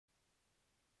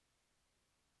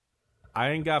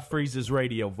I ain't got Freeze's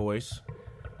radio voice.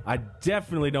 I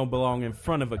definitely don't belong in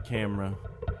front of a camera.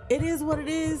 It is what it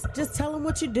is. Just tell them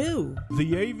what you do.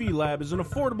 The AV Lab is an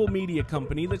affordable media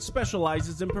company that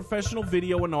specializes in professional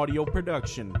video and audio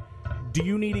production. Do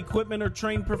you need equipment or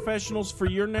trained professionals for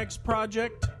your next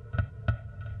project?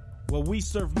 Well, we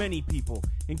serve many people,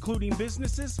 including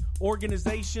businesses,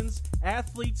 organizations,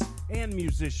 athletes, and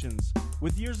musicians.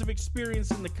 With years of experience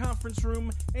in the conference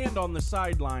room and on the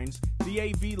sidelines, the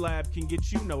AV Lab can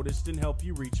get you noticed and help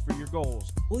you reach for your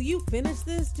goals. Will you finish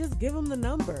this? Just give them the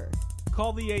number.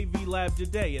 Call the AV Lab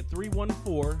today at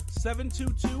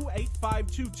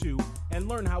 314-722-8522 and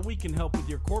learn how we can help with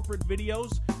your corporate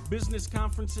videos, business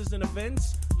conferences and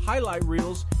events, highlight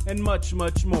reels, and much,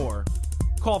 much more.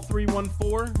 Call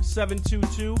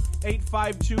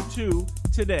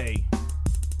 314-722-8522 today.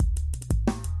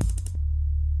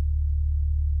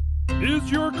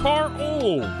 Is your car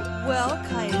old? Well,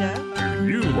 kinda. Do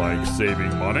you like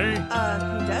saving money?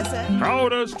 Who doesn't? How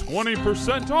does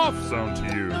 20% off sound to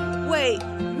you? Wait,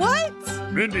 what?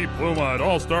 Mindy Pluma at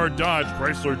All-Star Dodge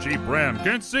Chrysler Jeep Ram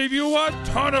can save you a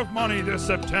ton of money this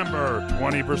September.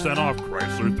 20% off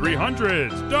Chrysler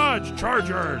 300s, Dodge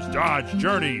Chargers, Dodge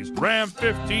Journeys, Ram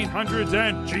 1500s,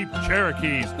 and Jeep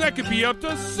Cherokees. That could be up to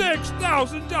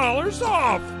 $6,000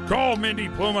 off. Call Mindy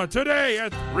Pluma today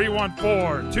at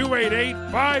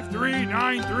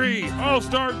 314-288-5393.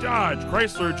 All-Star Dodge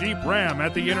Chrysler Jeep Ram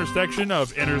at the intersection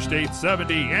of Interstate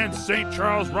 70 and St.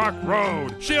 Charles Rock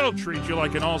Road. She'll treat you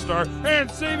like an all-star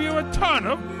and save you a ton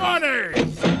of money.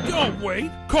 Don't wait.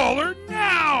 Call her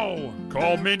now.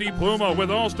 Call Mindy Pluma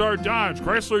with All-Star Dodge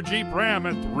Chrysler Jeep Ram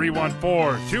at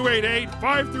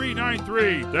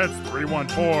 314-288-5393. That's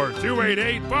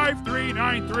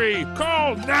 314-288-5393.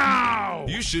 Call now.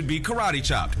 You should be karate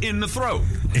chopped in the throat.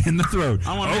 In the throat.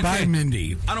 By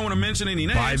Mindy. I don't want to mention any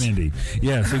names. By Mindy.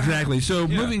 Yes, exactly. So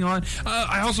moving on,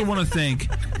 I also want to thank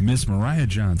Miss Mariah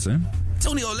Johnson.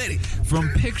 Tony O'Leary. From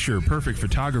Picture Perfect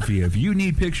Photography. If you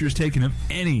need pictures taken of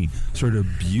any sort of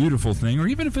beautiful thing, or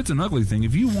even if it's an ugly thing,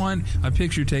 if you want a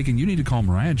picture taken, you need to call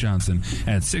Mariah Johnson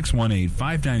at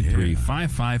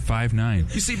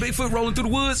 618-593-5559. You see Bigfoot rolling through the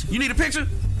woods? You need a picture?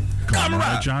 Call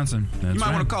Mariah Johnson. That's you might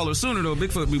right. want to call her sooner, though.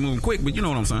 Bigfoot be moving quick, but you know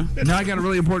what I'm saying. Now I got a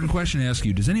really important question to ask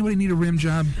you. Does anybody need a rim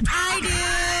job? I do.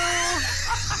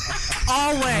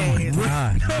 Always.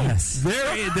 Oh yes.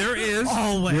 There is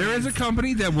a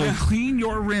company that will clean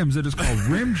your rims. It is called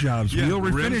Rim Jobs Wheel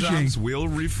Refinishing. Rim Jobs Wheel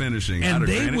Refinishing. And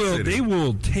they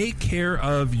will take care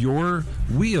of your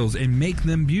wheels and make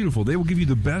them beautiful. They will give you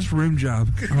the best rim job.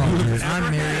 Oh, dude, I'm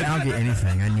married. I'll get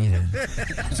anything. I need it.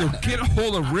 So get a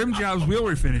hold of Rim Jobs Wheel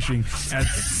Refinishing at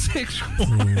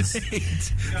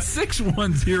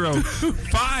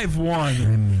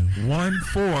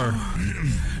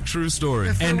 618-610-5114. True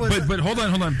story. And but hold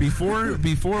on.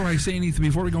 Before I say anything,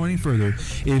 before we go any further,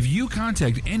 if you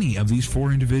contact any of these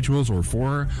 4 individuals or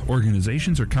 4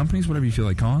 organizations or companies, whatever you feel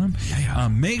like calling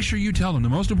them, make sure you tell them the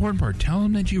most important part. Tell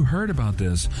them that you heard about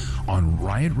this on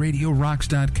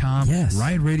RiotRadioRocks.com. Yes.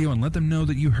 Riot Radio, and let them know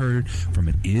that you heard from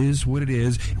It Is What It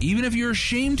Is. Even if you're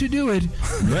ashamed to do it,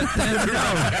 let them know.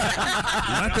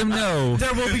 Let them know.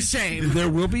 There will be shame. There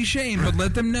will be shame, but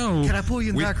let them know. Can I pull you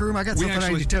in the back room? I got something I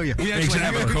need to tell you. We actually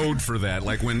have a code for that.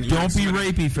 Like when Don't be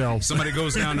rapey, Phil. Somebody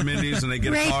goes down to Mindy's and they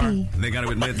get a car, and they got to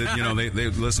admit that they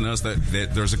listen to us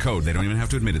that there's a code. They don't even have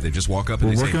to admit it. They just walk up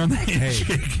and they say, "Hey,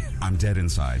 I'm dead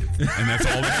inside," and that's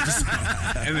all they have to say.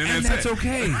 And then that's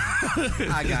okay.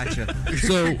 I gotcha.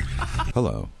 So,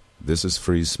 hello, this is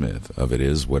Freeze Smith of It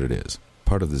Is What It Is,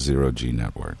 part of the Zero G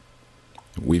Network.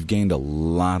 We've gained a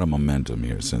lot of momentum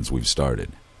here since we've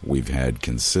started. We've had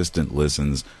consistent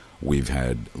listens. We've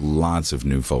had lots of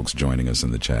new folks joining us in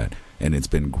the chat, and it's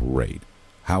been great.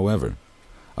 However,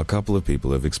 a couple of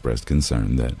people have expressed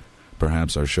concern that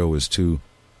perhaps our show is too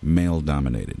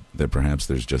male-dominated, that perhaps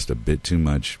there's just a bit too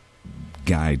much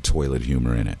guy toilet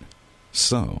humor in it.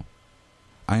 So,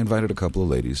 I invited a couple of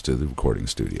ladies to the recording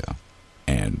studio,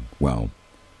 and, well,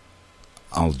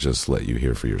 I'll just let you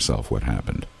hear for yourself what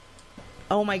happened.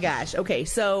 Oh my gosh. Okay,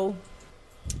 so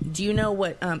do you know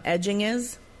what edging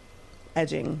is?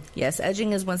 Edging. Yes,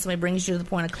 edging is when somebody brings you to the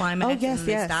point of climax and then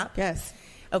they stop. Yes.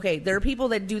 Okay, there are people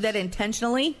that do that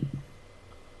intentionally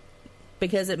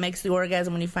because it makes the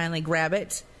orgasm when you finally grab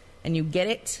it and you get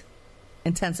it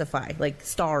intensify, like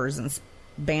stars and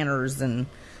banners and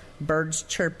birds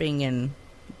chirping and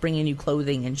bringing you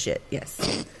clothing and shit.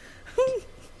 Yes.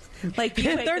 Like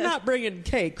if they're not bringing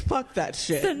cake, fuck that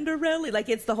shit. Cinderella, like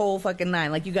it's the whole fucking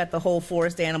nine. Like you got the whole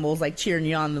forest animals like cheering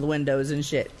you on the windows and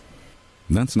shit.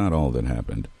 That's not all that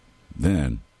happened.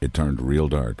 Then it turned real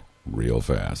dark real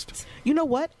fast. You know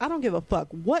what? I don't give a fuck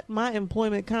what my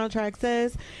employment contract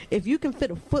says. If you can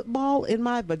fit a football in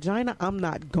my vagina, I'm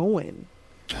not going.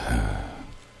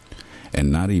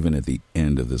 And not even at the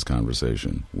end of this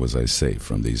conversation was I safe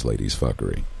from these ladies'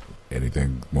 fuckery.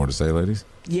 Anything more to say, ladies?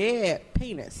 Yeah,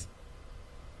 penis.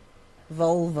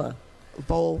 Vulva.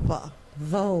 Vulva.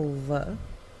 Vulva.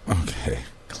 Okay.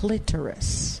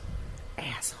 Clitoris.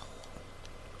 Asshole.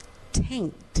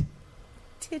 Taint.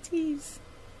 Titties.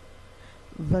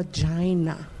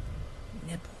 Vagina.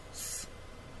 Nipples.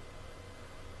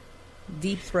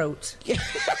 Deep throat.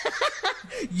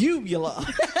 Uvula.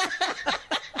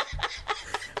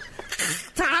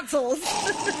 Tonsils.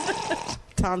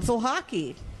 Tonsil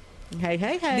hockey. Hey,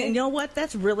 hey, hey. You know what?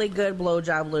 That's really good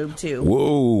blowjob lube, too.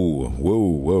 Whoa, whoa,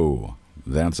 whoa.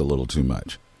 That's a little too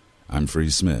much. I'm Free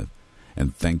Smith,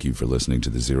 and thank you for listening to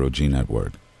the Zero G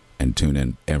Network. And tune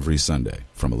in every Sunday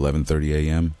from 11:30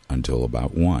 a.m. until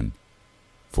about 1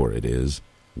 for It Is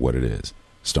What It Is,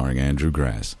 starring Andrew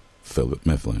Grass, Philip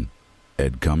Mifflin,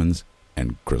 Ed Cummins,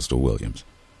 and Crystal Williams.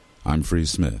 I'm Free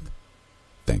Smith.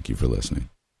 Thank you for listening.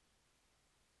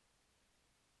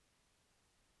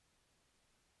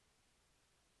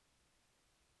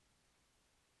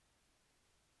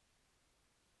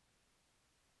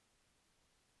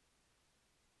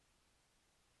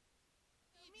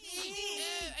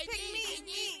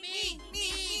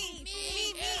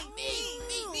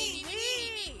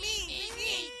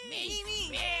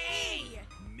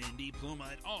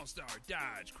 All-Star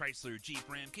Dodge Chrysler Jeep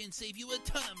Ram can save you a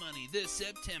ton of money this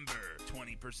September.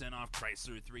 20% off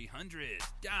Chrysler 300s,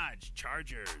 Dodge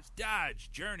Chargers,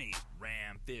 Dodge Journeys,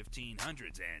 Ram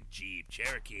 1500s, and Jeep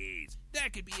Cherokees.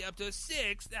 That could be up to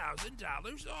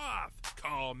 $6,000 off.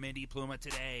 Call Mindy Pluma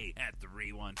today at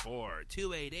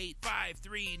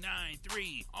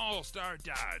 314-288-5393. All-Star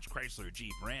Dodge Chrysler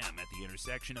Jeep Ram at the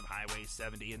intersection of Highway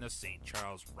 70 and the St.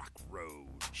 Charles Rock Road.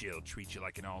 She'll treat you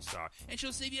like an all-star, and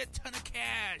she'll save you a ton of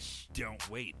cash. Don't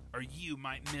wait, or you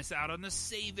might miss out on the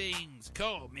savings.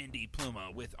 Call Mindy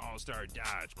Pluma with All-Star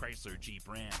Dodge Chrysler Jeep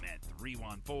Ram at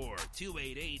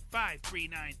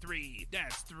 314-288-5393.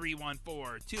 That's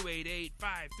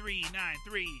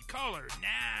 314-288-5393. Call her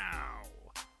now.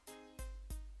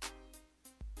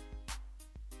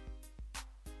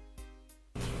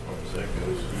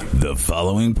 The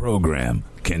following program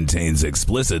contains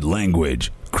explicit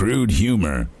language, crude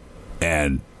humor,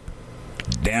 and,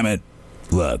 damn it,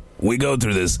 look, we go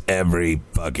through this every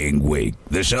fucking week.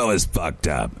 The show is fucked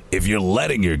up. If you're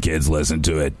letting your kids listen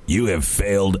to it, you have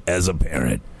failed as a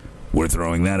parent. We're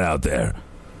throwing that out there.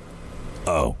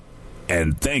 Oh,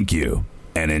 and thank you,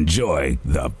 and enjoy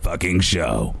the fucking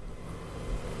show.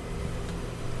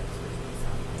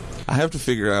 I have to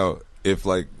figure out if,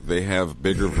 like, they have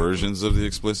bigger versions of the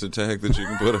explicit tag that you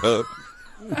can put up.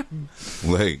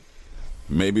 Like,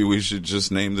 maybe we should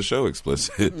just name the show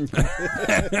explicit.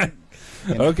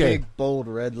 Okay. Big, bold,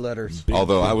 red letters.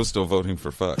 Although I was still voting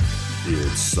for fuck.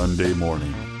 It's Sunday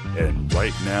morning, and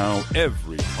right now,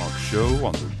 every talk show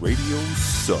on the radio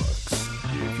sucks.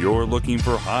 If you're looking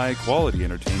for high-quality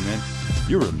entertainment,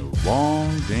 you're in the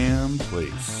wrong damn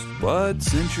place. But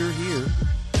since you're here,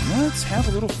 let's have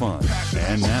a little fun.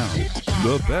 And now,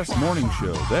 the best morning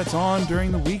show that's on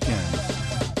during the weekend.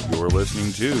 You're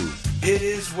listening to It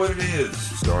Is What It Is,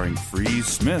 starring Free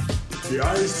Smith. The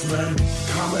Iceman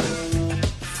coming.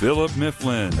 Philip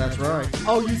Mifflin. That's right.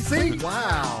 Oh, you see?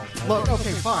 Wow. Look,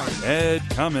 okay, fine. Ed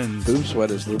Cummins. Boob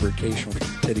sweat is lubrication for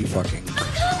titty fucking.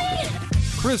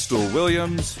 Crystal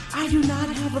Williams. I do not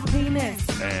have a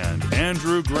penis. And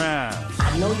Andrew Grass.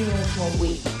 I know you want to smoke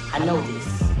weed. I know this.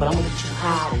 But I'm going to get you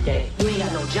high today. You ain't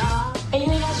got no job, and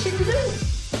you ain't got shit to do.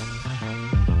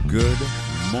 Good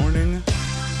morning.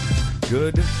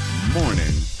 Good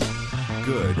morning.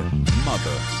 Good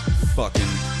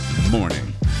motherfucking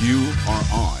morning. You are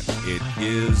on. It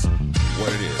is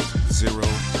what it is. Zero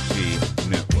G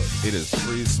Network. It is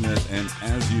Free Smith, and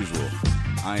as usual,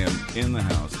 I am in the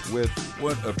house with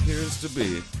what appears to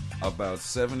be about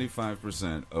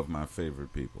 75% of my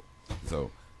favorite people.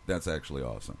 So that's actually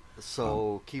awesome.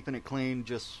 So keeping it clean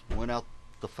just went out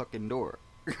the fucking door.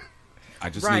 I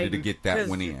just needed to get that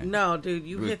one in. No, dude,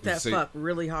 you hit that fuck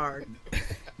really hard.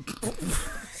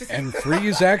 And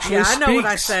Freeze actually I speaks. know what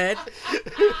I said.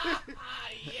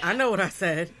 I know what I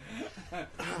said.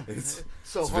 It's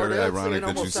very ironic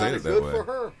that you say it that way. For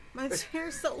her. My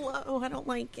chair's so low, I don't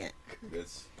like it.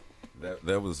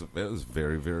 That was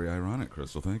very, very ironic,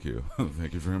 Crystal. Thank you.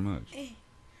 Thank you very much.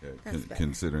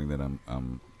 Considering that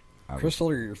I'm Crystal,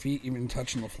 are your feet even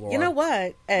touching the floor? You know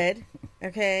what, Ed?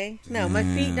 Okay? No, my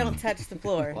feet don't touch the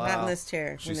floor. Wow. Not in this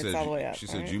chair when it's all the way up. She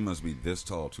said, you must be this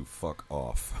tall to fuck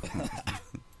off.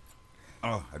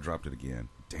 Oh, I dropped it again.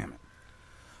 Damn it.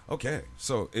 Okay,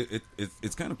 so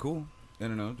it's kind of cool. I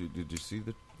don't know. Did you see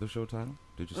the show title?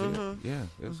 Did you see it? Yeah,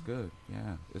 it's good.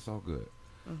 Yeah, it's all good.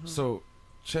 So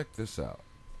check this out.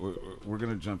 We're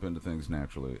going to jump into things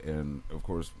naturally. And, of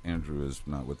course, Andrew is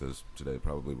not with us today,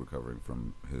 probably recovering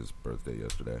from his birthday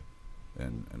yesterday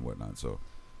and whatnot. So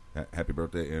happy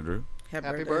birthday, Andrew.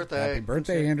 Happy birthday. Happy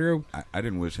birthday, Andrew. I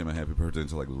didn't wish him a happy birthday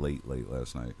until like late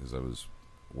last night because I was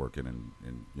working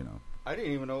and you know. I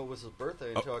didn't even know it was his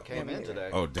birthday until I came in today.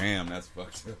 Oh, damn, that's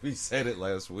fucked up. He said it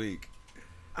last week.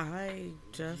 I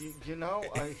just... You know,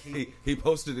 he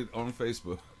posted it on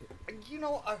Facebook. You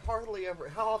know, I hardly ever...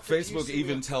 How often Facebook do you see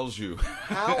even me? tells you.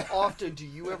 How often do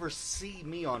you ever see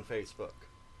me on Facebook?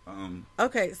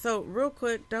 Okay, so real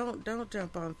quick, don't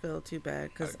jump on Phil too bad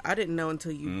because I didn't know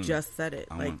until you just said it,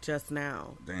 just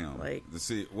now. Damn. Like,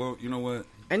 see, well, you know what?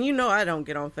 And you know I don't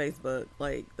get on Facebook.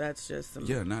 Like, that's just some...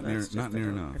 Yeah, not near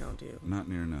enough. I don't do. Not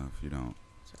near enough. You don't.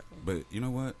 So. But you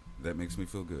know what? That makes me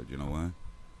feel good. You know why?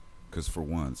 Because for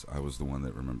once, I was the one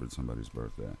that remembered somebody's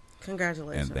birthday.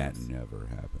 Congratulations. And that never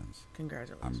happens.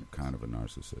 Congratulations. I'm kind of a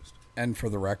narcissist. And for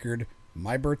the record,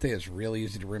 my birthday is really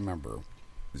easy to remember.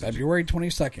 February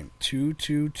 22nd,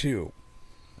 222.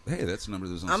 Hey, that's the number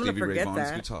that's on Stevie Ray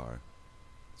Vaughan's guitar.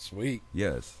 Sweet.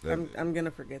 Yes. I'm going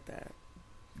to forget that.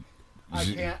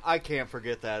 I can't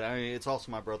forget that. I mean, it's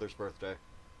also my brother's birthday.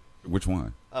 Which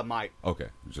one? Mike. Okay,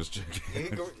 just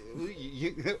checking.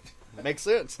 Makes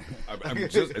sense.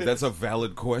 That's a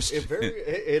valid question.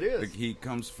 It is. Like, he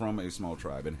comes from a small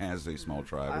tribe and has a small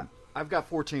tribe. I've got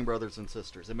 14 brothers and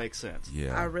sisters. It makes sense.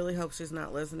 Yeah. I really hope she's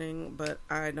not listening, but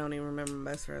I don't even remember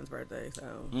my best friend's birthday.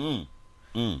 So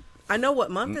I know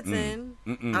what month it's in,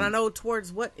 and I know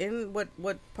towards what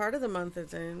part of the month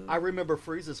it's in. I remember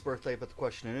Freeze's birthday, but the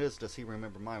question is, does he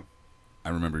remember mine? I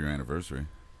remember your anniversary.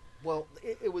 Well,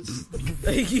 it was...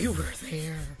 You were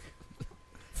there.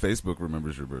 Facebook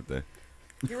remembers your birthday.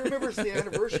 He remembers the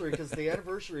anniversary because the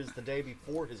anniversary is the day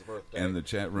before his birthday. And the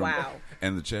chat room, wow.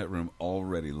 And the chat room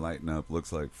already lighting up.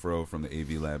 Looks like Fro from the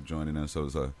AV Lab joining us. So it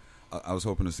was I was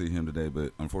hoping to see him today,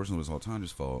 but unfortunately it was all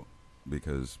Tanya's fault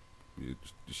because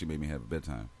she made me have a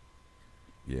bedtime.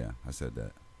 Yeah, I said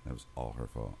that. That was all her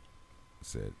fault. I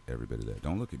said every bit of that.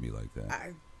 Don't look at me like that.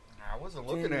 I wasn't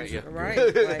looking at you. Right.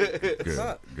 Like,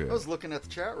 good. I was looking at the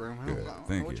chat room. I don't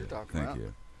know what you're talking about. Thank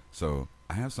you. So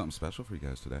I have something special for you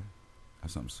guys today. I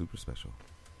have something super special.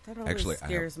 That always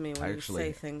scares me when you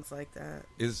say things like that.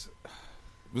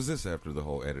 Was this after the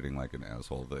whole editing like an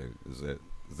asshole thing? Is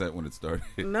that when it started?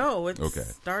 No, it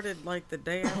started like the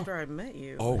day after I met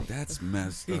you. Oh, that's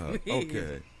messed up.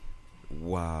 Okay.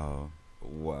 Wow.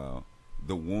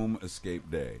 The womb escape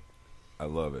day. I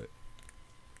love it.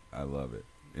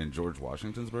 And George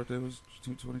Washington's birthday was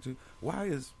 2/22. Why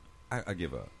is... I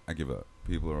give up.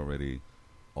 People are already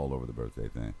all over the birthday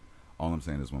thing. All I'm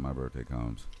saying is when my birthday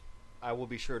comes... I will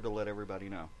be sure to let everybody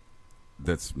know.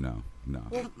 That's... No.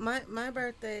 Well, my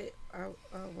birthday...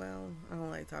 well, I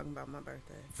don't like talking about my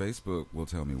birthday. Facebook will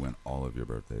tell me when all of your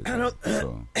birthdays I are.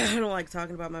 I don't like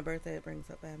talking about my birthday. It brings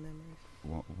up bad memories.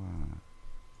 Why?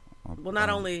 Well, not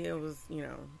only it was,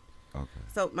 Okay.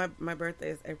 So my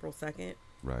birthday is April 2nd.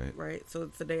 Right. So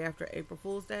it's the day after April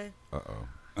Fool's Day. Uh-oh.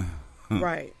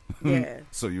 Right. Yeah.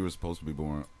 So you were supposed to be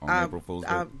born on April Fool's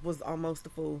Day? I was almost a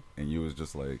fool. And you was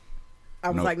just like...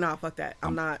 I was like, nah, fuck that.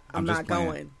 I'm not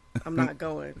going. I'm not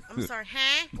going. I'm sorry,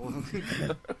 huh?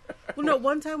 Well, no,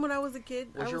 one time when I was a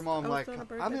kid... Was your mom like,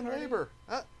 I'm in labor?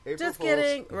 April Just Fools.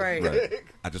 kidding. Right.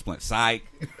 I just went, psych.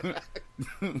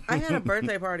 I had a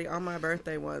birthday party on my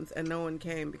birthday once, and no one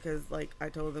came because, I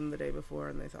told them the day before,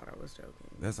 and they thought I was joking.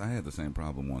 I had the same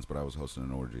problem once, but I was hosting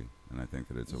an orgy, and I think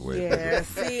that it's a way... Yeah,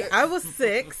 see, I was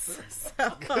 6, so...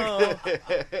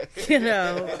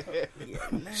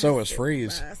 So was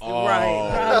Freeze.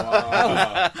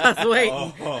 Right. I was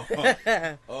waiting.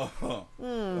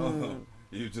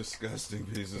 You disgusting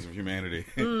pieces of humanity.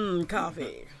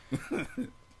 Coffee.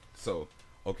 So,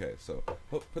 okay,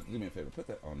 do me a favor. Put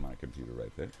that on my computer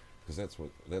right there, because that's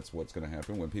what's going to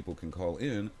happen when people can call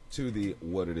in to the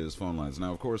What It Is phone lines.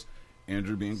 Now, of course,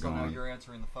 Andrew being gone. So now you're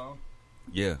answering the phone?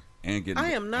 Yeah, and getting.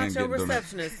 I am not your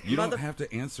receptionist. You don't have to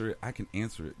answer it. I can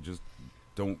answer it. Just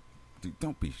don't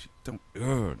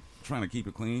trying to keep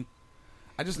it clean.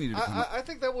 I just needed to come I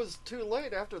think that was too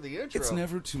late after the intro. It's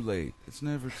never too late.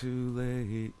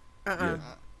 Yeah.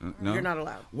 No? You're not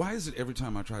allowed. Why is it every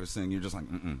time I try to sing, you're just like,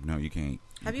 no, you can't.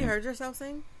 Have you heard yourself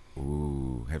sing?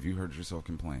 Ooh, have you heard yourself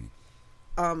complain?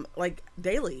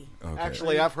 Daily. Okay.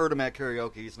 Actually, I've heard him at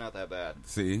karaoke. He's not that bad.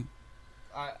 See?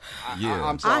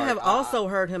 I'm sorry. I have also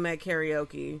heard him at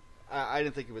karaoke. I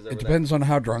didn't think he was ever. It depends on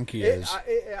how drunk he is.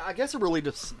 I guess it really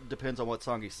depends on what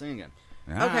song he's singing.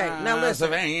 Okay, now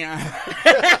listen.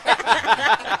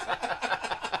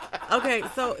 Okay,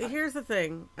 so here's the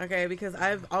thing, okay, because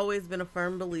I've always been a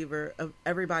firm believer of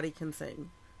everybody can sing.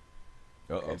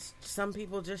 Uh-oh. Some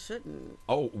people just shouldn't.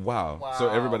 Oh, wow. So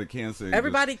everybody can sing.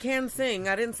 Everybody can sing.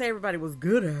 I didn't say everybody was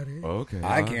good at it. Okay.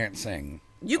 I can't sing.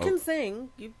 You can sing.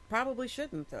 You probably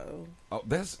shouldn't, though. Oh,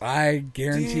 that's... I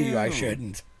guarantee you I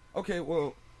shouldn't. Okay,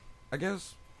 well, I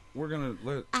guess we're going to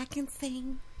let... I can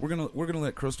sing. We're gonna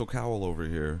let Crystal Cowell over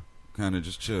here kind of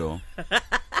just chill.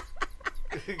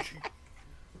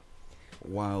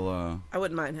 While I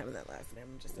wouldn't mind having that last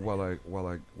name. Just saying. while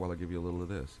I give you a little of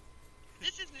this.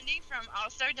 This is Mindy from All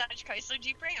Star Dodge Chrysler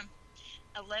Jeep Ram,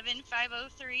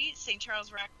 11503 St.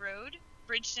 Charles Rock Road,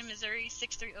 Bridgeton, Missouri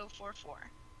 63044.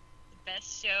 The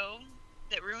best show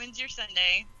that ruins your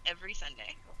Sunday every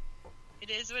Sunday.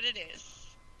 It is what it is.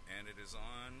 And it is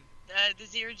on the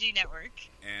Zero G Network.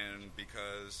 And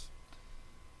because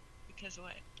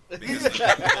what? Because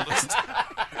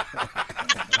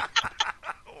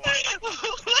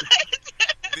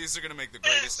these are going to make the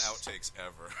greatest outtakes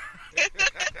ever.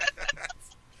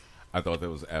 I thought that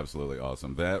was absolutely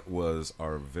awesome. That was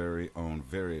our very own,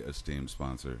 very esteemed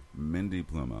sponsor, Mindy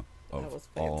Pluma of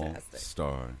All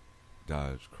Star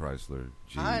Dodge Chrysler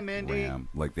Jeep Hi, Mindy. Ram.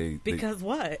 Like because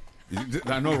what?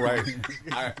 I know, right?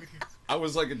 I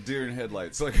was like a deer in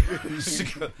headlights. Like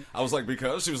I was like,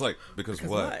 because she was like, because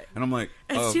what? And I'm like,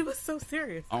 and she was so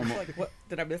serious. I was like, what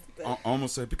did I miss? I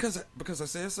almost said because I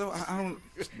said so. I don't.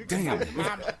 Damn.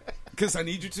 Because I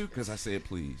need you to. Because I said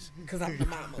please. Because I'm the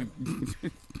mama.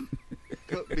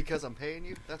 Because I'm paying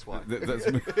you. That's why.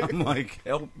 That's me. I'm like,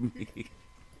 help me.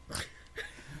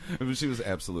 But she was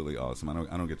absolutely awesome. I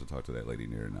don't get to talk to that lady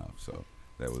near enough. So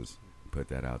that was put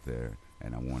that out there,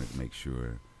 and I wanted to make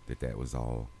sure that was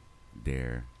all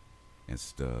there and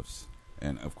stuffs.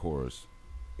 And of course,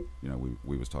 you know,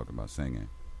 we was talking about singing.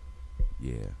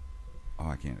 Yeah. Oh,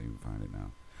 I can't even find it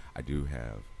now. I do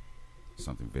have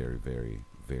something very, very,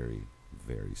 very,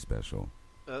 very special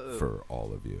for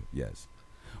all of you. Yes.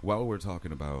 While we're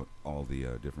talking about all the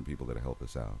different people that help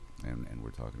us out, and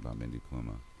we're talking about Mindy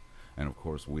Pluma, and of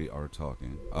course we are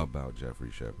talking about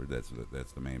Jeffrey Shepard. That's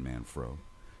the main man, Fro.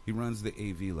 He runs the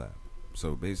AV Lab.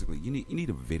 So basically, you need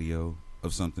a video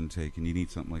of something taken. You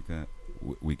need something like that.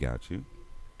 We got you.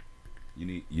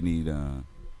 You need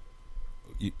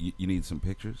some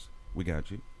pictures. We got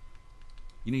you.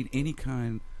 You need any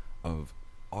kind of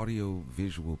audio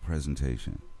visual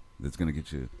presentation that's going to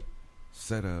get you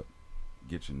set up,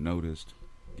 get you noticed,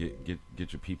 get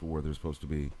your people where they're supposed to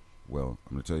be. Well,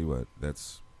 I'm going to tell you what.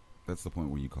 That's the point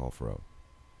where you call Fro.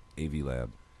 AV Lab.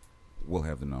 We'll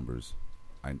have the numbers.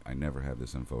 I never have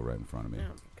this info right in front of me.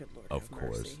 Oh, good Lord, of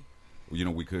course. Mercy. You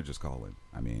know, we could just call him.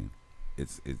 I mean,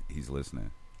 he's listening.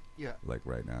 Yeah. Like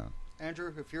right now.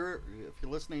 Andrew, if you're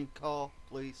listening, call,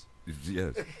 please.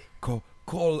 Yes.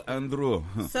 Call Andrew.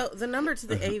 So the number to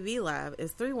the AV Lab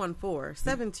is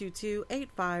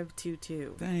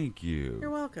 314-722-8522. Thank you.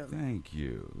 You're welcome. Thank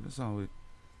you. That's all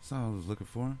I was looking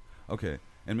for. Okay.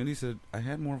 And Mindy said, I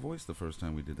had more voice the first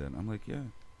time we did that. And I'm like, yeah.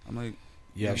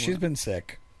 Yeah, she's been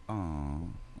sick. Oh.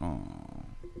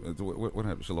 What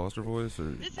happened? She lost her voice? Or?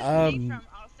 This is me from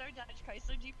All Star Dodge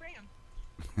Chrysler Jeep Ram.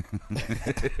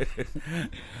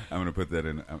 I'm going to put that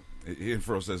in.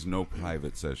 Info says no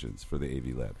private sessions for the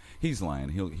AV Lab. He's lying.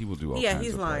 He will do all kinds of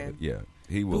he's lying. private. Yeah,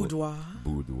 he will.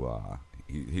 Boudoir.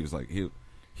 He was like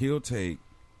he'll take.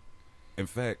 In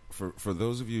fact, for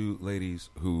those of you ladies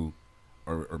who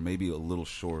are maybe a little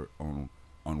short on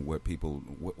what people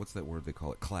what's that word they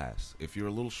call it, class. If you're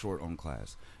a little short on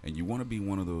class and you want to be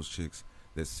one of those chicks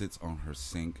that sits on her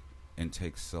sink and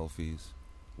takes selfies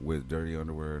with dirty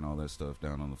underwear and all that stuff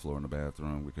down on the floor in the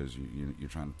bathroom because you're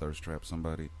trying to thirst trap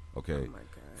somebody, okay, oh my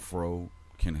God. Fro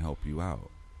can help you out,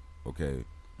 okay,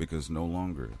 because no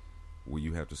longer will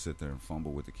you have to sit there and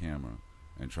fumble with the camera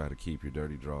and try to keep your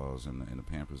dirty drawers and the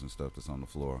Pampers and stuff that's on the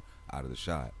floor out of the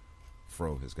shot.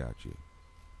 Fro has got you,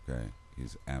 okay.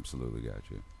 He's absolutely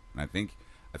got you. And I think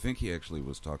he actually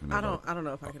was talking about. I don't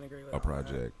know if I can agree with a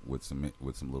project with some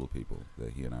little people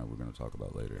that he and I were going to talk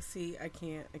about later. See, I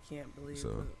can't believe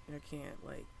So, I can't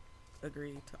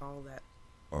agree to all that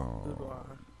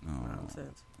boudoir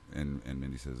nonsense. And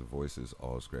Mindy says the voice is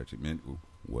all scratchy.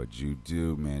 What'd you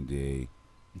do, Mindy?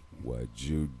 What'd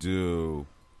you do?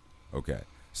 Okay,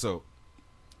 so,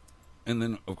 and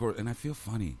then of course, and I feel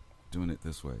funny doing it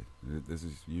this way. This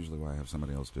is usually why I have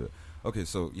somebody else do it. Okay,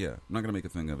 so yeah, I'm not going to make a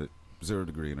thing of it. 0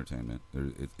 Degree Entertainment.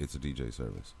 It's a DJ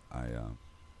service. I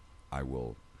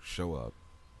will show up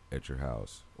at your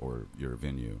house or your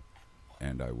venue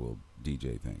and I will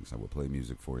DJ things. I will play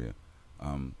music for you.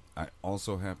 I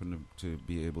also happen to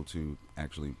be able to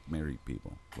actually marry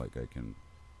people. Like I can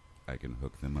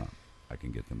hook them up. I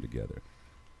can get them together,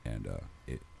 and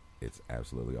it's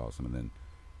absolutely awesome. And then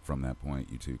from that point,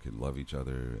 you two can love each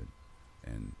other,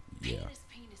 and yeah.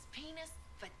 Penis,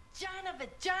 vagina.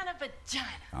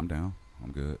 I'm down.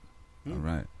 I'm good. All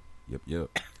right. Yep.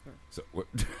 So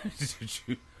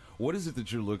what is it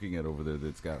that you're looking at over there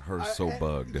that's got her so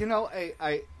bugged? You know,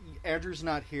 Andrew's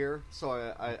not here,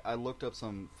 so I looked up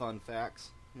some fun facts.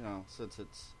 You know, since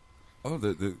it's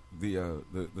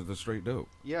the straight dope.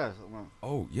 Yeah. Well,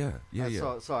 oh yeah.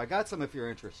 So I got some if you're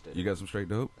interested. You got some straight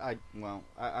dope?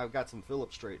 I've got some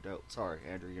Phillips straight dope. Sorry,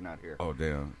 Andrew, you're not here. Oh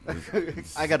damn.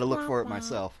 I got to look for it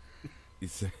myself. You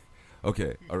say,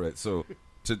 okay, all right. So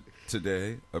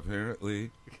today,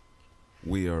 apparently,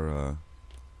 we are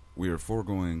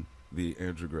foregoing the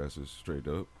Andrew Grass's straight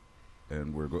dope,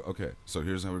 and we're okay. So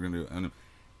here's how we're gonna do it.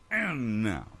 And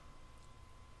now,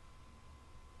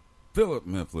 Philip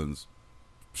Mifflin's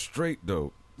straight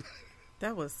dope.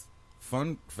 That was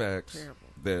fun facts terrible.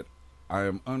 That I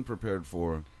am unprepared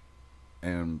for,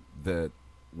 and that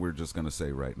we're just gonna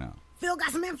say right now. Phil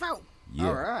got some info. Yeah.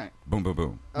 All right. Boom, boom,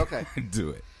 boom. Okay.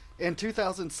 Do it. In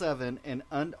 2007, an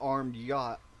unarmed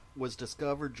yacht was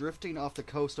discovered drifting off the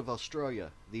coast of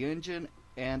Australia. The engine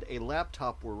and a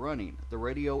laptop were running. The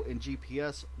radio and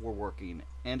GPS were working,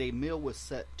 and a meal was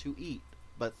set to eat.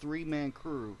 But 3-man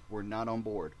crew were not on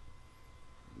board.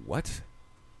 What?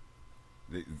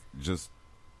 They just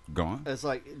gone? It's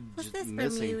like missing.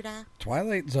 Bermuda?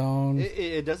 Twilight Zone.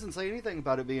 It doesn't say anything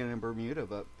about it being in Bermuda,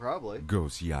 but probably.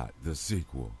 Ghost Yacht, the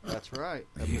sequel. That's right.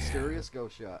 A mysterious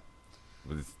ghost yacht.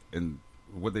 And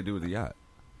what'd they do with the yacht?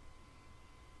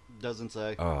 Doesn't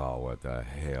say. Oh, what the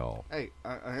hell? Hey,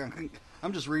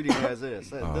 I'm just reading it as is.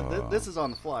 This is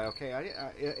on the fly, okay?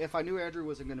 If I knew Andrew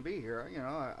wasn't going to be here,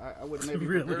 I would have maybe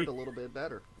prepared a little bit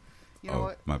better. You know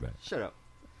what? My bad. Shut up.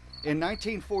 In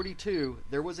 1942,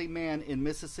 there was a man in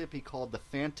Mississippi called the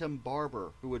Phantom Barber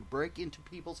who would break into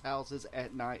people's houses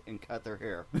at night and cut their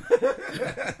hair.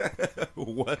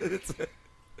 What?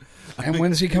 And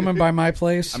when's he coming by my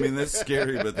place? I mean, that's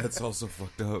scary, but that's also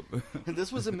fucked up.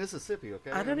 This was in Mississippi, okay?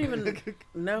 I don't even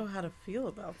know how to feel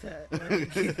about that.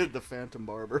 The Phantom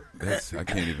Barber. I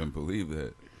can't even believe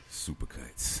that.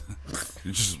 Supercuts.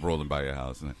 You're just rolling by your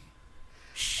house. And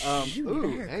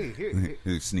hey,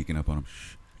 here. Sneaking up on him.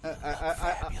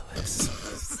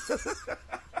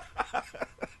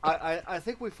 I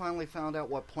think we finally found out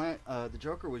what plant the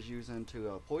Joker was using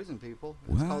to poison people.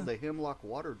 It's called the hemlock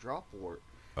water dropwort.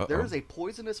 There is a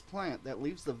poisonous plant that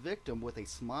leaves the victim with a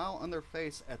smile on their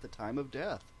face at the time of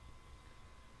death.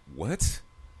 What?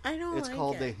 I don't It's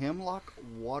called the hemlock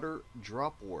water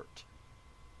dropwort.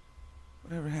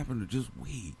 Whatever happened to just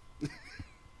weed?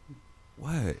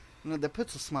 What? No, that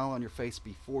puts a smile on your face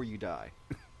before you die.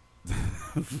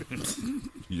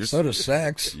 So does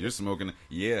sex. You're smoking.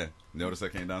 Yeah. Notice I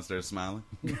came downstairs smiling?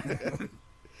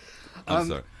 I'm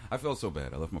sorry. I felt so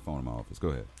bad. I left my phone in my office. Go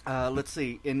ahead. Let's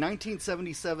see. In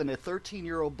 1977, a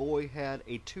 13-year-old boy had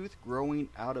a tooth growing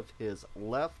out of his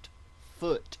left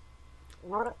foot.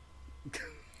 What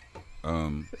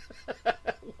was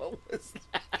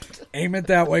that? Aim it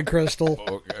that way, Crystal.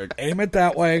 Okay. Aim it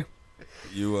that way.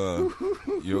 You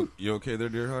okay there,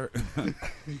 dear heart?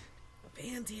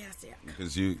 Fantastic.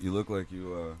 Because you look like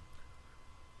you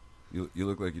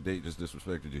look like your date just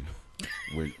disrespected you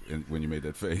when you made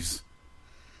that face.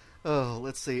 Oh,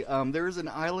 let's see. There is an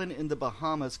island in the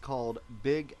Bahamas called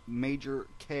Big Major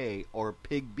Cay, or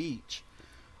Pig Beach,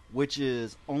 which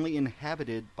is only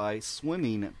inhabited by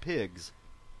swimming pigs.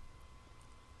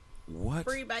 What?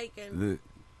 Free bacon.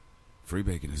 Free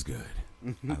bacon is good.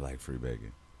 I like free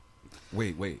bacon.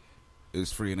 Wait.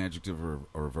 Is free an adjective or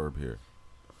a verb here?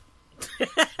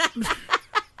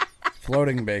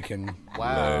 Floating bacon.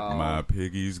 Wow. Let my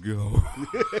piggies go.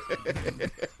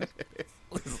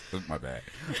 My bad.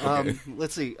 Okay.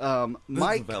 Let's see. Mike,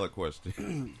 Mike, that's a valid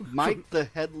question. Mike the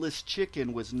headless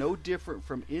chicken was no different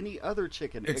from any other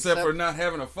chicken. Except for not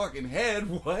having a fucking head.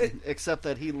 What? Except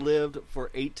that he lived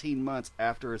for 18 months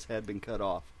after his head had been cut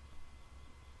off.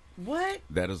 What?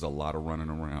 That is a lot of running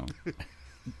around.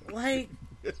 Like...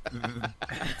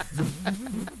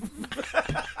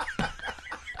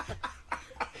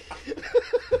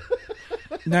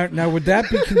 Now, would that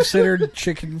be considered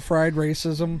chicken fried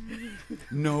racism?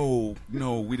 No,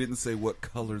 we didn't say what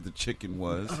color the chicken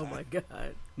was. Oh my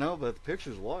god. No, but the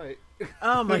picture's white.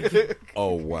 Oh my god.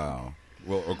 Oh wow.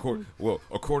 Well,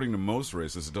 according to most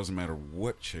races, it doesn't matter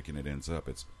what chicken it ends up.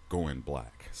 It's going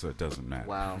black, so it doesn't matter.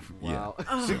 Wow. Yeah.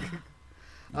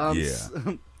 Oh.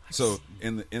 Yeah. So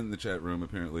in the chat room,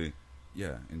 apparently,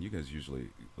 yeah, and you guys usually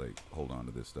like hold on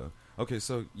to this stuff. Okay,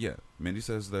 so yeah, Mindy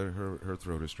says that her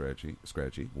throat is scratchy.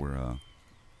 We're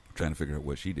trying to figure out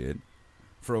what she did.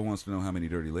 Fro wants to know how many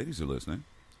dirty ladies are listening.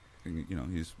 And, you know,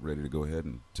 he's ready to go ahead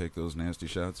and take those nasty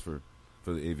shots for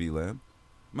the AV lab.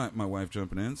 My wife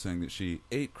jumping in saying that she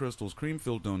ate Crystal's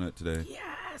cream-filled donut today.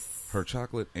 Yes. Her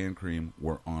chocolate and cream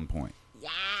were on point.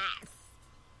 Yes.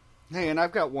 Hey, and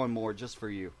I've got one more just for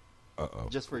you. Uh-oh.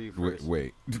 Just for you first.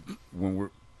 Wait.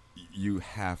 You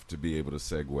have to be able to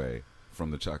segue from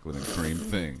the chocolate and cream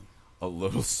thing a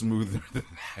little smoother than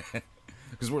that.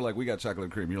 Because we're like, we got chocolate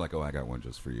and cream. You're like, oh, I got one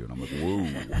just for you. And I'm like,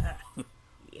 whoa.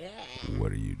 Yeah.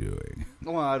 What are you doing?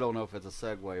 Well, I don't know if it's a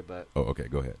segue, but... Oh, okay,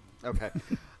 go ahead. Okay.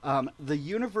 The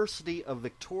University of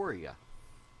Victoria...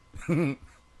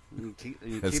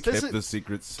 Has kept the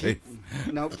secret safe.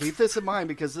 Keep this in mind,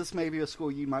 because this may be a school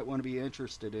you might want to be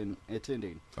interested in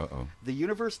attending. Uh-oh. The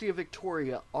University of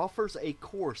Victoria offers a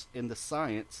course in the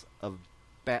science of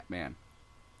Batman.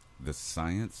 The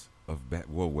science of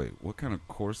Whoa, wait. What kind of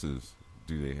courses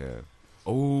do they have?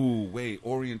 Oh, wait.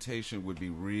 Orientation would be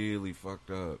really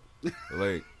fucked up.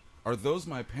 Like, are those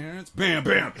my parents? Bam,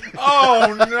 bam.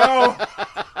 Oh, no.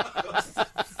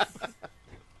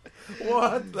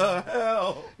 What the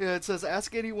hell? Yeah, it says,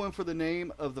 ask anyone for the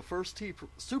name of the first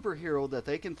superhero that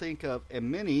they can think of,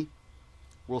 and many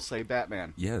will say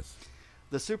Batman. Yes.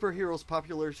 The superhero's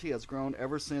popularity has grown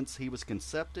ever since he was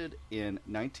conceived in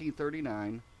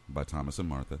 1939. By Thomas and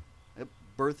Martha.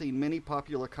 Birthing many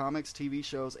popular comics, TV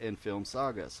shows, and film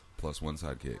sagas. Plus one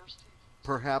sidekick.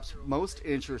 Perhaps most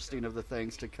interesting of the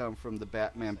things to come from the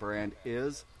Batman brand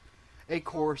is a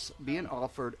course being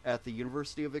offered at the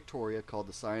University of Victoria called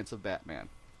The Science of Batman.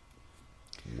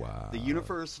 Wow. The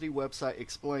university website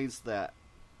explains that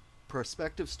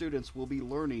prospective students will be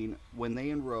learning when they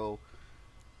enroll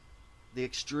the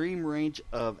extreme range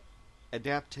of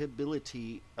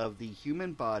adaptability of the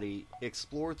human body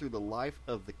explored through the life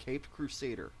of the Caped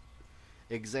Crusader,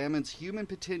 examines human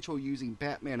potential using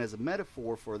Batman as a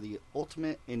metaphor for the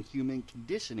ultimate in human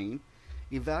conditioning,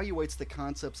 evaluates the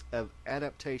concepts of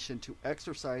adaptation to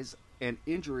exercise and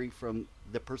injury from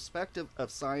the perspective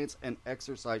of science and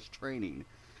exercise training,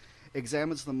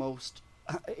 examines the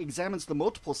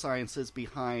multiple sciences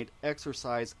behind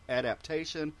exercise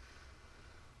adaptation,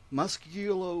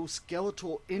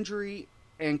 musculoskeletal injury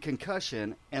and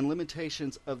concussion, and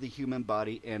limitations of the human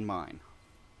body and mind.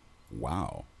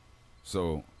 Wow.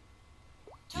 So,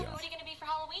 Toby, what are you going to be for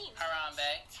Halloween?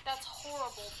 Harambe. That's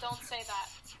horrible. Don't say that.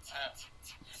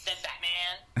 Then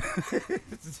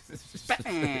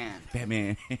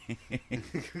Batman. Batman.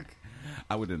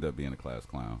 I would end up being a class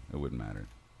clown. It wouldn't matter.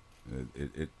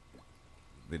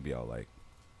 They'd be all like,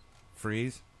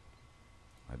 freeze?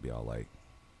 I'd be all like,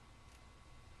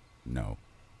 no,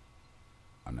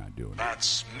 I'm not doing it.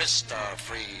 That's Mr.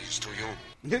 Freeze to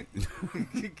you.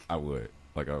 I would.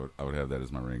 Like, I would have that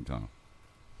as my ringtone.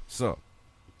 So.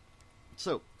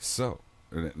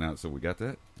 Now, so we got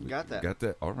that? Got that. Got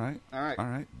that? All right. All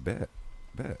right. Bet.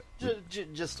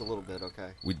 Just a little bit,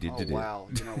 okay? We did. Oh, wow.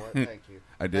 You know what? Thank you.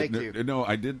 I did. Thank you. No,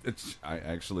 I did. I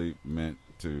actually meant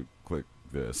to click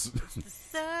this.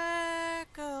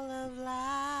 Circle of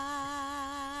life.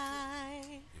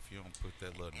 If you don't put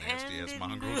that little nasty ass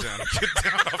mongrel down and get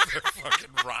down off that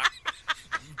fucking rock,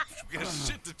 we got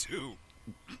shit to do.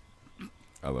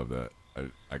 I love that.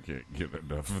 I can't get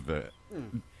enough of that.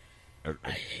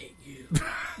 I hate you.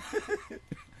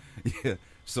 Yeah.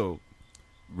 So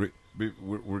we're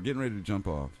getting ready to jump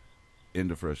off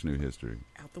into fresh new history.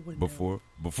 Out the window.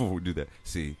 Before we do that,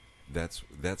 see, that's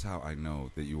how I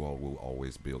know that you all will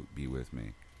always be with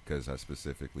me, because I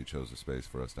specifically chose a space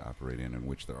for us to operate in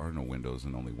which there are no windows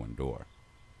and only one door.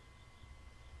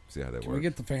 See how that works? Can we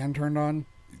get the fan turned on?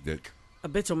 A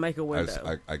bitch will make a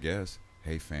window. I guess.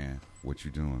 Hey, fan, what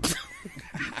you doing?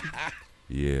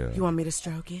 Yeah. You want me to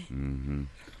stroke it? Mm-hmm.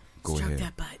 Go Stroke ahead.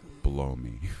 that button. Blow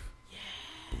me. Yeah.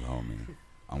 Blow me.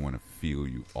 I want to feel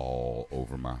you all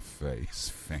over my face,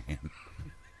 fan.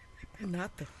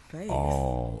 Not the face.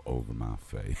 All over my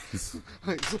face.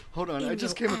 Hold on, I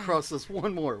just came across this.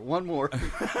 One more.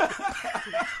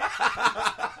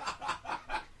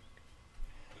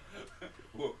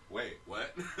 Wait,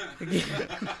 what?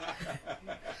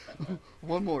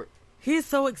 One more. He's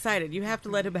so excited. You have to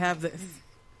let him have this.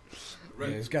 Yeah,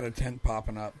 he's got a tent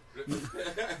popping up.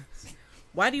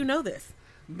 Why do you know this?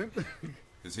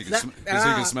 Because he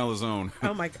can smell his own.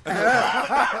 Oh my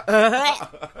god.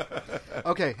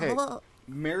 Okay, hey.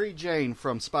 Mary Jane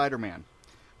from Spider-Man.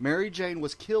 Mary Jane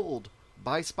was killed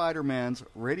by Spider-Man's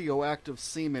radioactive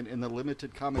semen in the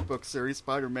limited comic book series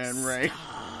Spider-Man Reign.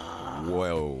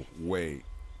 Whoa, wait.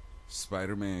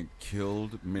 Spider-Man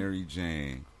killed Mary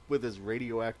Jane with his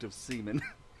radioactive semen.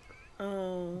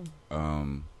 Oh.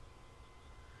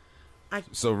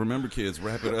 So remember, kids,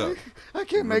 wrap it up. I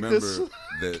can't make this.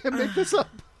 Can't make this up.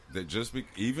 That just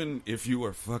even if you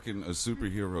are fucking a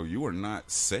superhero, you are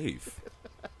not safe.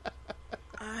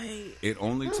 It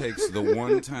only takes the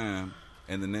one time,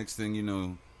 and the next thing you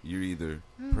know, you're either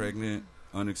pregnant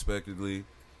unexpectedly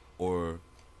or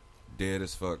dead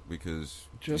as fuck because.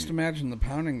 Just imagine the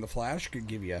pounding the Flash could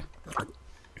give you.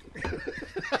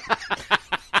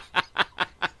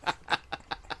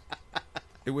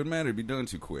 It wouldn't matter. It'd be done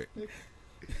too quick.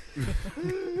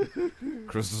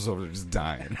 Crystal's over there just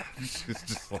dying. She's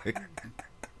just like,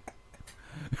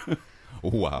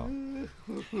 wow.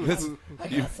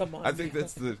 I think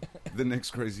that's the next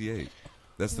Crazy 8.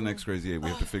 That's the next Crazy 8. We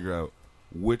have to figure out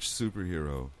which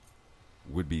superhero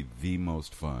would be the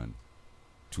most fun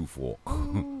to fuck.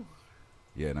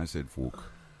 Yeah, and I said fuck.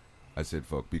 I said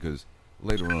fuck because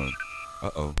later on,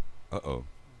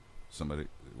 somebody,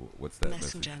 what's that?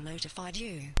 Messenger notified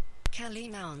you. Kelly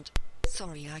Mount.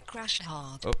 Sorry, I crashed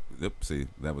hard. Oh, yep. See,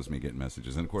 that was me getting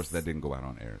messages, and of course that didn't go out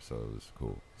on air, so it was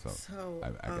cool. So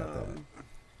I got that.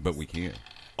 But we can't.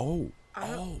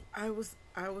 I was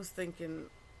thinking,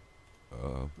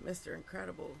 Mr.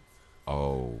 Incredible.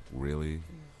 Oh, really,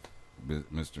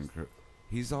 Mr. Incredible?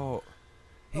 He's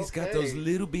got those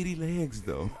little bitty legs,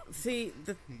 though. See,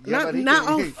 not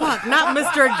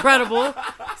Mr. Incredible,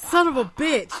 son of a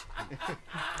bitch.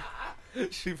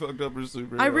 She fucked up her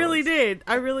superheroes. I really did.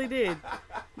 I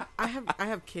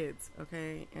have kids,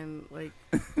 okay, and like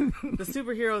the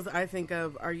superheroes I think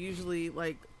of are usually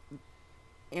like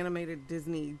animated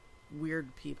Disney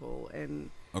weird people. And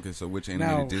okay, so which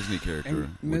animated Disney character?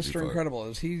 Mr. Incredible,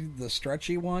 is he the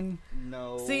stretchy one?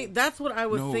 No. See, that's what I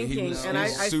was thinking, and I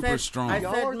super said strong. I said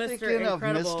Y'all are Mr. thinking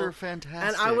Incredible, of Mr. Fantastic,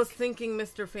 and I was thinking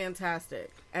Mr.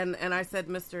 Fantastic, and I said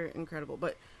Mr. Incredible,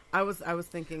 but I was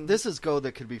thinking this is gold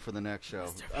that could be for the next show.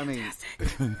 I mean,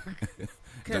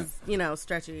 because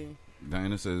stretchy.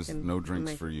 Diana says no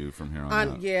drinks for you from here on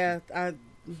out. Yeah,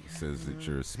 says that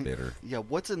you're a spitter. Yeah,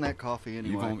 what's in that coffee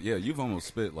anyway? You've almost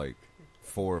spit like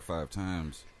 4 or 5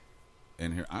 times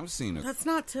in here. That's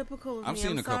not typical of me. I've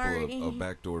seen a couple of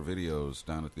backdoor videos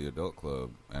down at the adult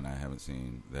club, and I haven't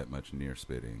seen that much near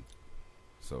spitting.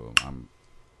 So I'm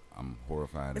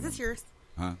horrified. Is this yours?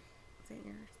 Huh? Is it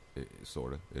yours?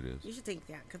 Sorta. It is. You should take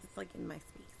that because it's like in my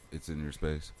space. It's in your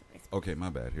space. Okay, my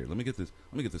bad. Here, let me get this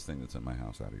thing that's in my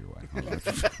house out of your way.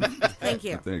 Thank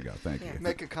you. There you go. Thank you.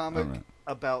 Make a comment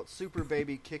about Super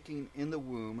Baby kicking in the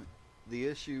womb. The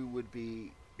issue would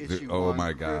be issue 1. Oh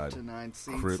my God!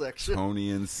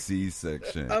 Kryptonian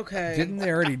C-section. Okay. Didn't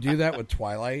they already do that with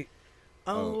Twilight?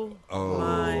 Oh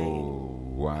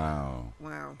wow!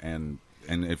 And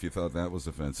if you thought that was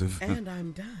offensive, and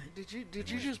I'm done. Did you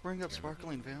just bring up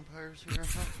sparkling vampires here?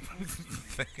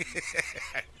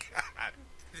 God,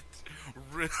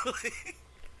 really?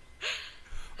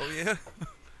 Oh yeah.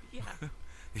 Yeah.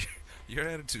 Your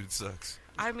attitude sucks.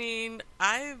 I mean,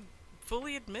 I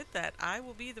fully admit that. I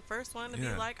will be the first one to be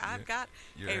like, I've got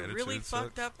a really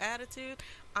fucked up attitude.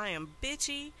 I am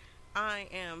bitchy. I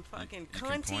am fucking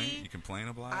cunty. You complain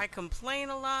a lot? I complain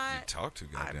a lot. You talk too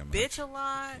goddamn much. I bitch a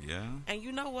lot. Yeah. And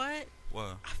you know what?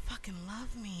 What? I fucking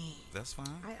love me. That's fine.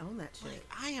 I own that shit. Like,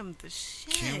 I am the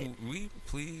shit. Can we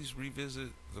please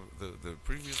revisit the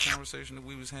previous conversation that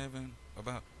we was having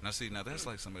about... Now that's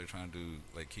like somebody trying to do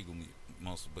like Kegel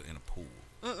muscle but in a pool.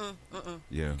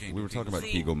 Yeah, we were talking about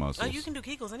Kegel muscles. Oh, you can do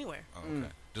Kegels anywhere. Oh, okay.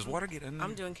 Does water get in there?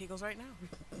 I'm doing Kegels right now.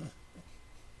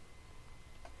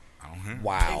 I don't hear.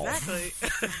 Wow. Exactly.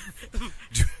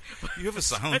 You have a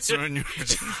silencer in your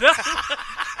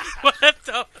What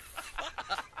the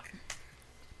fuck?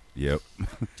 Yep.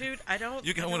 Dude, I don't...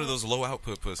 You got one of those low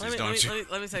output pussies, don't you?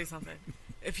 Let me tell you something.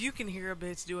 If you can hear a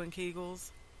bitch doing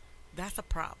Kegels, that's a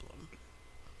problem.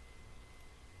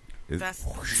 For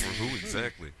who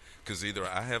exactly? Because either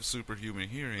I have superhuman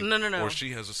hearing, no. or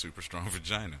she has a super strong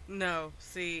vagina. No,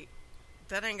 see,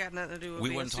 that ain't got nothing to do with we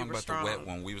being wasn't talking about strong. the wet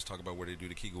one. We was talking about where they do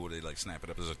the Kegel, where they like snap it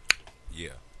up as a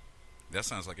That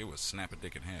sounds like it would snap a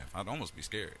dick in half. I'd almost be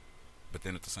scared, but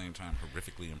then at the same time,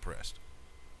 horrifically impressed.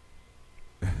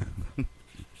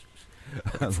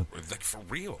 Like for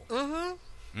real.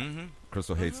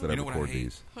 Crystal hates that I record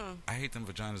these. I hate them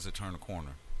vaginas that turn a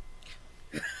corner.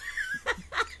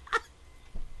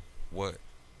 What?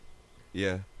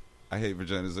 Yeah, I hate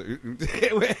vaginas.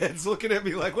 It's looking at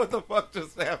me like, what the fuck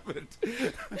just happened?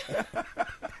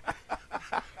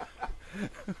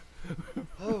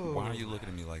 Why are you looking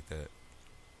at me like that?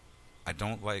 I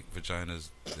don't like vaginas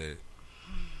that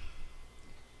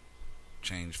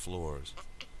change floors.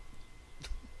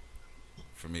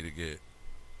 for me to get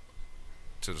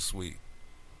to the suite.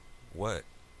 What?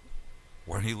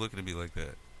 Why are you looking at me like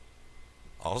that?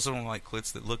 I also don't like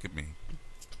clits that look at me.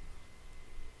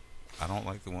 I don't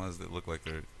like the ones that look like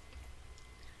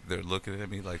they're looking at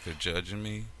me like they're judging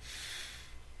me.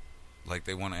 Like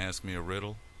they want to ask me a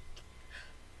riddle.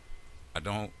 I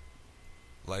don't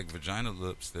like vagina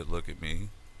lips that look at me.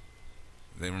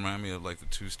 They remind me of like the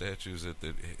two statues at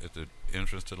the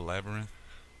entrance to the labyrinth.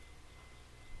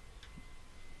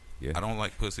 Yeah. I don't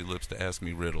like pussy lips to ask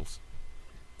me riddles.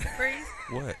 Freeze.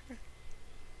 What?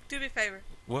 Do me a favor.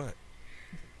 What?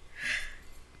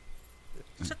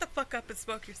 Shut the fuck up and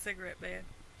smoke your cigarette, man.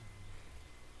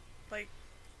 Like.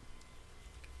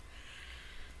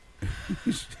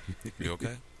 You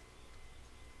okay?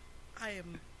 I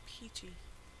am peachy.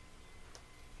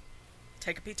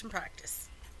 Take a peach and practice.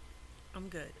 I'm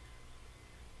good.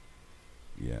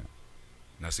 Yeah.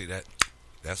 Now see that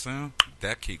sound?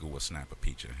 That Kegel will snap a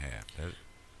peach in half.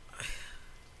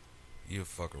 You'll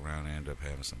fuck around and end up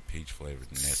having some peach flavored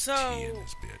Nestea in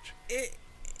this bitch.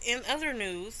 In other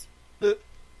news,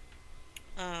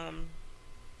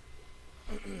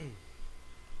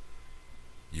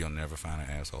 you'll never find an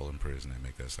asshole in prison that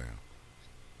make that sound.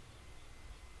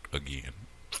 Again.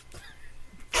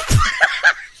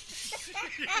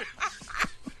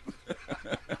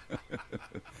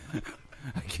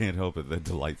 I can't help it. That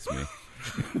delights me.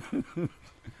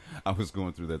 I was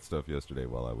going through that stuff yesterday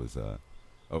while I was,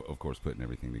 of course, putting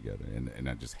everything together, and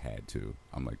I just had to.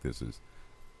 I'm like, this is,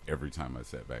 every time I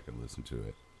sat back and listened to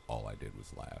it, all I did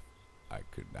was laugh. I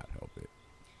could not help it.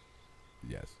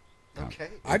 Yes. Okay.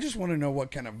 I just want to know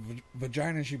what kind of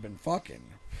vaginas you've been fucking.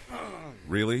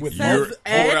 Really? With You're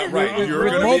right. You're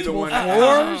with gonna be the multiple one.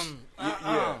 floors?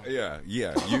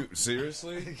 Yeah. You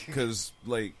seriously? Because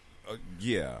like,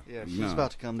 yeah. Yeah, she's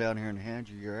about to come down here and hand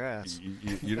you your ass.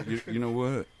 You know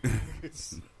what?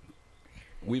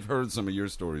 We've heard some of your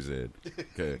stories, Ed.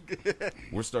 Okay,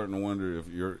 we're starting to wonder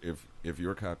if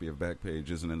your copy of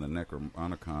Backpage isn't in the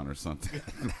Necronomicon or something.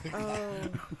 Oh,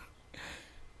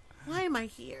 why am I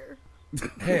here?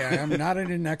 Hey, I am not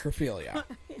into necrophilia. Why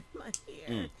am I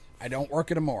here? I don't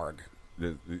work at a morgue.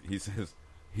 He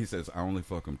says I only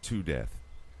fuck them to death,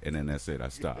 and then that's it. I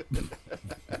stop.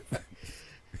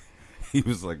 He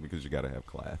was like, because you got to have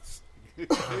class.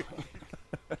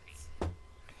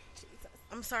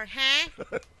 I'm sorry, huh?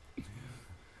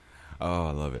 Oh,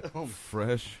 I love it.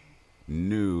 Fresh,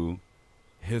 new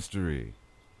history.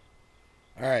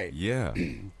 All right. Yeah.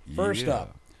 First Yeah.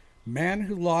 up, man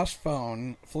who lost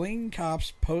phone, fleeing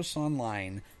cops, posts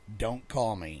online, "Don't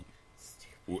call me."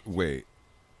 Wait.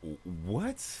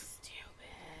 What?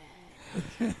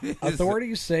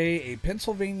 Authorities say a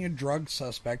Pennsylvania drug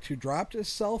suspect who dropped his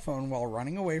cell phone while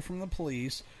running away from the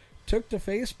police took to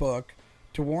Facebook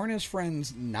to warn his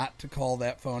friends not to call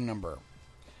that phone number.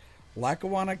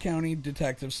 Lackawanna County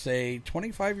detectives say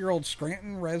 25-year-old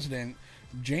Scranton resident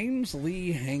James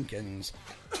Lee Hankins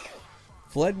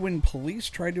fled when police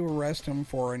tried to arrest him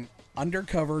for an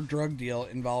undercover drug deal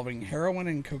involving heroin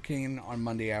and cocaine on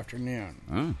Monday afternoon.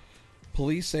 Huh.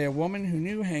 Police say a woman who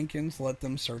knew Hankins let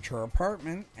them search her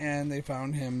apartment, and they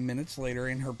found him minutes later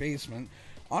in her basement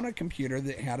on a computer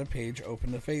that had a page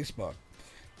open to Facebook.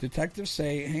 Detectives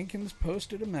say Hankins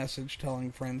posted a message telling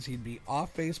friends he'd be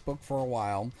off Facebook for a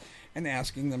while and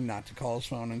asking them not to call his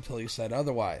phone until he said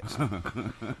otherwise.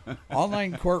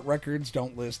 Online court records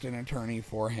don't list an attorney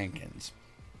for Hankins.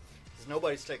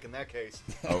 Nobody's taking that case.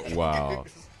 Oh, wow.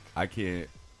 I can't.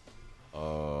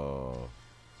 Oh,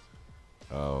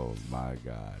 my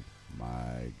God.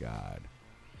 My God.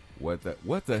 What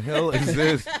the hell is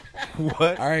this?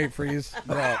 What? All right, Freeze.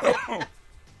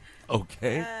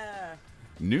 Okay.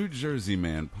 New Jersey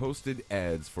man posted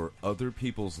ads for other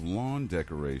people's lawn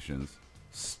decorations,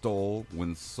 stole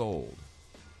when sold.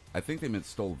 I think they meant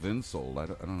stole then sold. I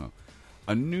don't know.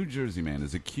 A New Jersey man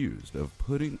is accused of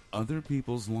putting other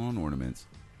people's lawn ornaments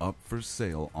up for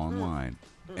sale online,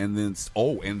 and then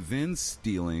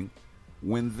stealing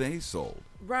when they sold.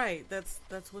 Right. That's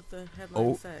what the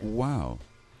headline said. Wow.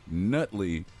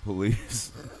 Nutley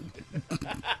police.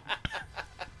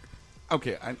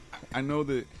 Okay, I know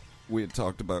that we had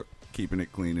talked about keeping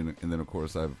it clean, and then of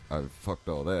course I've fucked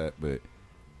all that, but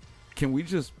can we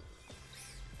just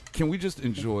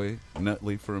enjoy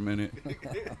Nutley for a minute?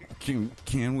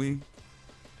 Can we?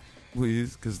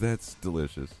 Please, because that's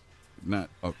delicious. Not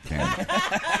can.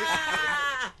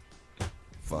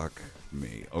 Fuck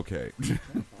me. Okay.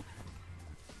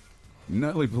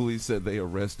 Nutley police said they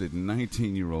arrested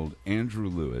 19-year-old Andrew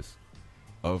Lewis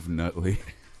of Nutley.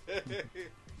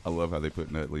 I love how they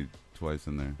put Nutley twice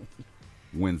in there.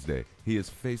 Wednesday. He is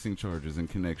facing charges in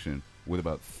connection with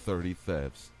about 30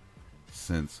 thefts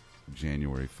since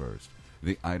January 1st.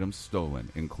 The items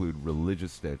stolen include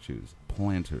religious statues,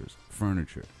 planters,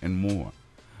 furniture, and more.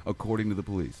 According to the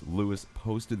police, Lewis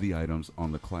posted the items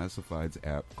on the classifieds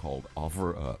app called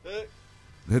OfferUp.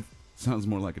 That sounds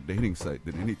more like a dating site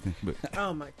than anything, but...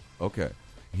 Oh, my... Okay.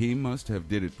 He must have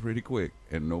did it pretty quick,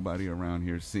 and nobody around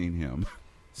here seen him,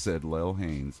 said Lel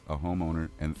Haynes, a homeowner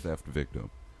and theft victim.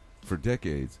 For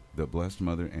decades, the Blessed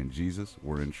Mother and Jesus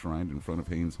were enshrined in front of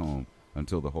Haynes' home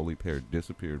until the holy pair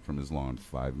disappeared from his lawn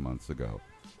 5 months ago.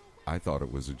 I thought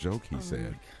it was a joke, he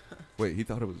said. Wait, he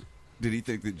thought it was... Did he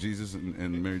think that Jesus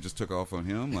and Mary just took off on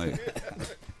him? Like,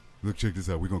 look, check this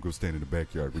out. We're going to go stand in the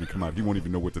backyard. When he come out, he won't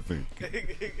even know what to think.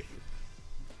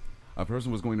 A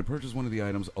person was going to purchase one of the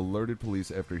items, alerted police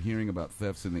after hearing about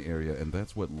thefts in the area, and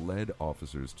that's what led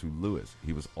officers to Lewis.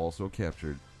 He was also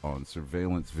captured on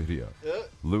surveillance video.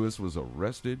 Lewis was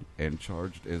arrested and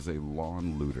charged as a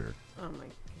lawn looter. Oh, my...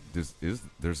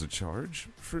 There's a charge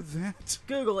for that?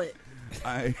 Google it.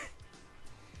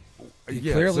 He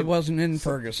clearly wasn't in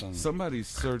Ferguson. Somebody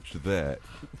searched that.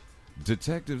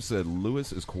 Detectives said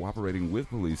Lewis is cooperating with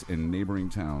police in neighboring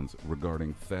towns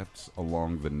regarding thefts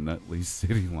along the Nutley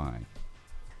city line.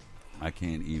 I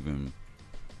can't even...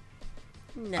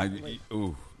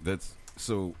 Ooh, that's...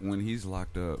 So when he's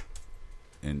locked up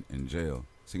in jail,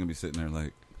 is he going to be sitting there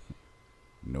like,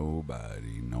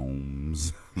 nobody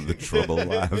knows the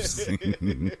trouble I've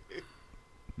seen?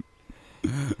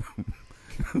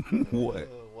 What?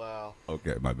 Wow.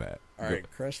 Okay, my bad. All right,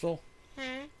 Crystal.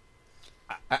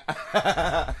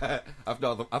 I've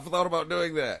thought about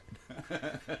doing that.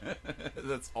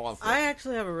 That's awesome. I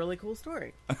actually have a really cool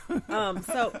story.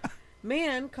 So,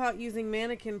 man caught using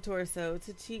mannequin torso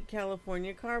to cheat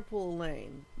California carpool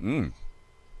lane.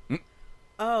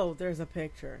 Oh, there's a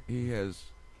picture. Okay.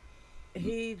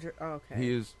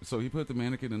 So he put the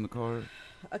mannequin in the car?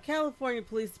 A California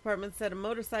police department said a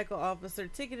motorcycle officer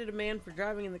ticketed a man for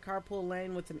driving in the carpool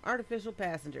lane with an artificial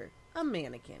passenger, a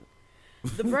mannequin.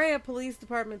 The Brea Police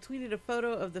Department tweeted a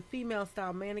photo of the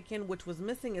female-style mannequin, which was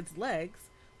missing its legs,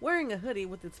 wearing a hoodie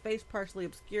with its face partially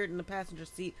obscured in the passenger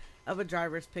seat of a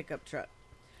driver's pickup truck.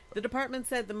 The department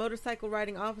said the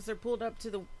motorcycle-riding officer pulled up to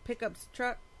the pickup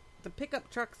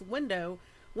truck's window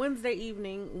Wednesday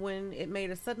evening when it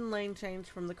made a sudden lane change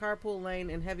from the carpool lane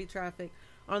in heavy traffic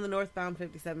on the northbound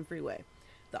 57 freeway.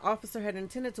 The officer had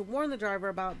intended to warn the driver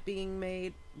about being...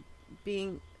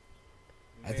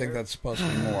 I think that's supposed to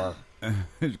be more.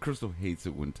 Crystal hates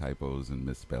it when typos and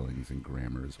misspellings and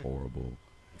grammar is horrible.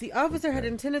 The officer had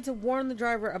intended to warn the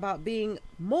driver about being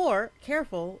more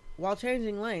careful while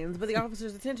changing lanes, but the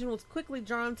officer's attention was quickly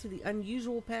drawn to the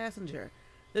unusual passenger.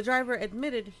 The driver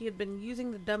admitted he had been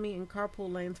using the dummy in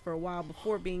carpool lanes for a while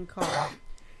before being caught.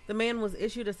 The man was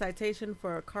issued a citation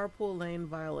for a carpool lane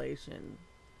violation.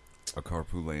 A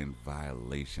carpool lane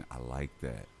violation. I like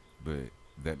that. But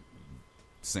that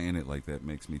saying it like that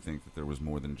makes me think that there was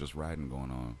more than just riding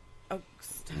going on. Oh,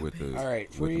 stop with the, All right,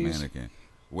 with the mannequin.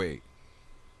 Wait.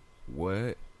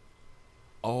 What?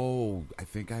 Oh, I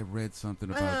think I read something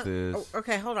about this.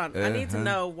 Okay, hold on. I need to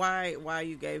know why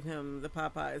you gave him the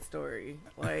Popeye story.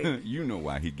 Like, you know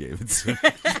why he gave it to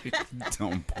me.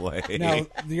 Don't play. Now,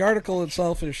 the article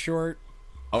itself is short.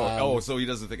 So he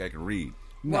doesn't think I can read.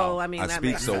 No. Well, I mean, I that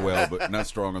speak makes so sense. well, but not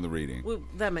strong on the reading. Well,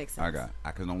 that makes sense.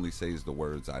 I can only say the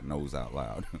words I knows out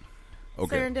loud.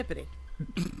 Okay. Serendipity.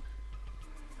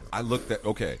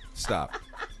 Okay, stop.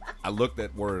 I looked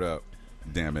that word up.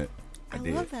 Damn it. I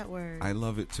did. love that word. I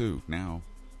love it too. Now,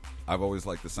 I've always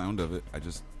liked the sound of it. I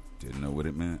just didn't know what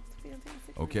it meant.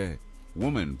 Fantastic. Okay.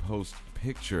 Woman posts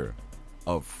picture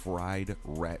of fried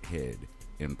rat head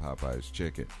in Popeye's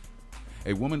chicken.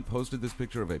 A woman posted this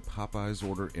picture of a Popeye's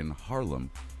order in Harlem.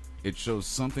 It shows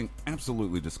something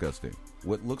absolutely disgusting.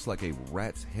 What looks like a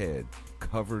rat's head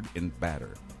covered in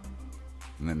batter.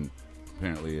 And then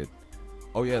apparently it...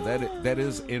 Oh yeah, that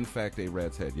is in fact a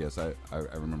rat's head. Yes, I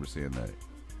remember seeing that.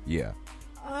 Yeah.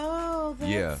 Oh,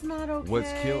 that's not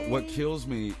okay. What kills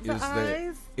me is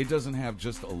that it doesn't have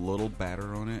just a little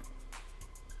batter on it.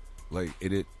 Like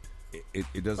it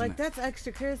doesn't. Like that's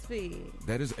extra crispy.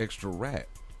 That is extra rat.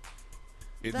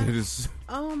 That is.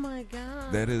 Oh my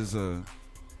god. That is a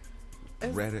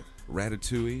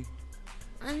ratatouille.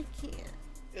 I can't.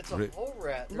 It's a whole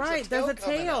rat. There's a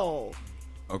tail.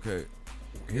 Okay.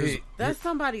 That's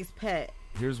somebody's pet.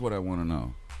 Here's what I want to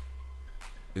know.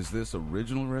 Is this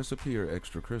original recipe or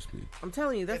extra crispy? I'm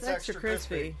telling you, that's extra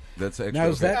crispy. That's extra. Now,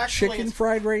 is that chicken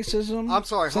fried racism? I'm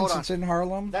sorry, hold on. Since it's in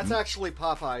Harlem? That's actually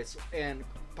Popeyes, and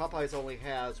Popeyes only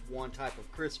has one type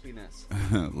of crispiness.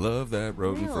 Love that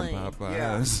rodent Really? from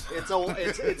Yeah,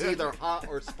 Popeyes. it's either hot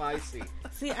or spicy,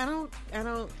 See, I don't.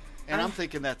 and I'm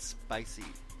thinking that's spicy.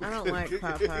 I don't like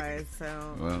Popeyes,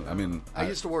 so. Well, I mean, I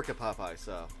used to work at Popeyes,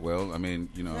 so. Well, I mean,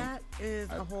 you know, That is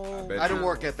a whole. bet I didn't you-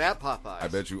 work at that Popeyes. I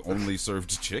bet you only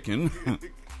served chicken.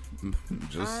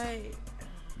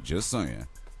 Just saying.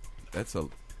 That's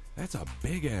a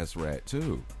big ass rat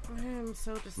too. I am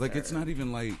so disturbed. Like it's not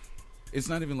even like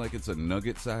it's a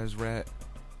nugget sized rat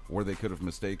where they could have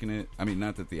mistaken it. I mean,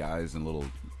 not that the eyes and little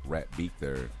rat beak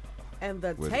there. And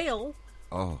the would- tail.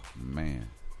 Oh man,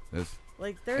 that's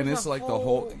Like there's and it's a like whole... the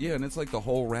whole and it's like the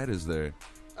whole rat is there.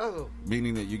 Oh.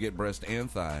 Meaning that you get breast and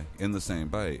thigh in the same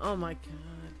bite. Oh my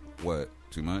god. What?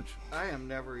 Too much? I am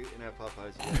never eating at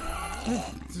Popeyes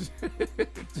again.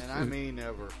 And I mean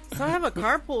never. So I have a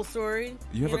carpool story.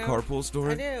 You have a carpool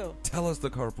story? I do. Tell us the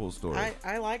carpool story.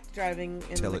 I liked driving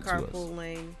in Tell the it to us. carpool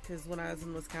lane because when I was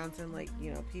in Wisconsin, like,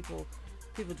 you know, people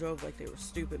drove like they were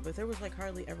stupid, but there was like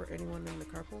hardly ever anyone in the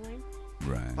carpool lane.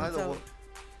 Right. By the So, way,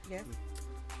 yes.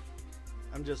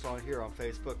 I'm just on here on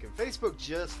Facebook, and Facebook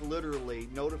just literally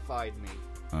notified me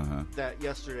that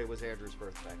yesterday was Andrew's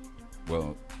birthday.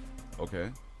 Well, okay.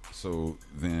 So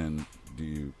then, do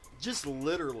you Just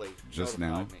literally. Just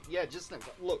notified now? Me. Yeah, just now.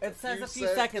 Look, It says a few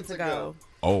seconds ago.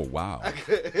 Oh wow.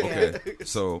 Okay.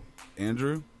 So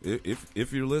Andrew,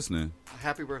 if you're listening,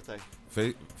 Happy birthday.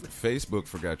 Facebook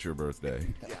forgot your birthday.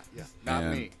 Yeah. Not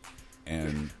And- me.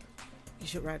 And You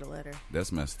should write a letter.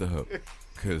 that's messed up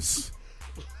because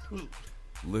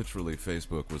literally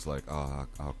Facebook was like, "Oh,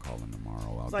 I'll call him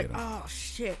tomorrow. I'll It's like, get him." oh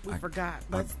shit, we forgot.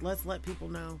 Let's let people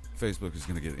know. Facebook is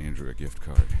gonna get Andrew a gift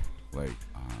card. Like,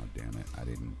 oh damn it, I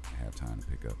didn't have time to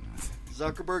pick up nothing.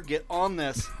 Zuckerberg, get on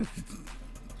this.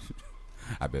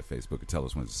 I bet Facebook could tell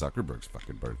us when Zuckerberg's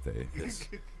fucking birthday is.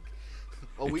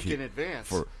 A week in advance.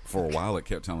 For a while, it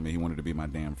kept telling me he wanted to be my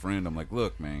damn friend. I'm like,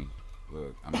 look, man,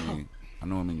 look. I mean, I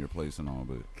know I'm in your place and all,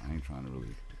 but I ain't trying to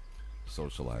really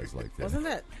socialize like that.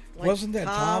 Wasn't that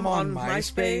Tom on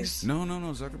MySpace? No.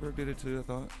 Zuckerberg did it too. I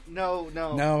thought. No.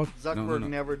 Zuckerberg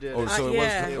never did. Oh, so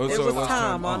it was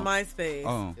Tom on MySpace.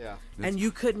 Oh, yeah. And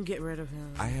you couldn't get rid of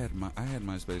him. I had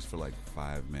MySpace for like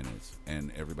 5 minutes,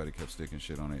 and everybody kept sticking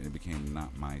shit on it. It became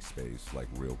not MySpace like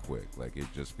real quick. Like it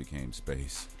just became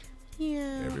space.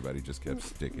 Yeah. Everybody just kept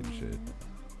sticking shit.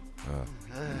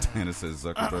 Tana says,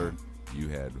 Zuckerberg, you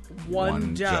had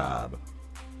one job.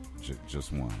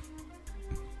 Just one.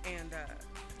 And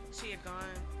she had gone.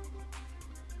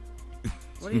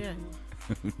 What are you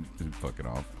doing? Fucking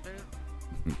off.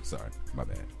 Sorry, my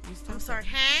bad. I'm sorry,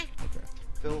 huh? Okay.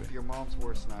 Philip, your mom's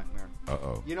worst nightmare.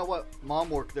 Uh-oh. You know what? Mom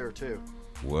worked there too.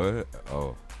 What?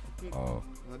 Oh.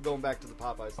 Going back to the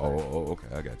Popeyes. Okay,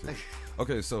 I got you.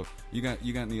 Okay, so you got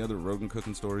any other rodent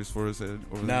cooking stories for us, Ed?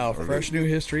 Over No, there? fresh new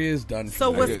history is done. For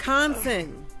So tonight.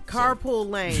 Wisconsin, carpool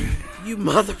lane, you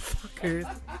motherfuckers.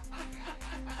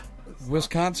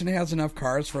 Wisconsin has enough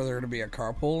cars for there to be a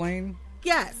carpool lane?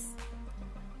 Yes.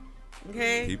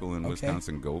 Okay. People in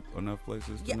Wisconsin go enough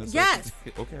places to miss yes.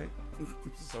 it? Okay.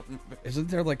 Isn't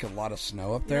there like a lot of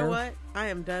snow up You there? know what? I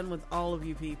am done with all of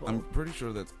you people. I'm pretty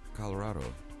sure that's Colorado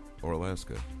or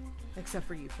Alaska. Except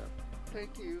for you, Phil.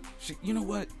 Thank you. You know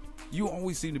what? You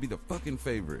always seem to be the fucking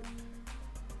favorite.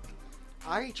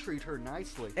 I treat her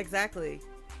nicely. Exactly.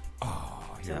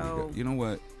 Oh, here we go. You know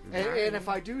what? And if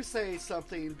I do say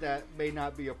something that may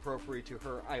not be appropriate to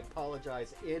her, I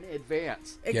apologize in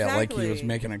advance. Yeah, like he was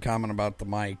making a comment about the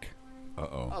mic.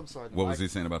 Uh-oh. I'm sorry, the What was mic.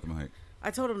 he saying about the mic? I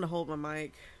told him to hold my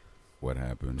mic. What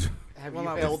happened? Have While you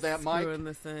I was held that mic? screwing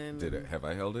this in. Have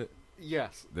I held it?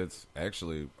 Yes. That's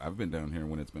actually, I've been down here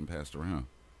when it's been passed around.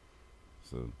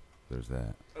 So there's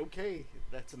that. Okay,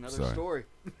 that's another Sorry. story.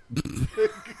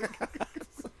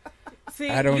 See,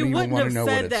 I don't you even wouldn't wanna have know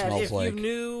what said it that smells if like. you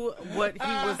knew what he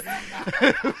was.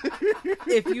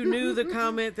 If you knew the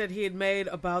comment that he had made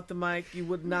about the mic, you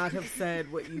would not have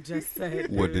said what you just said.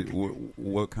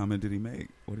 What comment did he make?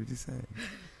 What did he say?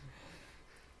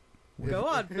 Go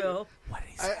on, Phil. What did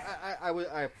he say?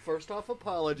 I first off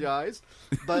apologize,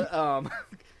 but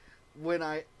when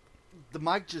the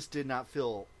mic just did not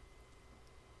feel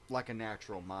like a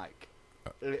natural mic.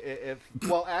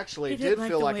 Actually, He it didn't did like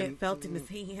feel the like way it felt in his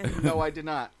hand. No, I did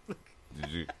not. Did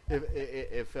you?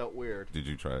 It felt weird. Did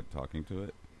you try talking to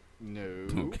it?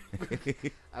 No.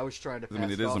 Okay. I was trying to pass I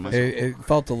mean, it it is off a as It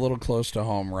felt a little close to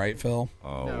home, right, Phil?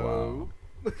 Oh, No.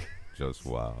 wow. Just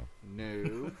wow.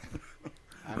 No.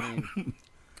 I mean,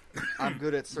 I'm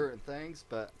good at certain things,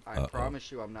 but I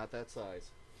promise you I'm not that size.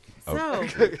 So,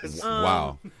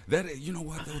 wow. That, you know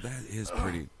what, though? That is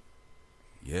pretty.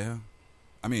 Yeah.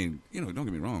 I mean, don't get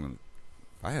me wrong.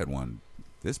 If I had one,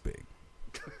 This big.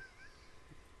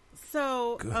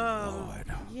 So, Good Lord.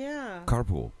 yeah.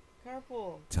 Carpool.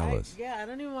 Tell us. Yeah, I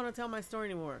don't even want to tell my story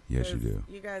anymore. Yes, you 'cause do.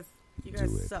 You guys Do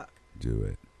it. suck. Do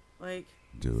it. Like,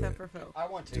 Do except it. for Phil. I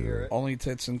want to Do hear it. it. Only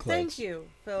tits and clits. Thank you,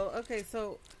 Phil. Okay,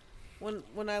 so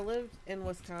when I lived in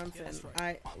Wisconsin,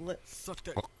 Suck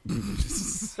that.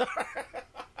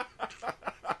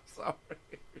 Sorry.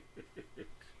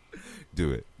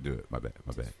 Do it. Do it. My bad.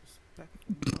 My bad.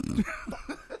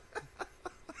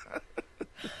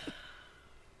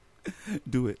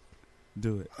 Do it.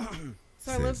 Do it.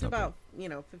 So I Say lived something. about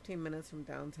 15 minutes from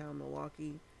downtown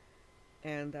Milwaukee,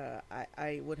 and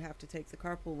I would have to take the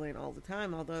carpool lane all the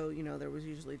time. Although there was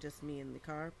usually just me in the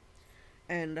car,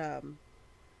 and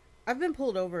I've been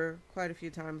pulled over quite a few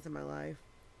times in my life.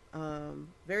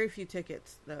 Very few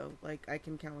tickets though. Like I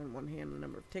can count on one hand the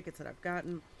number of tickets that I've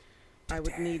gotten. I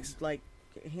would need like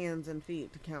hands and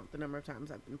feet to count the number of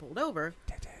times I've been pulled over.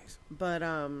 But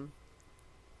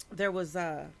there was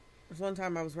one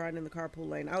time I was riding in the carpool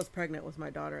lane. I was pregnant with my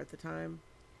daughter at the time,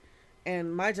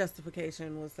 and my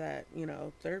justification was that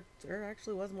there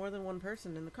actually was more than one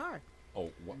person in the car.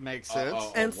 Oh, makes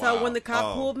sense. And so when the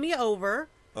cop pulled me over,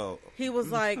 Oh. he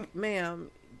was like,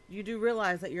 "Ma'am, you do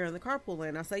realize that you're in the carpool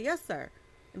lane?" I say, "Yes, sir."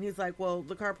 And he's like, "Well,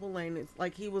 the carpool lane is,"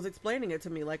 like he was explaining it to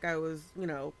me like I was,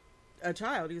 a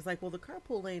child. He's like, "Well, the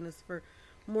carpool lane is for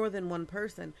more than one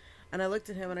person." And I looked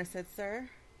at him and I said, "Sir,"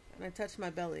 and I touched my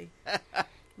belly.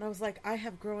 And I was like, "I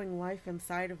have growing life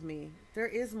inside of me. There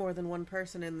is more than one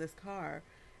person in this car."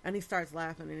 And he starts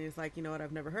laughing and he's like, "You know what?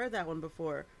 I've never heard that one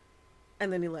before."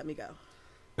 And then he let me go.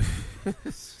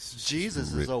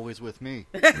 Jesus is always with me.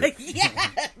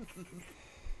 Yes.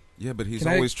 Yeah, but he's Can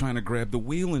I- always trying to grab the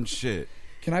wheel and shit.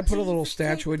 Can I put a little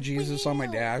statue of Jesus on my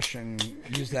dash and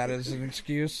use that as an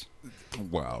excuse?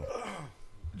 Wow.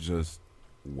 Just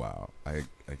wow. I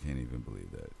can't even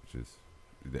believe that. Just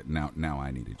that now I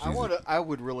need it. Jesus, I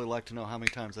would really like to know how many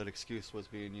times that excuse was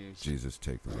being used. Jesus,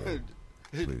 take the wheel.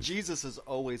 Please. Jesus is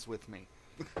always with me.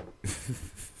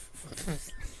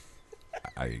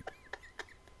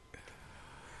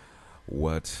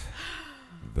 What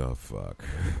the fuck?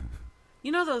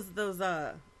 You know those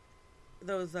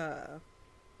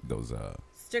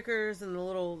stickers and the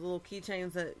little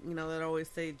keychains that that always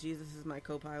say Jesus is my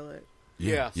co-pilot.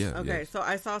 Yeah. Okay, yes. so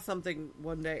I saw something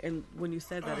one day, and when you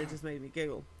said that, it just made me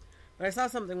giggle. But I saw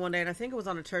something one day, and I think it was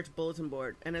on a church bulletin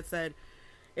board, and it said,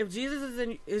 "If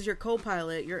Jesus is your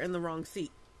co-pilot, you're in the wrong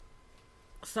seat."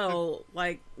 So,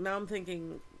 like, now I'm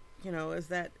thinking, is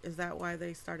that why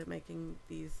they started making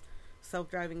these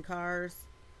self-driving cars?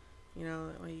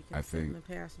 Where you can sit in the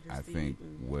passenger seat. I think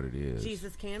what it is.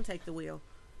 Jesus can take the wheel.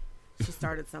 She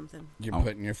started something. You're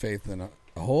putting your faith in a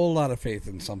whole lot of faith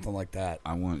in something like that.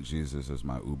 I want Jesus as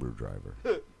my Uber driver.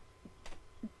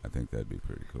 I think that'd be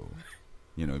pretty cool.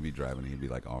 He'd be driving, he'd be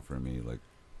like offering me like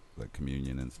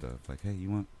communion and stuff. Like, hey, you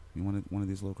want one of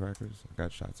these little crackers? I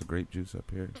got shots of grape juice up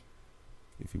here.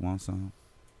 If you want some,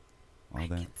 all that.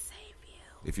 Can save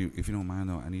you. If you don't mind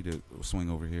though, I need to swing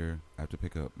over here. I have to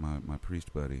pick up my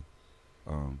priest buddy.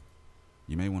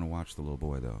 You may want to watch the little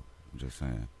boy though. I'm just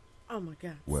saying. Oh my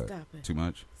God! What? Stop it. Too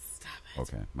much? Stop it.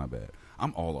 Okay, my bad.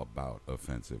 I'm all about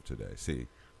offensive today. See,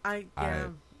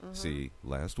 see.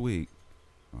 Last week,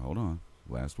 hold on.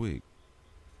 Last week,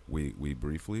 we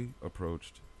briefly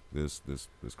approached this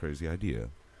crazy idea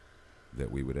that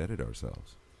we would edit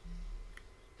ourselves,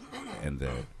 and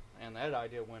that. And that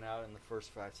idea went out in the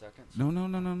first 5 seconds. No.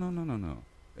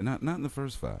 Not in the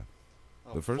first 5.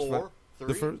 Oh, The first 4, 5. 3,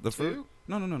 The first. 2?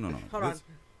 No. Hold on.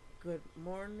 Good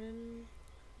morning.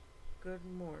 Good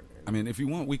morning. I mean, if you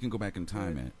want, we can go back and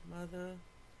time Good it.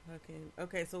 Motherfucking.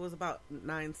 Okay, so it was about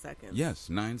 9 seconds. Yes,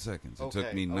 9 seconds. It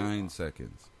took me 9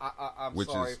 seconds. I'm which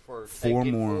sorry is for 4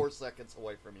 taking more 4 seconds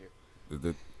away from you.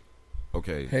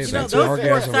 Okay. Hey, those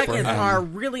 4 seconds are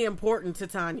really important to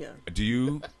Tanya. Do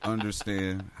you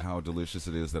understand how delicious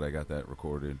it is that I got that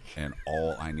recorded, and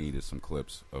all I need is some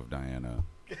clips of Diana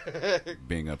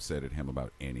being upset at him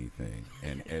about anything,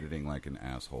 and editing like an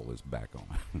asshole is back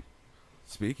on.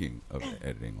 Speaking of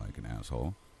editing like an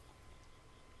asshole.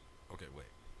 Okay, wait.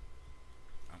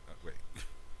 Wait.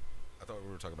 I thought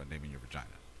we were talking about naming your vagina.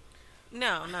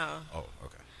 No. Oh,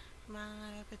 okay.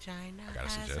 My vagina I got a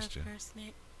has suggestion. a first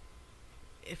name.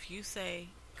 If you say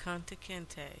Kunta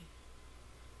Kinte,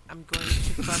 I'm going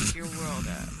to fuck your world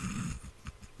up.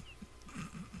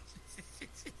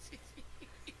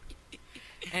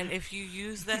 And if you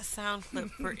use that sound clip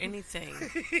for anything,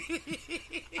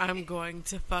 I'm going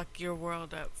to fuck your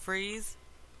world up. Freeze.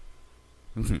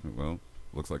 Well,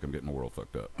 looks like I'm getting my world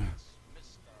fucked up.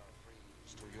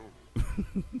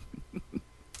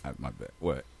 My bad.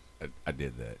 What? I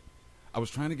did that. I was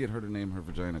trying to get her to name her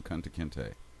vagina Kunta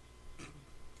Kinte.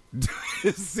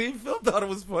 See, Phil thought it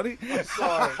was funny. I'm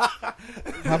sorry.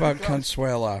 How about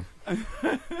Consuela?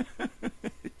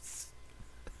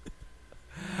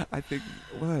 I think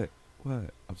what?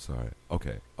 I'm sorry.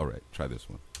 Okay, all right. Try this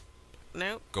one.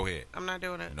 Nope. Go ahead. I'm not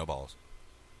doing it. No balls.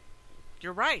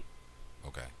 You're right.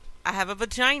 Okay. I have a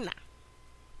vagina.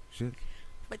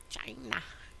 Vagina.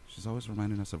 She's always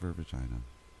reminding us of her vagina.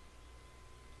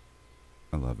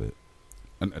 I love it.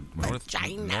 North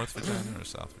vagina or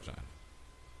south vagina?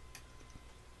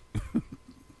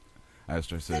 I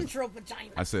asked her, I said, Central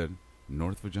vagina. I said,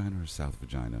 north vagina or south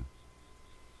vagina?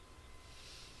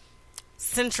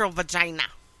 Central vagina.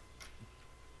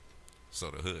 So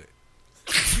the hood.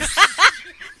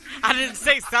 I didn't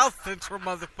say South Central,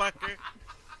 motherfucker.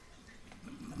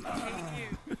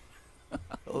 I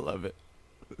love it.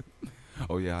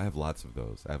 Oh, yeah, I have lots of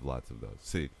those.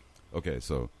 See, okay,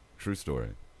 so, true story.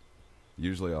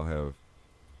 Usually I'll have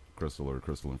Crystal or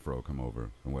Crystal and Fro come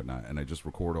over and whatnot, and I just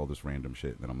record all this random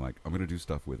shit, and then I'm like, I'm going to do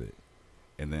stuff with it.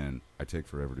 And then I take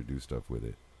forever to do stuff with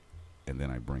it, and then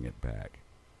I bring it back.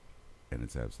 And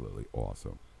it's absolutely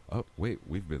awesome. Oh, wait,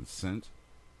 we've been sent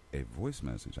a voice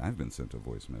message. I've been sent a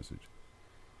voice message.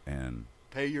 And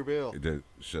pay your bill.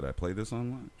 Should I play this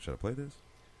online? Should I play this?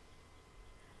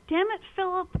 Damn it,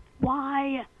 Philip.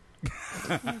 Why?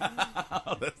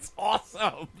 Oh, that's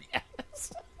awesome.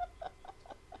 Yes.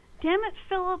 Damn it,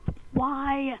 Philip.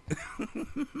 Why?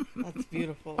 That's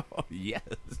beautiful. Oh, yes.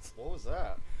 What was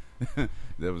that?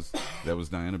 that was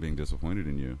Diana being disappointed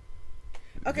in you.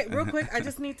 Okay, real quick, I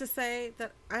just need to say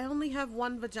that I only have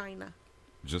one vagina.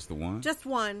 Just the one? Just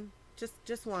one.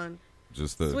 Just one.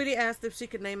 Just the... Sweetie asked if she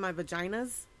could name my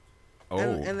vaginas. Oh.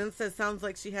 And then says, sounds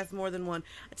like she has more than one.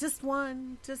 Just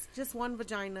one. Just one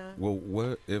vagina. Well,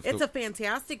 what if... It's a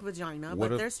fantastic vagina,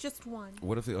 but there's just one.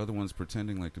 What if the other one's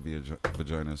pretending like to be a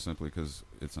vagina simply because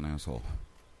it's an asshole?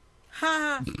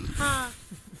 Ha, ha,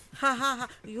 ha, ha, ha.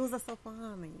 You are so funny.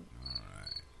 All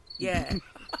right. Yeah.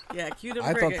 Yeah, cute and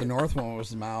I friggin'. thought the north one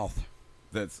was the mouth.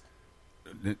 That's...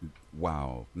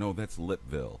 Wow. No, that's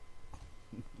Lipville.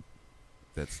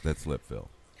 That's Lipville.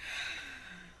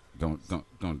 Don't do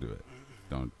it.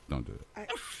 Don't do it. I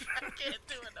can't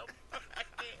do it. No,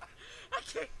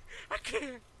 I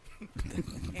can't.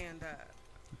 And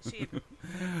she.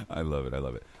 I love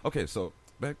it. Okay, so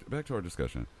back to our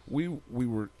discussion. We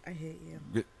were. I hate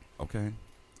you. Okay,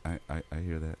 I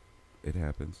hear that. It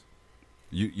happens.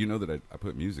 You know that I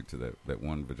put music to that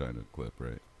one vagina clip,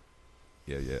 right?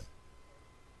 Yeah.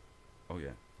 Oh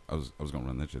yeah. I was gonna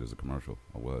run that shit as a commercial.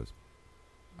 I was.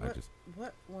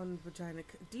 What one vagina?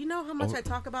 Do you know how much I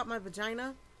talk about my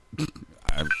vagina?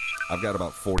 I've got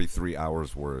about 43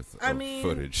 hours worth of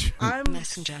footage. I'm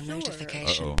Messenger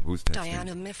notification. Uh-oh, who's texting?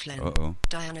 Diana Mifflin. Uh-oh.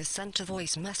 Diana sent a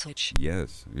voice message.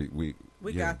 Yes, we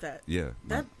got that. Yeah.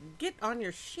 Get on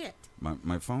your shit.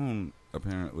 My phone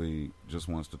apparently just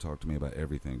wants to talk to me about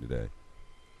everything today.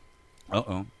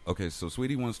 Uh-oh. Okay, so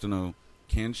Sweetie wants to know,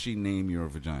 can she name your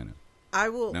vagina? I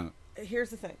will. Now, here's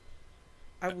the thing.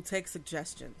 I will take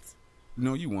suggestions.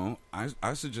 No, you won't.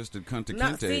 I suggested Kunta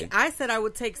No, Kinte. see, I said I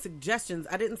would take suggestions.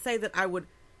 I didn't say that I would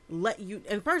let you.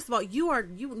 And first of all,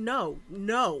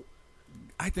 no.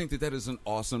 I think that is an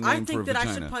awesome name for a vagina. I think that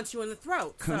I should punch you in the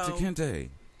throat. Kunta Kinte.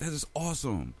 That is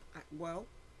awesome. Well,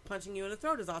 punching you in the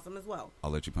throat is awesome as well. I'll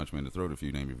let you punch me in the throat if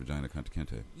you name your vagina Kunta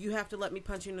Kinte. You have to let me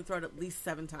punch you in the throat at least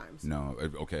 7 times. No,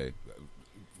 okay.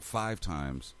 5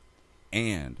 times.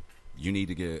 And you need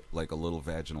to get like a little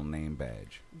vaginal name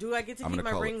badge. Do I get to keep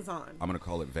my rings on? I'm going to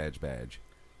call it Vag Badge.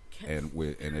 And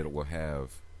it will have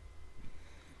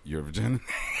your vagina.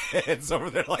 It's over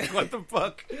there like, what the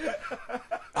fuck?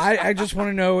 I just want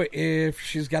to know if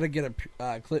she's got to get a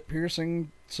clit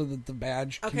piercing so that the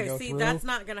badge can go through. Okay, see, that's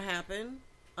not going to happen.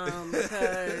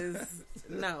 Because,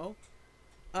 no.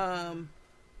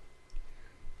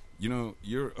 You know,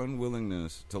 your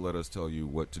unwillingness to let us tell you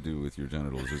what to do with your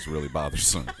genitals is really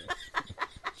bothersome.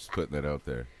 Just putting that out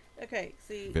there. Okay,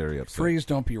 see. Very upset. Please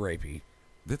don't be rapey.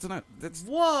 That's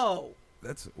Whoa.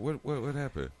 That's what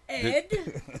happened? Ed?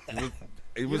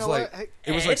 It was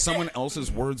like someone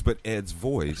else's words, but Ed's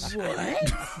voice. What?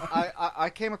 I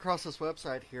came across this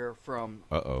website here from.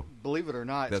 Believe it or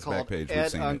not, that's it's called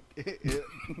Backpage.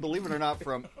 believe it or not,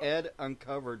 from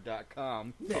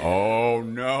eduncovered.com. Oh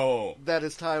no! That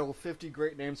is titled 50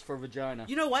 Great Names for Vagina.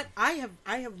 You know what? I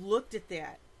have looked at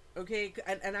that. Okay,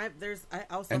 and I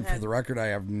also and for the record, I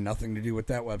have nothing to do with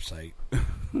that website.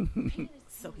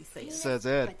 So he says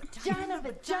Ed. Vagina.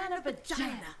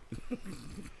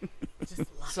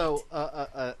 So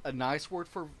a nice word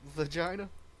for vagina,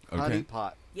 okay.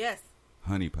 honeypot. Yes.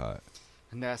 Honeypot.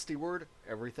 A nasty word,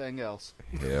 everything else.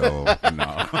 Hell no.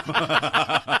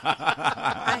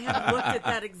 I have looked at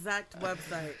that exact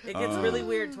website. It gets really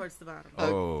weird towards the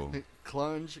bottom.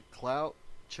 Clunge, clout,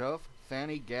 chuff,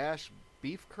 fanny, gash,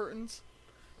 beef curtains.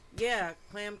 Yeah,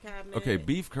 clam cabinet. Okay,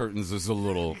 beef curtains is a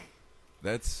little.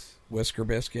 That's Whisker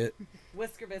biscuit.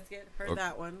 Whisker biscuit. Heard Okay.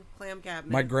 that one. Clam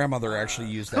cabinet. My grandmother actually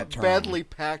used that term. Badly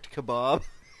packed kebab.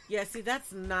 Yeah, see,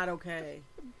 that's not okay.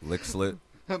 lick slit,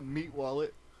 Meat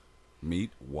wallet.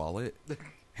 meat wallet.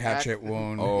 Hatchet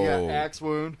wound. Oh, Yeah, axe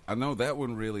wound. I know that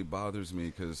one really bothers me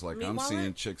because, like, Meat I'm wallet?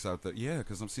 seeing chicks out there. Yeah,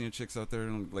 because I'm seeing chicks out there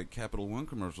in like Capital One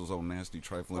commercials, all nasty,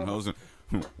 trifling Uh-huh. hoes.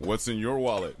 And, what's in your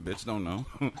wallet, bitch? Don't know.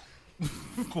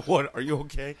 What? Are you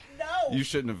okay? No. You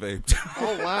shouldn't have vaped.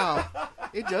 Oh wow,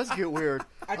 it does get weird.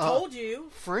 I told you.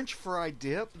 French fry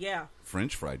dip. Yeah.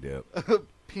 French fry dip.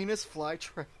 Penis fly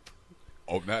trap.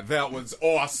 Oh, that one's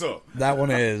awesome. That one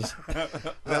is.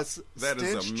 That's that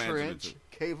is Stench Trench, imaginative.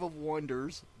 Cave of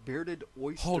Wonders, Bearded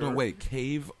Oyster. Hold on, wait.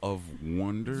 Cave of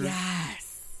Wonder.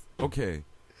 Yes. Okay,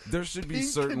 there should be Pink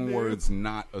certain canoe. words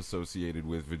not associated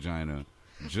with vagina,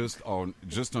 just on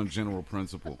general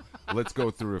principle. Let's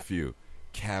go through a few.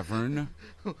 Cavern,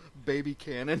 Baby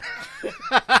cannon.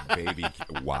 baby.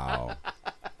 Wow.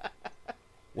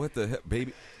 What the heck,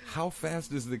 baby? How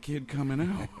fast is the kid coming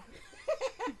out?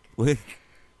 Like,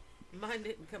 Mine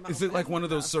didn't come out. is it like fast one of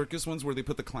those enough. circus ones where they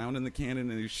put the clown in the cannon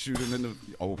and they shoot him in the?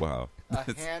 Oh wow. A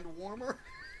That's- hand warmer.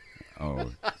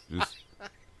 oh, just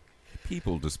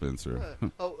people dispenser.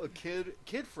 Oh, a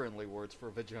kid-friendly words for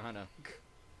vagina.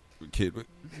 Kid.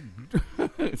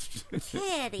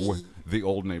 Kitty. What- The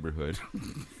old neighborhood.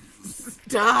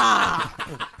 Stop.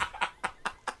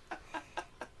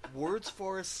 Words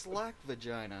for a slack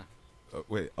vagina.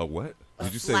 Wait, a what?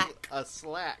 Did you slack. say A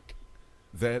slack.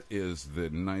 that is the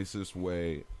nicest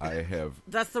way I have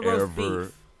That's the roast ever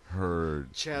beef.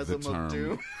 heard Chasm the of term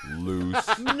doom.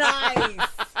 loose? Nice.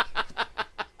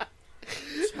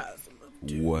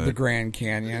 What? The Grand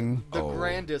Canyon. The Oh.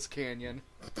 grandest canyon.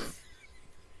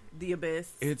 The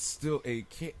abyss. It's still a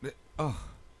kid. Oh,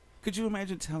 could you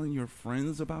imagine telling your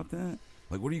friends about that?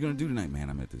 Like, what are you gonna do tonight, man?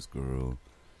 I met this girl.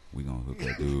 We gonna hook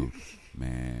that dude,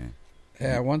 man.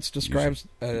 Yeah, once describes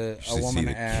a You should woman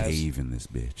see the as. cave in this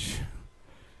bitch.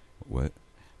 What?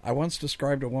 I once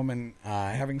described a woman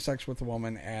having sex with a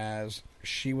woman as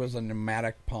she was a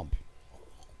pneumatic pump.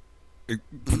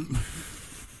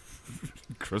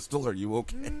 Crystal, are you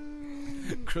okay?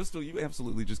 Crystal, you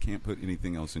absolutely just can't put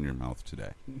anything else in your mouth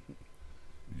today.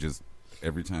 Just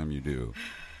every time you do,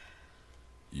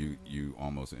 you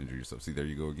almost injure yourself. See, there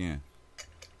you go again.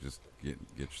 Just get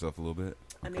yourself a little bit.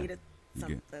 I needed You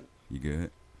something. You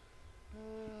good?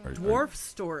 Dwarf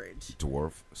storage.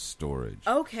 Dwarf storage.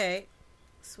 Okay,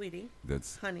 sweetie.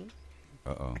 That's honey.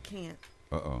 Uh-oh. I can't.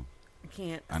 Uh-oh. I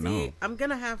can't. I See, know. I'm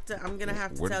gonna have to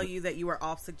Where tell did you that you are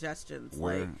off suggestions.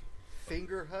 Where? Like,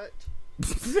 Finger hut.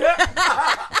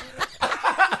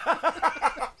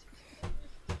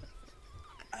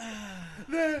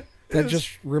 That just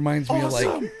reminds me of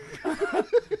like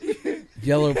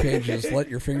Yellow Pages. Let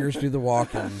your fingers do the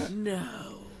walking.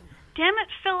 no. Damn it,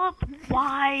 Philip.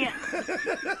 Why?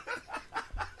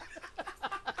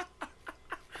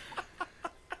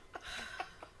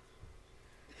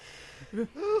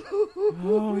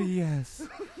 Oh yes.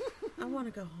 I want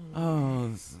to go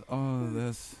home.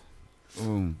 That's.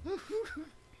 I'm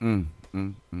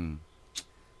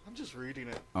just reading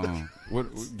it. Oh, what?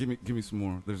 Give me some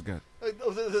more. There's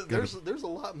There's a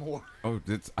lot more. Oh,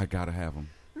 I gotta have them.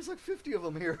 There's like 50 of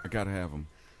them here. I gotta have them.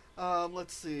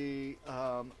 Let's see.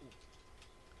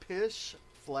 Pish,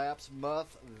 flaps,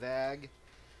 muff, vag.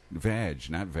 Vag,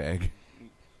 not vag.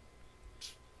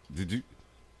 Did you?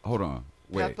 Hold on.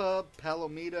 Wait. Peppa,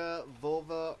 palomita,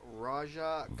 vulva,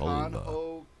 raja, Vulva.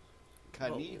 conjo,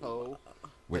 canijo,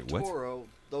 Wait, what? toro.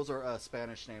 Those are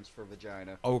Spanish names for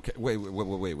vagina. Okay. Wait.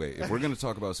 If we're gonna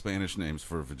talk about Spanish names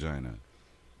for vagina,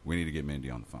 we need to get Mindy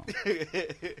on the phone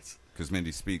because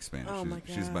Mindy speaks Spanish. Oh my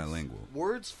She's gosh. bilingual.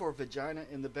 Words for vagina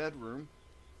in the bedroom.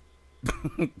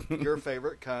 Your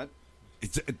favorite cunt.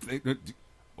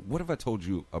 What have I told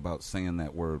you about saying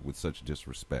that word with such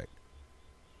disrespect?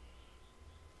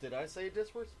 Did I say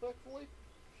disrespectfully?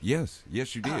 Yes,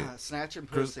 you did. Snatching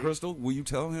pussy. Crystal, will you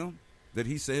tell him that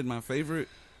he said my favorite?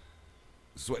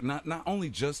 So not only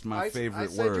just my favorite I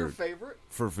said word your favorite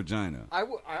for vagina. I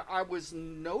was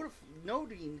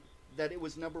noting that it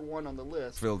was number one on the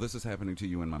list. Phil, this is happening to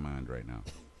you in my mind right now.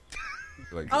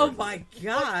 Like, Oh right- my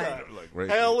God. What right-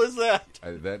 the hell is that?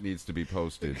 That needs to be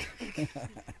posted.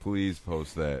 Please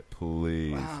post that,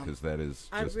 please, because that is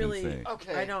I just really, insane.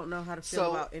 Okay. I don't know how to feel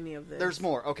So, about any of this. There's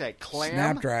more. Okay, clam.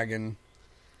 Snapdragon.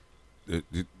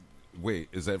 Wait,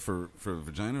 is that for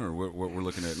vagina or what we're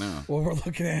looking at now? What we're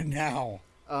looking at now.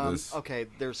 Okay,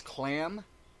 there's clam.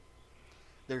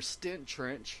 There's stint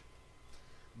trench.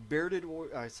 Bearded.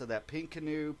 I said that. Pink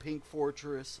canoe, pink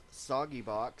fortress, soggy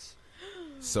box.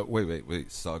 So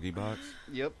wait, soggy box.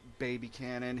 Yep, baby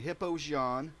cannon, hippos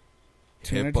yawn.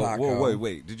 Tuna taco. Whoa,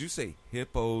 wait. Did you say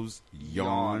hippos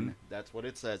yawn? That's what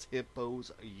it says.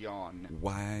 Hippos yawn.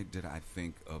 Why did I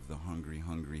think of the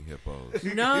hungry hippos?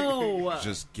 No.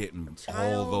 Just getting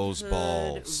all those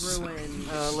balls. Ruined.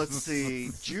 Let's see.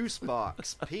 Juice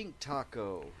box, pink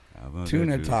taco,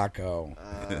 Tuna taco.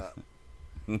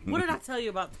 What did I tell you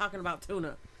about talking about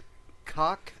tuna?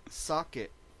 Cock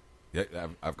socket. Yeah,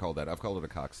 I've called that. I've called it a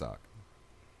cock sock.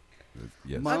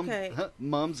 Yes.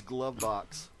 Mum's glove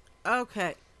box.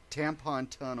 Okay. Tampon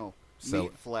tunnel.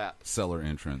 Meat flap. Cellar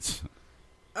entrance.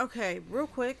 Okay, real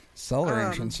quick. Cellar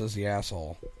entrance is the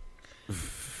asshole.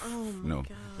 Oh my no,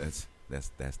 God. that's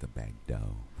the back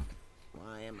door.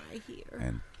 Why am I here?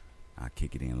 And I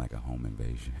kick it in like a home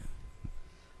invasion.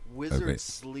 Wizard's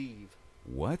sleeve.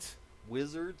 What?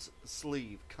 Wizard's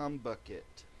sleeve. Cum bucket.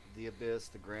 The abyss.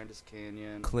 The grandest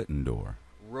canyon. Clinton door.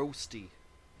 Roasty.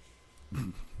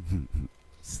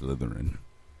 Slytherin.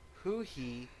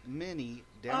 Hoo-hee, mini,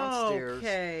 downstairs.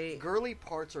 Okay. Girly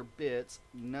parts are bits,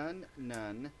 none,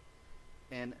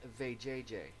 and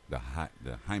VJJ. The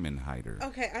hymen hider.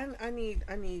 Okay, I need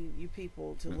you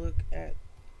people to look at.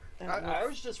 I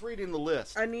was just reading the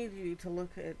list. I need you to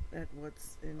look at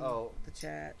what's in the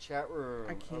chat. Chat room.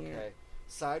 I can't. Okay.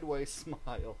 Sideways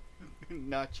smile.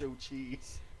 Nacho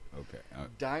cheese. Okay.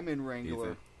 Diamond Wrangler.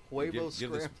 Ethan, Huevo give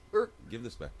Scrambler. Give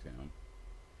this back to him.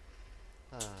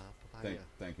 Papaya.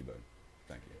 Thank you, bud.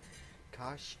 Thank you.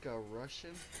 Kashka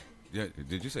Russian? Yeah,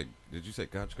 did you say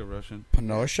Kachka Russian?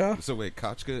 Panosha? So wait,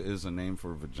 Kachka is a name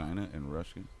for vagina in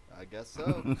Russian? I guess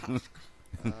so.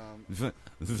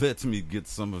 Let me get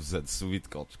some of that sweet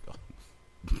Kachka.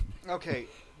 Okay,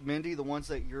 Mindy, the ones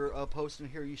that you're posting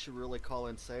here, you should really call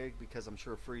and say, because I'm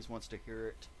sure Freeze wants to hear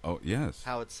it. Oh, yes.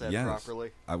 How it's said yes.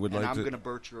 properly. I would and like I'm to. going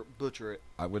to butcher it.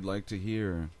 I would like to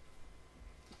hear.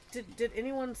 Did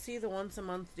anyone see the once a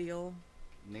month deal?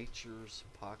 Nature's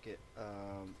Pocket.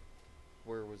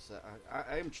 Where was that?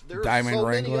 I'm there Diamond are so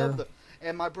Wrangler. many of them,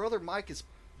 and my brother Mike is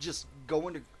just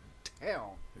going to town.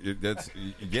 That's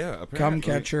yeah. Cum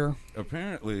catcher.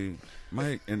 Apparently,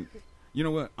 Mike, and you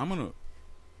know what? I'm gonna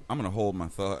hold my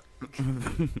thought.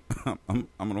 I'm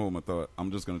gonna hold my thought.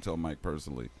 I'm just gonna tell Mike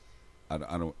personally. I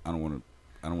don't want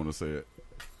to say it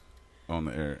on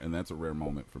the air, and that's a rare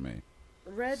moment for me.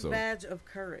 Red Badge of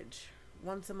Courage,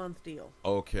 once a month deal.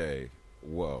 Okay.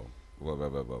 Whoa.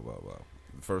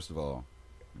 First of all,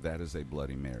 that is a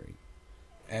Bloody Mary,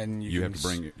 and you have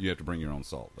to bring your own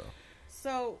salt though.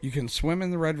 So you can swim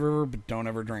in the Red River, but don't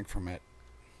ever drink from it.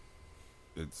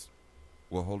 It's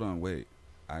hold on, wait.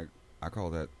 I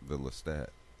call that the Lestat.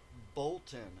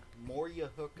 Bolton. More you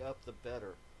hook up, the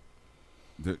better.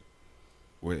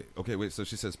 Wait. So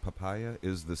she says papaya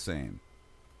is the same,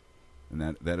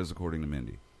 and that is according to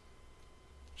Mindy.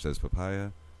 She says papaya.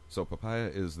 So papaya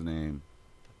is the name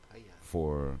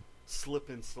for slip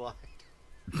and slide.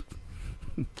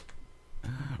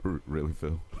 Really,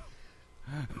 Phil?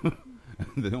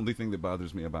 The only thing that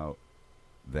bothers me about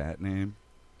that name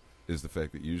is the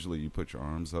fact that usually you put your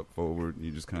arms up forward and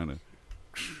you just kind of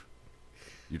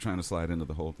you're trying to slide into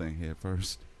the whole thing head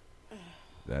first.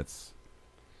 That's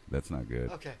not good.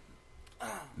 Okay.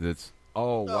 That's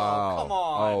oh wow. Come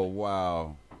on. Oh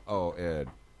wow. Oh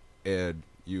Ed,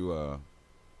 you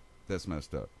that's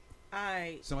messed up.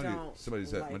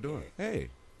 Somebody's at my door. It. Hey.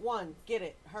 One, get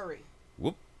it, hurry.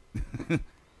 Whoop.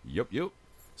 Yep.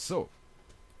 So,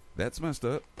 that's messed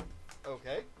up.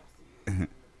 Okay.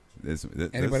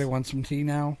 Anybody want some tea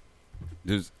now?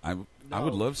 I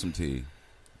would love some tea.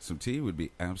 Some tea would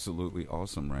be absolutely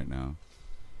awesome right now.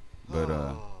 But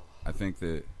I think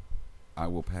that I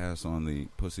will pass on the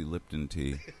Pussy Lipton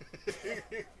tea.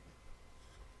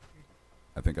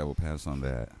 I think I will pass on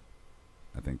that.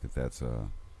 I think that's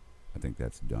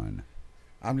done.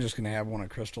 I'm just gonna have one of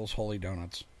Crystal's Holy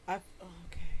Donuts. Okay.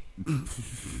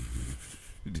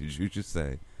 Did you just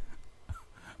say?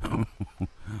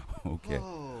 Okay.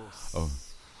 Oh,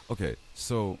 okay.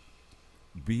 So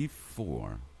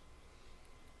before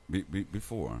we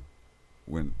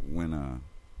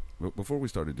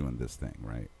started doing this thing,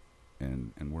 right?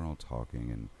 And we're all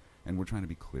talking and we're trying to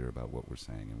be clear about what we're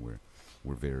saying, and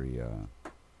we're very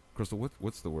Crystal,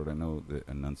 what's the word? I know that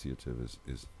enunciative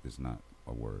is not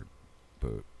a word,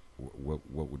 but what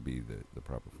would be the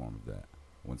proper form of that?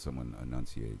 When someone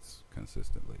enunciates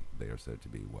consistently, they are said to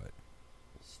be what?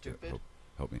 Stupid.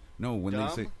 Help me. No, when Dumb?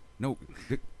 they say no.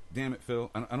 Damn it, Phil.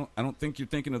 I don't think you're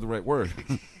thinking of the right word.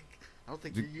 I don't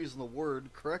think you're using the word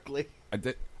correctly.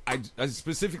 I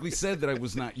specifically said that I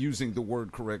was not using the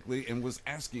word correctly and was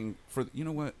asking for. You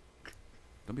know what?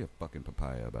 Don't be a fucking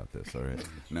papaya about this, all right?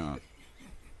 No.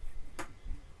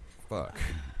 Fuck.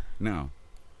 Now,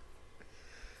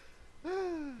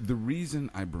 the reason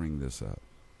I bring this up,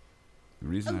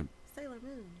 Sailor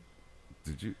Moon.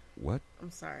 Did you what?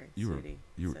 I'm sorry, sweetie.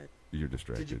 You're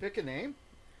distracted. Did you pick a name?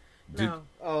 No.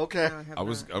 Oh, okay. No, I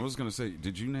was gonna say,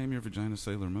 did you name your vagina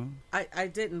Sailor Moon? I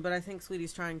didn't, but I think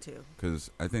Sweetie's trying to. Because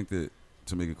I think that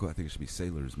to make it cool, I think it should be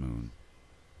Sailor's Moon.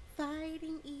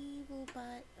 Fighting evil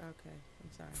butt. Okay,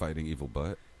 I'm sorry. Fighting evil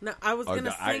butt. No, I was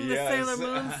gonna sing the Sailor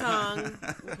Moon song.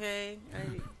 Okay.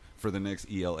 For the next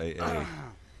ELAA,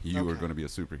 you are going to be a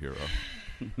superhero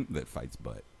that fights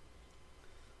butt.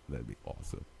 That'd be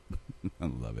awesome. I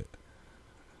love it.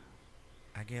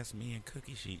 I guess me and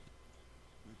Cookie Sheet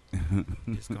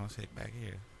just gonna sit back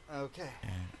here. Okay.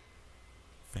 And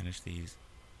finish these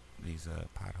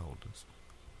pot holders.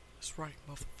 That's right,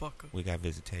 motherfucker. We got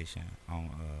visitation on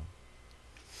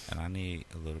and I need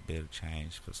a little bit of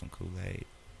change for some Kool-Aid,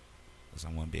 because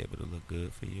I want to be able to look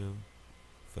good for you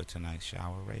for tonight's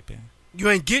shower raping. You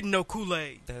ain't getting no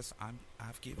Kool-Aid.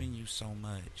 I've given you so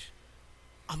much.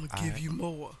 I'm gonna give you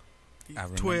more. These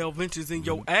 12 12 inches in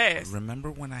your ass. Remember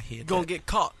when I hit you gonna get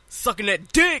caught sucking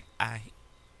that dick. I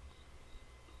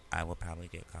will probably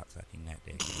get caught sucking that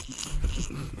dick.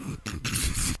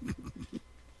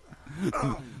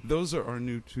 Those are our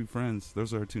new two friends.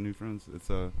 Those are our two new friends. It's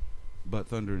Butt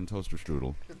Thunder and Toaster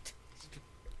Strudel.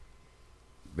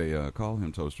 They call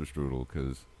him Toaster Strudel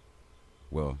because,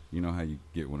 well, you know how you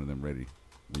get one of them ready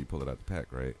when you pull it out the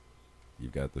pack, right?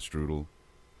 You've got the strudel,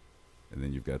 and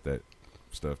then you've got that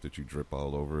stuff that you drip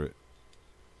all over it,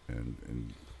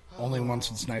 and only once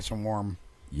it's nice and warm.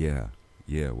 Yeah.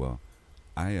 Well,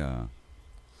 I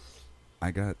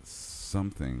got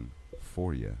something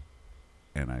for you,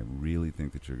 and I really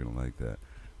think that you're gonna like that.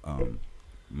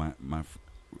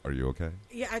 Are you okay?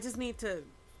 Yeah, I just need to.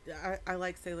 I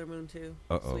like Sailor Moon too,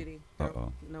 sweetie.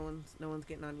 No one's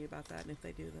getting on you about that, and if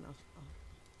they do, then I'll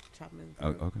chop them in.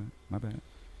 Okay, my bad.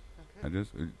 Okay.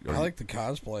 I like the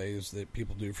cosplays that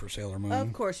people do for Sailor Moon.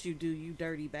 Of course you do, you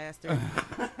dirty bastard.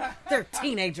 They're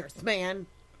teenagers, man.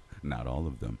 Not all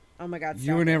of them. Oh my God!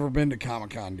 You never been to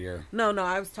Comic-Con, dear? No,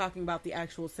 I was talking about the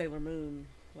actual Sailor Moon.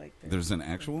 Like there's an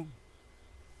actual.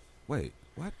 Wait,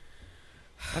 what?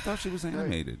 I thought she was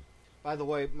animated. By the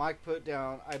way, Mike put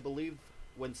down, I believe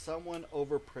when someone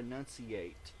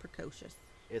overpronunciate, precocious.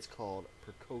 It's called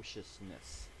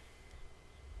precociousness.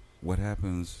 What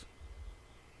happens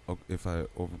if I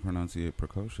overpronunciate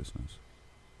precociousness?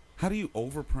 How do you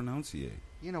overpronunciate?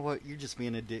 You know what? You're just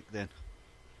being a dick then.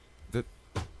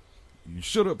 You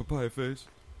shut up, papaya face.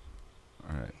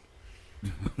 All right.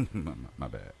 my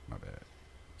bad.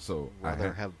 So I'd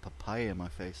rather have papaya in my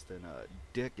face than a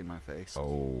dick in my face. Oh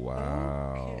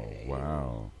wow, okay.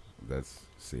 Wow.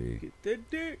 See. Get that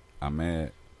dick. I'm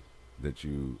mad that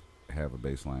you have a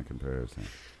baseline comparison.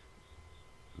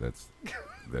 That's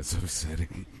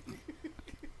upsetting.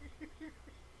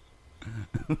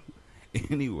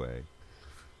 Anyway,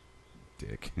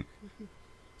 dick.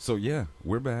 So yeah,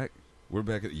 we're back. We're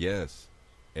back at yes.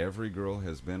 Every girl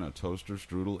has been a toaster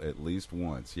strudel at least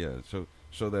once. Yeah,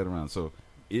 show that around. So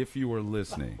if you are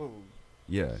listening,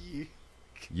 yeah.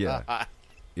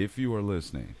 If you are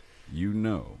listening, you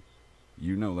know,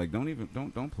 like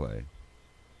don't play,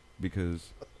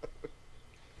 because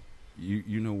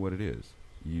you know what it is.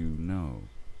 You know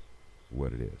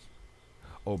what it is.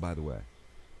 Oh, by the way,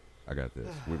 I got this.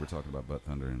 We were talking about Butt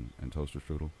Thunder and Toaster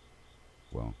Strudel.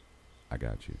 Well, I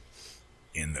got you.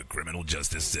 In the criminal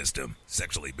justice system,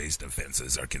 sexually based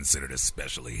offenses are considered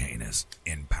especially heinous.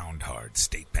 In Pound Hard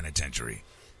State Penitentiary,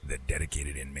 the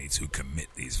dedicated inmates who commit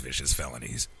these vicious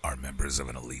felonies are members of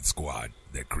an elite squad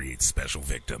that creates special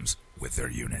victims with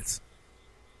their units.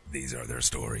 These are their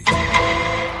stories.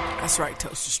 That's right,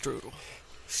 Toaster Strudel.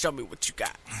 Show me what you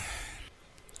got.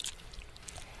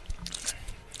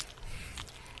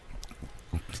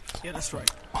 Yeah, that's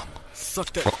right.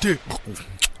 Suck that dick.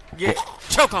 Yeah,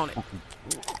 choke on it.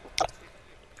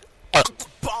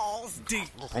 Balls deep.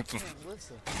 Listen.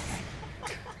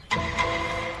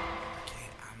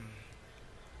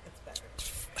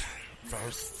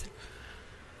 First,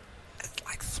 I'd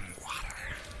like some water,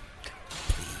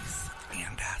 please.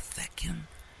 And second,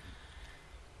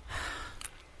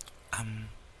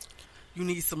 you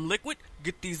need some liquid?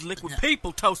 Get these liquid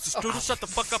people, Toaster Strudel. Shut the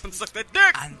fuck up and suck that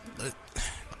dick.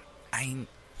 I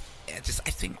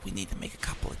think we need to make a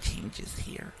couple of changes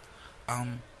here.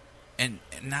 And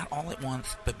not all at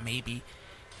once, but maybe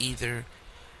either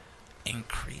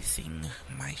increasing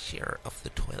my share of the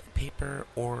toilet paper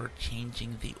or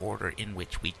changing the order in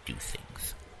which we do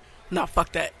things. No,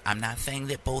 fuck that. I'm not saying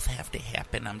that both have to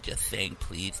happen. I'm just saying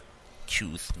please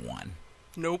choose one.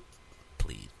 Nope.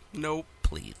 Please. Nope.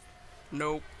 Please.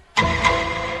 Nope.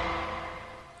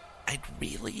 I'd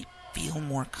really feel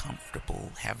more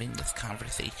comfortable having this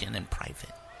conversation in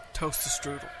private. Toaster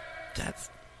strudel. That's...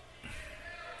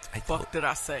 Fuck did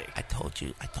I say? I told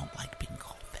you I don't like being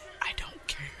called that. I don't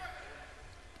care.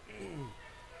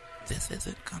 This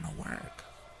isn't gonna work.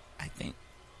 I think...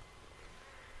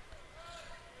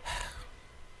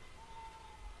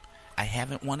 I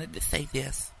haven't wanted to say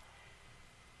this.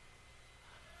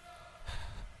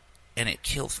 And it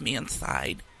kills me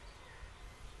inside.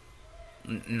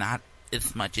 Not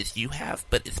as much as you have,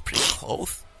 but it's pretty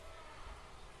close.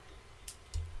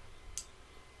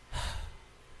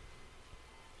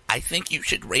 I think you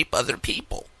should rape other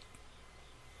people.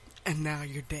 And now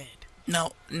you're dead.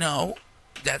 No,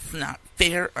 that's not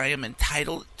fair. I am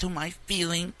entitled to my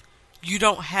feeling. You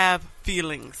don't have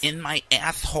feelings. In my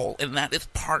asshole, and that is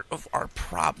part of our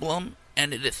problem,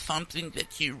 and it is something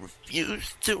that you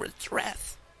refuse to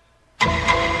address.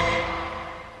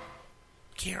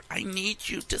 Care, I need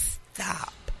you to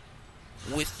stop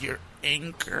with your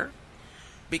anger,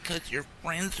 because your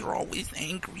friends are always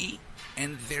angry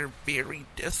and they're very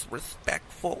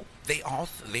disrespectful. They all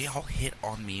hit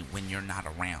on me when you're not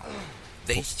around.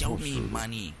 They show me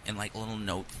money and like little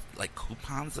notes, like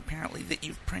coupons apparently that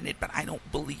you've printed, but I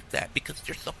don't believe that because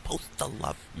you're supposed to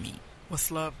love me.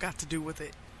 What's love got to do with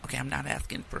it? Okay, I'm not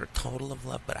asking for a total of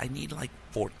love, but I need like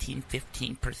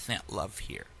 14-15% love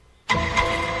here.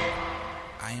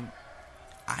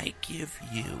 I give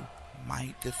you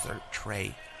my dessert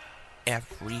tray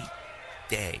every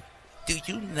day. Do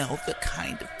you know the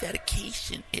kind of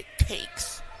dedication it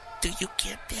takes? Do you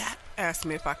get that? Ask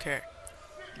me if I care.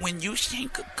 When you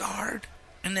shank a guard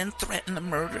and then threaten to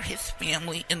murder his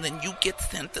family and then you get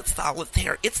sent to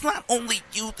solitaire, it's not only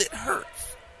you that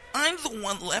hurts. I'm the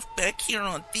one left back here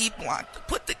on D Block to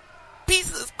put the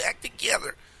pieces back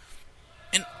together.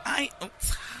 And I am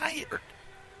tired.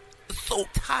 So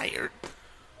tired.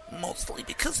 Mostly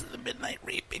because of the midnight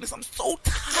rapings. I'm so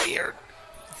tired.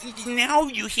 Now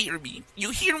you hear me.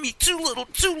 You hear me too little,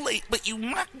 too late, but you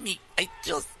mock me. I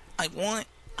want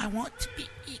to be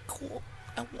equal.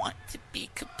 I want to be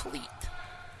complete.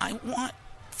 I want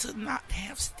to not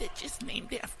have stitches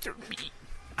named after me.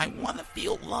 I want to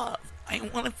feel love. I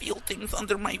want to feel things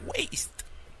under my waist.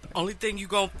 Only thing you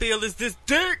gonna feel is this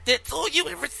dick. That's all you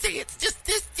ever say. It's just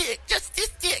this dick. Just this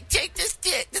dick. Take this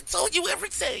dick. That's all you ever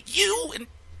say. You and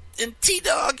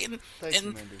T-Dog and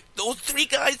those three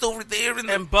guys over there.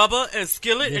 And Bubba and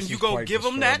Skillet. This and you is gonna quite give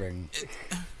disturbing. them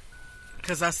that?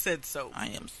 Because I said so. I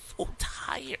am so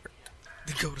tired.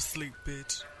 Then go to sleep,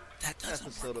 bitch. That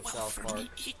doesn't work well for me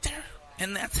either.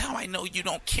 And that's how I know you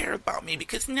don't care about me,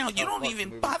 because now you don't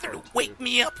even bother to wake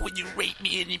me up when you rape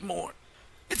me anymore.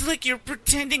 It's like you're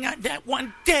pretending I'm that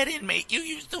one dead inmate you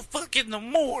used to fuck in the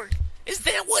morgue. Is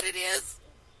that what it is?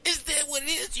 Is that what it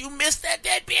is? You missed that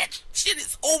dead bitch? Shit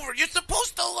is over. You're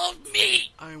supposed to love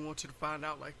me. I didn't want you to find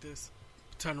out like this.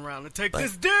 Turn around and take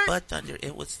this dick. But Thunder,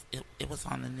 it was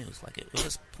on the news. Like it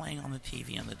was playing on the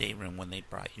TV in the day room when they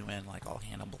brought you in, like all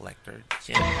Hannibal Lecter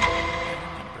shit.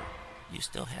 I remember you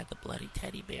still had the bloody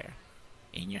teddy bear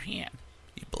in your hand.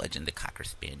 You bludgeoned the Cocker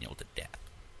Spaniel to death.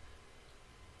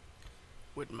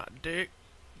 With my dick.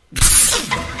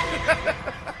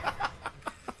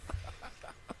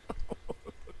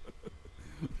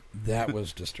 That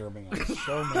was disturbing on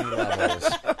so many levels.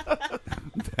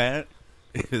 That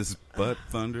is Butt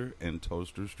Thunder and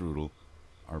Toaster Strudel,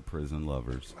 our prison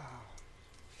lovers.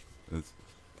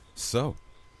 So,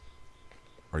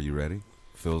 are you ready?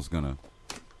 Phil's gonna...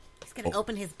 He's gonna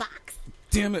open his box.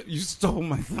 Damn it, you stole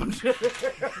my thunder.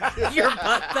 Your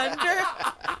Butt Thunder?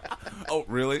 Oh,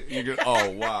 really? Oh,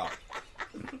 wow.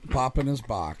 Pop in his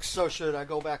box. So should I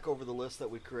go back over the list that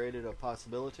we created of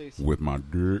possibilities? With my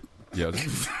dick.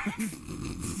 Yes.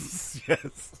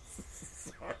 Yes.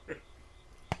 Sorry.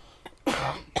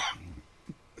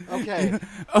 Okay.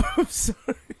 Oh, I'm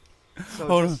sorry. So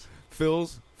Hold on.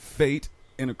 Phil's fate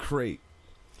in a crate.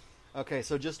 Okay,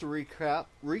 so just to recap.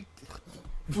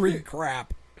 Recap.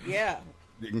 Yeah.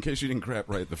 In case you didn't crap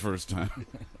right the first time.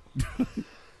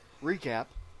 Recap.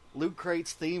 Loot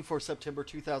Crate's theme for September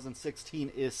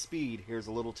 2016 is speed. Here's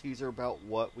a little teaser about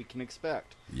what we can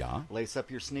expect. Yeah. Lace up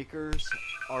your sneakers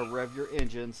or rev your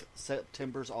engines.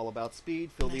 September's all about speed.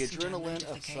 Feel the Messenger adrenaline of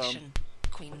some... notification.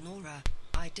 Queen Nora,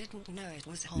 I didn't know it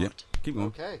was hot. Yep. Keep going.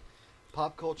 Okay.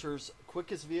 Pop culture's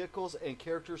quickest vehicles and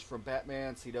characters from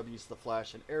Batman, CW's The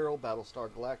Flash and Arrow, Battlestar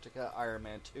Galactica, Iron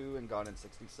Man 2, and Gone in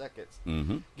 60 Seconds.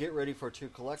 Mm-hmm. Get ready for 2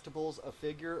 collectibles, a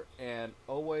figure, and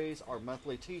always our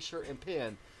monthly t-shirt and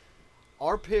pin.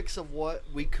 Our picks of what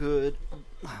we could...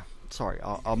 Sorry,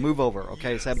 I'll move over,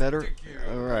 okay? Is that better?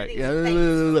 All right. Yeah.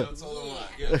 That's all I want.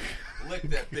 Yeah. Lick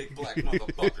that big black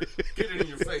motherfucker. Get it in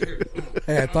your face.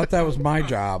 Hey, I thought that was my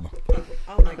job.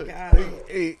 Oh my god.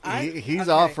 He's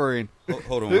offering.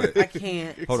 Hold on, wait. I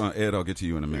can't. Hold on, Ed. I'll get to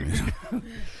you in a minute.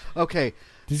 Okay.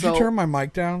 Did you turn my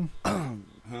mic down?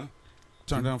 Huh?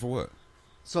 Turn down for what?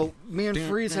 So me and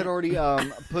Freeze had already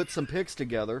put some picks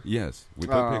together. Yes, we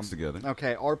put picks together.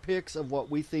 Okay, our picks of what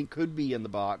we think could be in the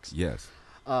box. Yes.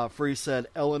 Freeze said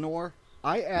Eleanor.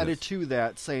 I added to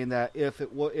that, saying that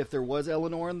if there was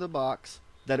Eleanor in the box,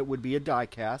 that it would be a die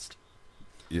cast.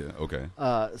 Yeah. Okay.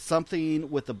 Something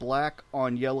with the black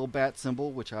on yellow bat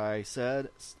symbol, which I said.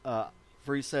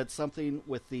 Freeze said something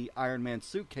with the Iron Man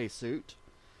suitcase suit.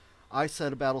 I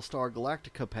said a Battlestar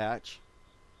Galactica patch.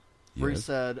 Freeze Yes.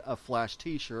 said a Flash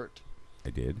T-shirt. I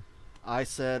did. I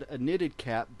said a knitted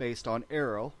cap based on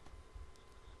Arrow.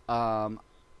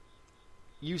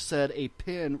 You said a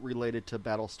pin related to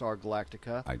Battlestar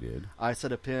Galactica. I did. I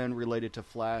said a pin related to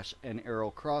Flash and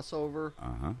Arrow crossover.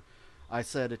 Uh-huh. I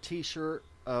said a T-shirt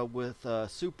with a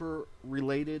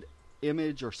super-related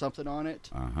image or something on it.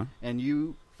 Uh-huh. And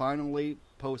you finally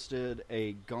posted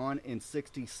a Gone in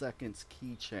 60 Seconds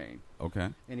keychain. Okay.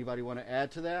 Anybody want to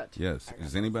add to that? Yes.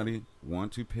 Does anybody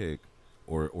want to pick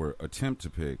or attempt to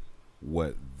pick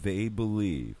what they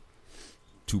believe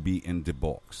to be in the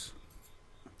box?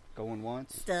 Going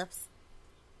once? Stuffs.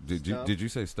 Did you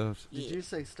say stuffs? Did you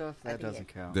say stuff? That doesn't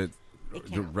count. That It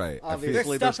counts. right.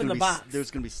 Obviously, There's stuff in gonna the be box.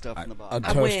 There's going to be stuff in the box. A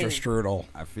toaster strudel.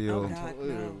 I feel. Oh, God,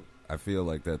 no. I feel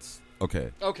like that's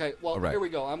okay. Okay, well, All right. here we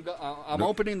go. I'm No.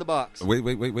 opening the box. Wait!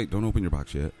 Don't open your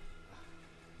box yet.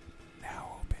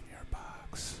 Now open your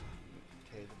box.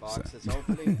 Okay, the box is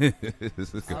opening.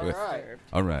 This is All good. right.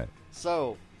 All right.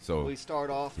 So we start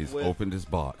off he's with opened his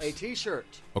box. a T-shirt.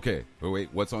 Okay. Wait.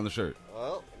 What's on the shirt?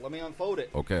 Well, let me unfold it.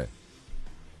 Okay.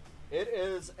 It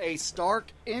is a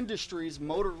Stark Industries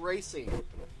motor racing.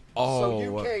 Oh, so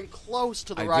you came close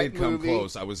to the I right did come movie.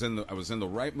 close. I was in the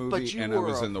right movie, But you and I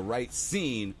was were- in the right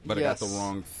scene, but I got the Yes.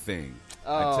 wrong thing.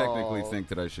 Oh. I technically think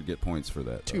that I should get points for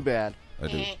that. Too though. bad. I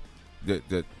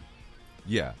do.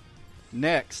 Yeah.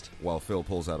 Next. While Phil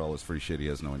pulls out all his free shit, he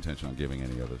has no intention on giving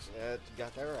any of us.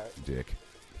 Got that right. Dick.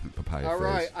 Papaya All face.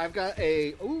 right, I've got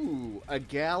a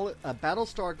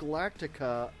Battlestar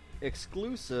Galactica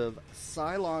exclusive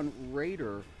Cylon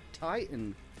Raider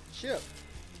Titan ship.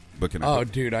 But can I? Oh,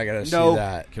 dude, I gotta see No.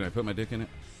 that. Can I put my dick in it?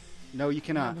 No, you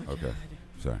cannot. Okay.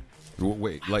 Sorry.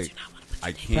 Wait, like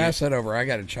I can't. Pass that over. I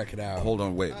gotta check it out. Hold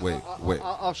on. Wait.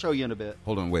 I'll show you in a bit.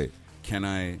 Hold on. Wait. Can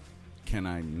I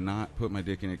not put my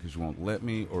dick in it because you won't let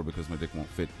me, or because my dick won't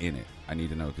fit in it? I need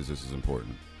to know because this is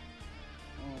important.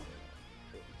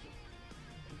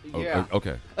 Yeah.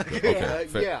 Okay. Okay.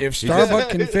 Fair. Yeah. If Starbucks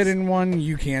can fit in one,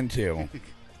 you can too.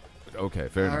 Okay.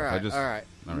 Fair enough. All right.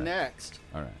 Next.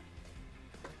 All right.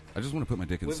 I just want to put my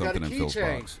dick in We've got something a in Phil's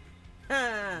keychain.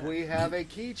 box. We have a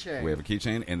keychain. We have a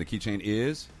keychain, and the keychain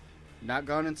is. Not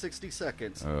Gone in 60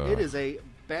 Seconds. Oh. It is a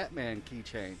Batman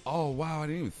keychain. Oh wow! I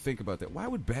didn't even think about that. Why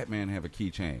would Batman have a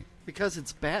keychain? Because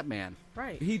it's Batman.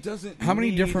 Right. He doesn't. How many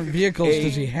need different vehicles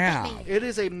does he have? It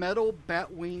is a metal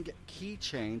Batwing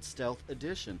keychain stealth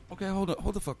edition. Okay, hold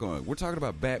the fuck on. We're talking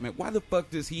about Batman. Why the fuck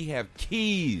does he have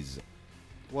keys?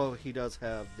 Well, he does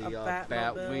have the Batmobile.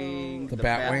 Batwing, The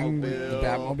Batwing, the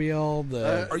Batmobile,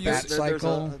 the Are you- Bat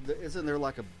Cycle. Isn't there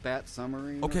like a Bat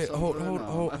submarine? Okay, or hold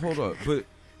something? up. But There's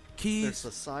keys.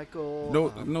 the cycle.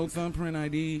 No thumbprint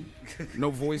ID, no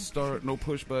voice start, no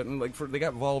push button. Like they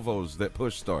got Volvos that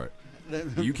push start.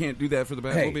 You can't do that for the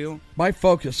Hey, Batmobile. my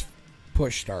Focus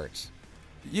push starts.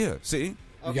 Yeah, see.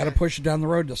 You got to push it down the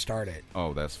road to start it.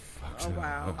 Oh, that's fucked. Oh,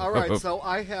 wow. All right, so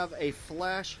I have a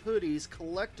Flash Hoodies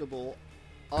collectible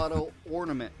auto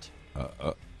ornament.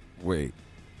 Wait.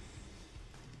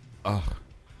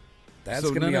 That's So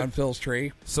going to be none on of- Phil's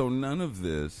tree. So none of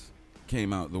this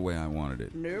came out the way I wanted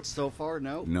it. Nope. So far,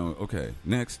 no. No. Okay.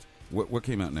 Next. What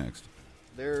came out next?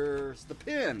 There's the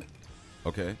pin.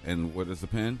 Okay. And what is the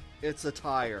pin? It's a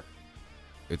tire.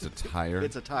 It's a tire.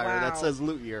 It's a tire Wow. that says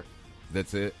Loot Year.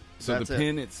 That's it. So That's the it.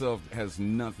 pin itself has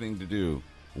nothing to do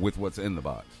with what's in the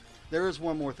box. There is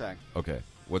one more thing. Okay.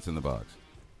 What's in the box?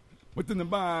 What's in the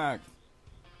box?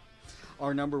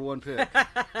 Our number one pick.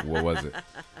 What was it?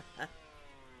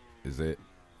 Is it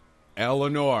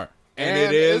Eleanor? And And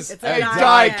it is it's a a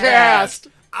die cast.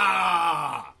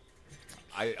 I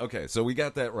Okay, so we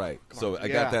got that right. I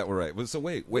got that right. So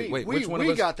wait. Which one of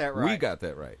us got that right? We got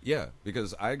that right. Yeah,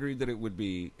 because I agreed that it would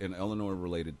be an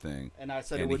Eleanor-related thing, and I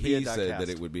said it would be a diecast. He said that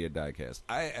it would be a diecast.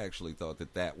 I actually thought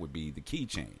that would be the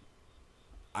keychain.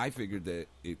 I figured that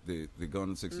the Gone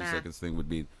in 60 Seconds thing would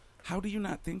be. How do you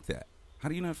not think that? How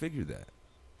do you not figure that?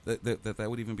 That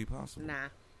would even be possible? Nah.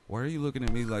 Why are you looking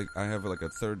at me like I have like a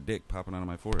third dick popping out of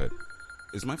my forehead?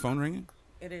 Is my phone ringing?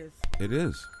 It is. It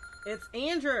is. It's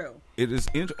Andrew. It is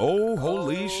Andrew. Oh,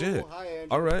 holy shit! Hi, Andrew.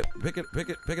 All right, pick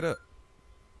it up.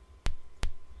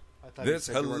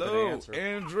 Hello,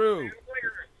 Andrew.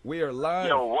 We are live.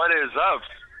 Yo, what is up?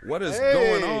 What is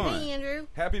going on? Hey, Andrew.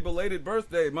 Happy belated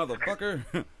birthday, motherfucker.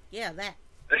 Yeah, that.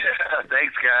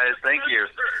 Thanks, guys. Thank you.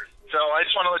 So I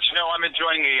just want to let you know I'm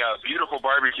enjoying a beautiful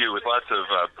barbecue with lots of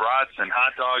brats and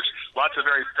hot dogs, lots of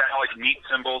very phallic meat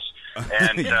symbols.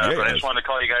 And Yes. but I just wanted to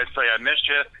call you guys, say I missed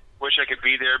you. Wish I could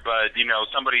be there, but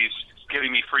somebody's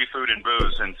giving me free food and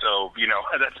booze, and so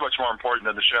that's much more important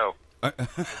than the show.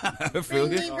 I feel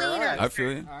you. Right. I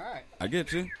feel you. All right. I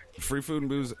get you. Free food and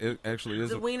booze it actually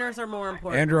is. The wieners are more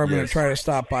important. Andrew, I'm going to try to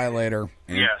stop by later.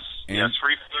 Yes,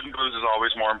 free food and booze is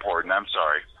always more important. I'm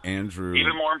sorry. Andrew.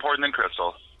 Even more important than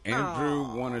Crystal.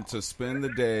 Andrew wanted to spend the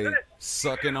day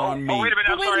sucking on meat. Oh, wait a minute.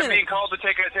 I'm Wait a sorry. I'm minute. being called to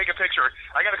take a picture.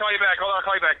 I got to call you back. Hold on. I'll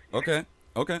call you back. Okay.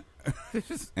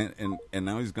 and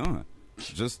now he's gone.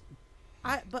 Just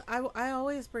I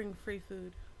always bring free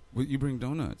food. well, you bring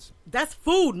donuts. That's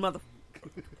food, mother.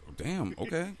 Damn.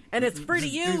 Okay. And it's free to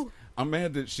you. I'm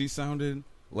mad that she sounded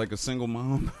like a single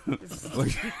mom.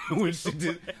 Like when she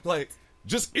did like.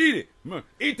 Just eat it.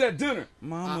 Eat that dinner.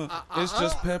 Mama, it's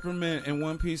just peppermint and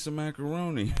one piece of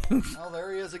macaroni. Oh,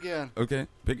 there he is again. Okay,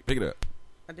 pick it up.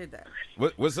 I did that.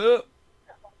 What's up?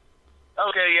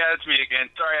 Okay, yeah, it's me again.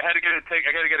 Sorry, I got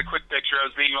to get a quick picture. I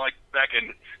was being like back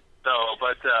in. So,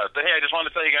 but hey, I just wanted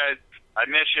to tell you guys, I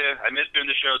miss you. I miss doing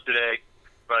the show today,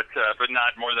 but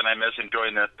not more than I miss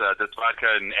enjoying this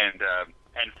vodka and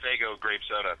Faygo grape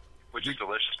soda, which is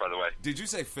delicious, by the way. Did you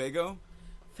say Faygo?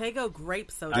 Faygo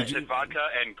grape soda. I said vodka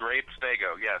and grape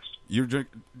Faygo. Yes.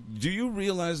 Do you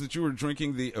realize that you were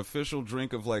drinking the official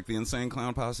drink of like the Insane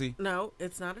Clown Posse? No,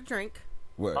 it's not a drink.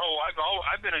 What? Oh,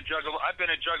 I've been a juggalo. I've been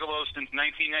a juggalo since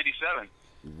 1997.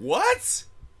 What?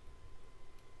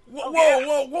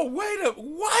 Whoa! Wait up!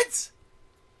 What?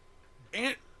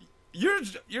 And you're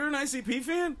an ICP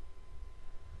fan?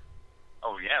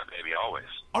 Oh yeah, baby, always.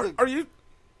 Are you?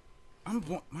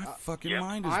 My fucking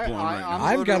mind is blown right now.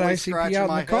 I've got ICP out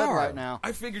in the car right now.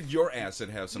 I figured your ass would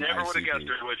have some Never ICP. would have guessed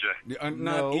it, would you?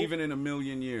 Not even in a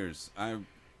million years.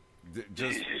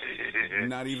 Just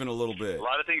not even a little bit. A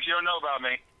lot of things you don't know about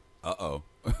me. Uh-oh.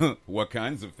 What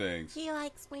kinds of things? He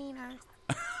likes wieners.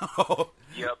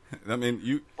 Yep. I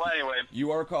mean, Well, anyway.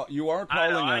 you are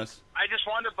calling us. I just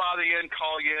wanted to bother you and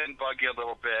call you and bug you a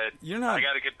little bit. You're not. I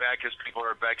got to get back because people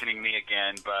are beckoning me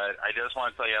again. But I just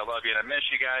want to tell you I love you and I miss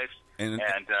you guys. And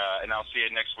I'll see you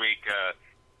next week.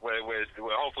 With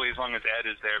hopefully as long as Ed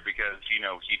is there because he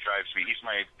drives me. He's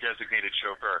my designated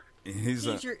chauffeur.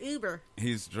 He's your Uber.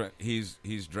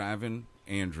 He's driving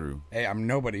Andrew. Hey, I'm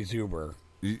nobody's Uber.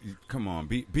 Come on,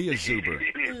 be a Zuber.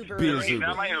 Uber. Be a He's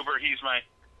not Zuber. my Uber. He's my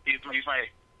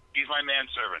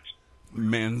manservant.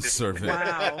 Manservant.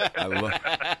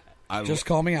 Wow. Just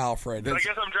call me Alfred. I guess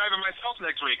I'm driving myself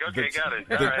next week. Okay, got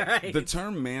it. All right. The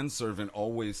term manservant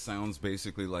always sounds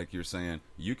basically like you're saying,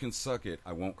 you can suck it,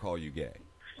 I won't call you gay.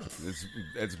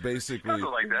 That's basically... Something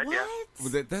like that,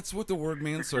 yeah. That's what the word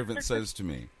manservant says to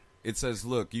me. It says,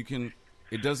 look, you can...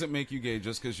 It doesn't make you gay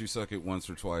just because you suck it once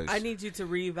or twice. I need you to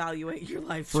reevaluate your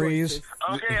life Freeze.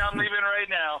 choices. Okay, I'm leaving right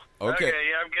now. Okay.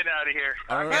 Yeah, I'm getting out of here.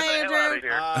 All I'm right. getting the hell out of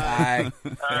here. Bye.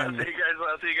 I'll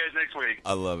see you guys next week.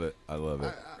 I love it. And All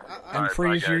right,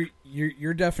 Freeze, bye, guys.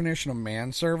 your definition of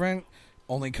manservant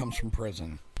only comes from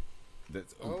prison.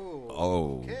 That's,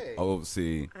 okay.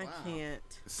 see. I can't.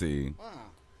 See. Wow.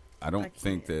 I don't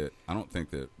think that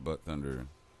Butt Thunder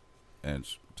and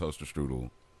Toaster Strudel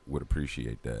would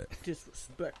appreciate that.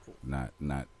 Disrespectful.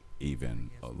 Not even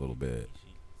a little bit.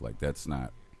 Like that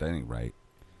ain't right.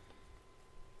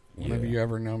 When have you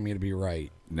ever known me to be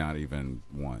right? Not even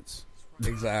once.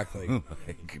 Exactly.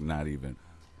 Like, not even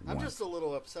I'm once. just a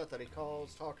little upset that he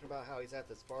calls talking about how he's at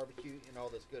this barbecue and all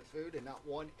this good food and not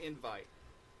one invite.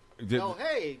 No,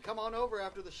 hey, come on over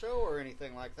after the show or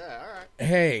anything like that. All right.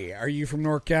 Hey, are you from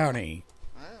North County?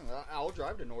 I'll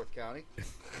drive to North County.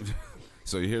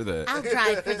 So you hear that? I'll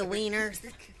drive for the wieners.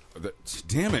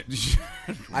 Damn it.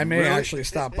 I may actually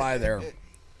stop by there.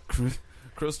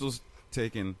 Crystal's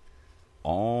taking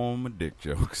all my dick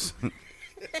jokes.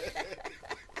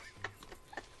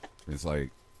 It's like,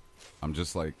 I'm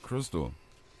just like, Crystal,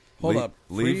 Hold up.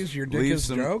 Freeze, your dick is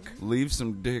some, joke? Leave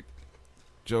some dick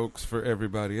jokes for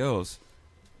everybody else.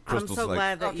 Crystal's I'm so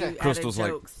glad that you Crystal's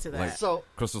added jokes to that. So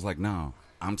Crystal's like, no,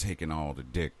 I'm taking all the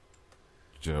dick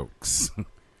jokes.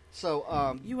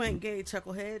 So you ain't gay,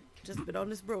 Chucklehead. Just been on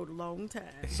this road a long time.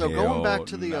 So going back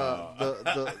to the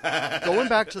going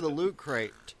back to the loot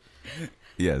crate.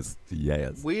 Yes.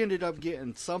 We ended up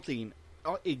getting something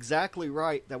exactly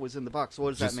right that was in the box.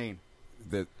 What does that mean?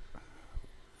 That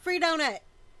free donut.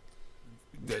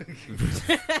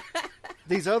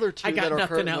 These other two that are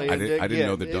currently I didn't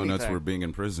know the donuts were being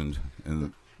imprisoned.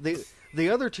 And the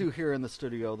other two here in the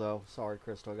studio, though, sorry,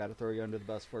 Crystal, I got to throw you under the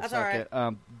bus for a second.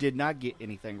 Right. Did not get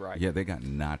anything right. Yeah, they got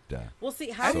nada. Well, see,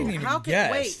 how can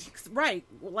wait? Right,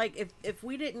 like if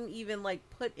we didn't even like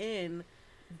put in.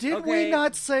 Did we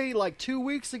not say like 2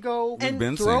 weeks ago?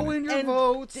 And throw in your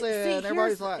votes, and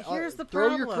everybody's like, here's the throw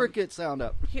problem. your cricket sound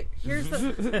up. Here's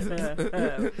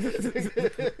the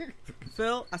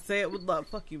Phil. I say it with love.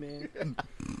 Fuck you, man.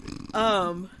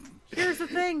 Here's the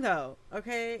thing, though.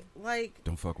 Okay, like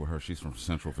don't fuck with her. She's from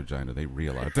Central Virginia. They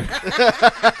real out there.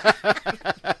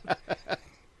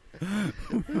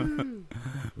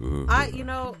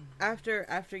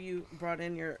 After you brought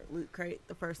in your loot crate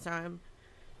the first time.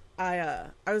 I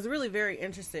was really very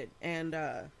interested, and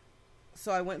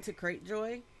so I went to Crate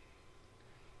Joy,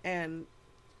 and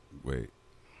wait,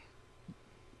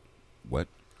 what?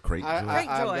 Crate Joy? Crate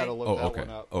Joy. I've got to look that one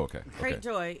up. Oh, okay. Crate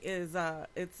Joy is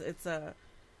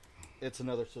it's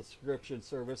another subscription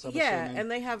service. I'm yeah, assuming.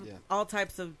 and they have all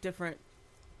types of different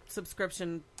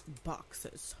subscription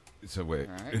boxes. So wait,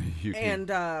 right.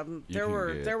 There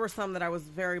were some that I was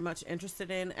very much interested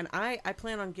in, and I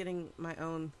plan on getting my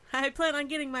own. I plan on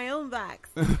getting my own box.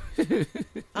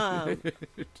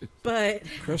 But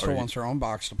Crystal wants her own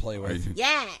box to play with.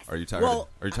 Yes. Are you tired? Are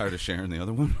you tired of sharing the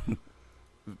other one?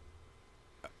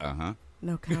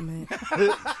 No comment.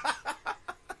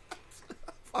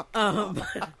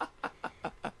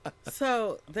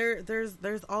 So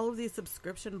there's all of these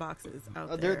subscription boxes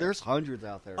out there. There's hundreds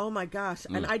out there. Oh my gosh!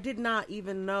 And I did not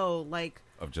even know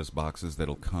of just boxes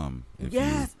that'll come.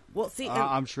 Yes. Well, see,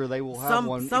 I'm sure they will have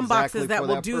one. Some boxes that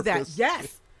will do that.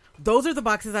 Yes. Those are the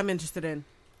boxes I'm interested in.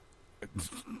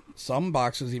 Some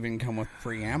boxes even come with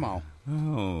free ammo.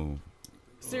 Oh.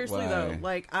 Seriously though,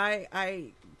 like oh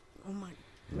my.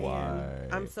 Man,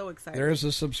 I'm so excited. There's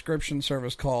a subscription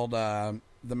service called The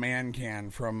Man Can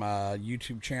from a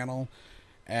YouTube channel,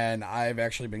 and I've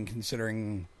actually been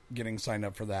considering getting signed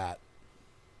up for that.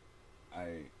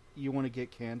 You want to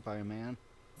get canned by a man?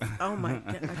 Oh my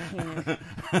god,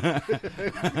 I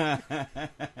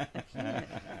can't.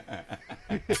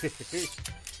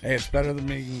 Hey, it's better than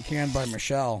being canned by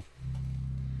Michelle.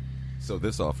 So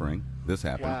this happened.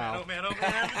 Wow. Oh man.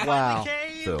 Wow.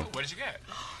 Phil. What did you get?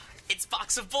 It's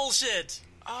Box of Bullshit.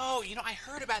 Oh, I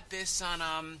heard about this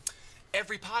on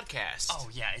every podcast. Oh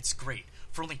yeah, it's great.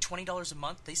 For only $20 a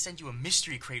month, they send you a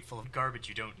mystery crate full of garbage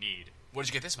you don't need. What did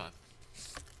you get this month?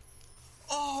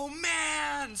 Oh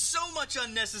man, so much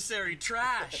unnecessary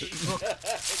trash.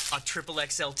 A triple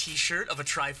XL t-shirt of a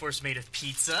Triforce made of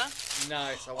pizza.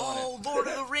 Nice, I want it. Lord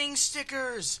of the Rings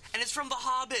stickers. And it's from The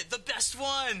Hobbit, the best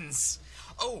ones.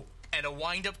 Oh, and a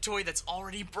wind-up toy that's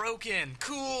already broken.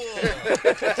 Cool.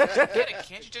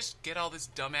 Can't you just get all this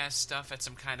dumbass stuff at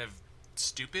some kind of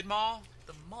stupid mall?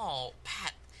 The mall?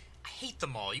 Pat, I hate the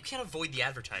mall. You can't avoid the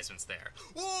advertisements there.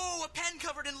 Whoa, a pen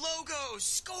covered in logos.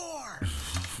 Score!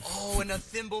 Oh, and a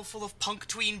thimble full of Punk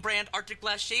Tween brand Arctic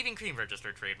Blast shaving cream,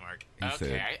 registered trademark.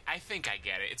 Okay, I think I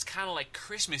get it. It's kind of like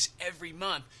Christmas every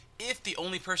month if the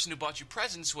only person who bought you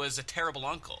presents was a terrible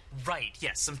uncle. Right,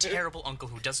 yes, some terrible uncle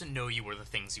who doesn't know you or the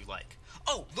things you like.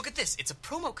 Oh, look at this. It's a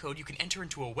promo code you can enter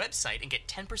into a website and get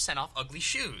 10% off ugly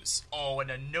shoes. Oh,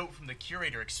 and a note from the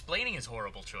curator explaining his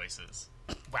horrible choices.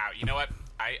 Wow, you know what?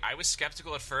 I was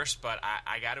skeptical at first, but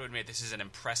I got to admit this is an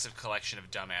impressive collection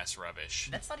of dumbass rubbish.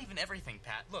 That's not even everything,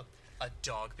 Pat. Look, a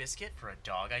dog biscuit for a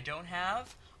dog I don't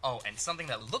have. Oh, and something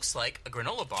that looks like a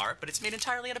granola bar, but it's made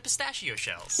entirely out of pistachio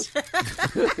shells.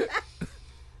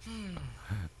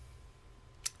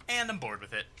 And I'm bored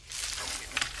with it.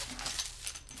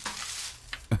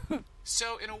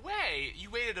 So, in a way, you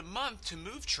waited a month to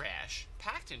move trash,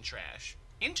 packed in trash,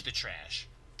 into the trash,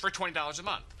 for $20 a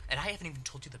month. And I haven't even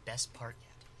told you the best part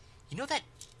yet. You know that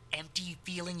empty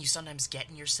feeling you sometimes get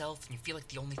in yourself, and you feel like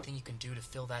the only thing you can do to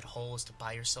fill that hole is to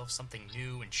buy yourself something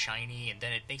new and shiny, and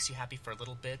then it makes you happy for a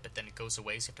little bit, but then it goes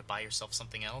away, so you have to buy yourself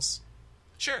something else?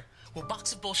 Sure. Well,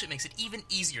 Box of Bullshit makes it even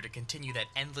easier to continue that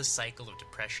endless cycle of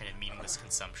depression and meaningless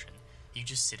consumption. You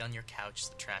just sit on your couch as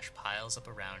the trash piles up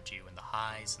around you, and the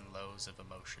highs and lows of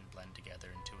emotion blend together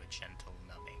into a gentle,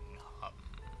 numbing hum.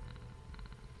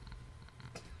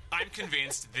 I'm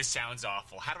convinced this sounds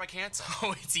awful. How do I cancel?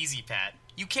 Oh, it's easy, Pat.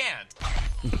 You can't.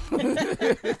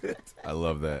 I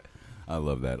love that. I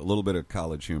love that. A little bit of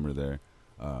college humor there.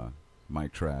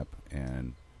 Mike Trapp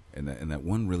and that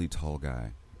one really tall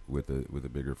guy with a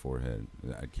bigger forehead.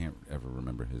 I can't ever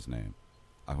remember his name.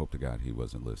 I hope to God he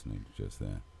wasn't listening just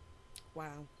then.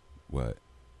 Wow. What?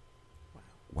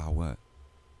 Wow, what?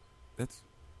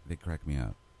 They crack me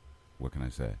up. What can I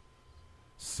say?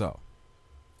 So.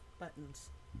 Buttons.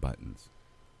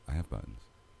 I have buttons.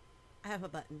 I have a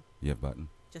button. You have a button?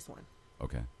 Just one.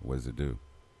 Okay. What does it do?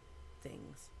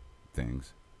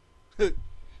 Things.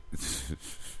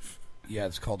 Yeah,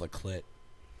 it's called a clit.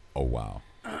 Oh, wow.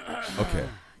 Okay.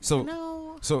 So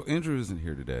No. So Andrew isn't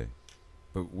here today,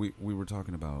 but we were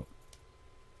talking about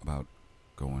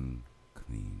going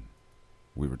clean.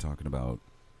 We were talking about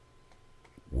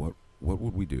what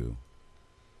would we do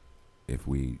if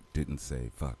we didn't say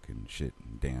fuck and shit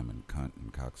and damn and cunt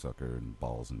and cocksucker and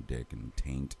balls and dick and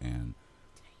taint and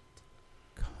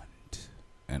cunt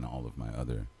and all of my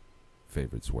other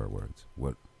favorite swear words.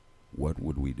 What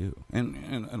would we do?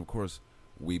 And of course,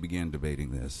 we began debating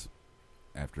this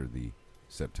after the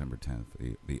September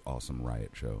 10th, the awesome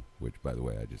Riot show, which, by the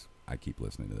way, I keep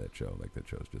listening to that show. Like, that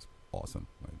show's just awesome.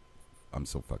 Like, I'm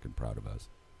so fucking proud of us.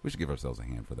 We should give ourselves a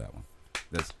hand for that one.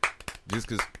 That's just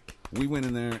because we went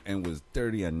in there and was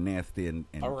dirty and nasty and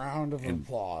a round of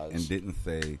applause and didn't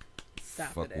say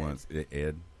fuck once.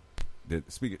 Ed,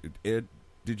 Ed,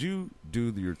 did you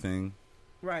do your thing?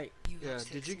 Right. Yeah.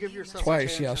 Did you give yourself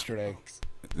twice yesterday?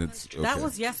 That's okay. That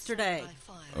was yesterday.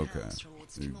 Okay.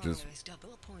 Just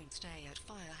double points day at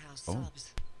Firehouse oh,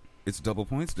 Subs. it's double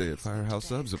points day at Firehouse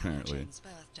Subs apparently.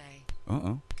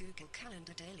 Google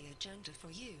Calendar daily agenda for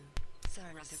you.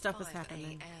 Stuff is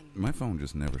happening. My phone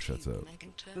just never shuts up.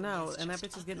 No, and that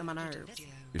bitch is getting on my nerves.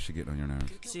 Is she getting on your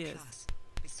nerves? She is.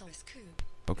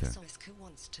 Okay.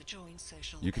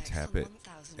 You could tap it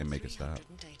and make it stop.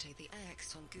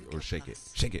 Or shake it.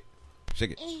 Shake it.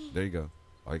 Shake it. There you go.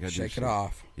 All you gotta do is shake it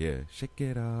off. Yeah, shake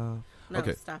it off. No,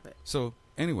 okay. Stop it. So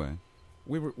anyway,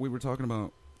 we were talking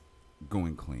about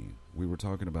going clean. We were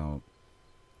talking about,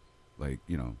 like,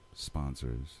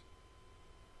 sponsors,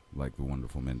 like the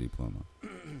wonderful Mindy Pluma,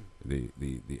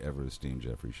 the ever esteemed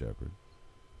Jeffrey Shepard,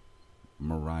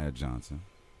 Mariah Johnson.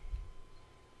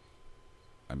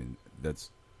 I mean,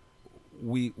 that's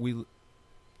we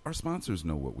our sponsors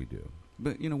know what we do,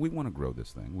 but we want to grow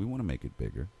this thing. We want to make it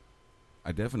bigger.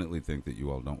 I definitely think that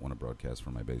you all don't want to broadcast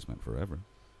from my basement forever.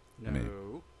 No. I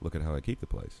mean, look at how I keep the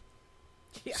place.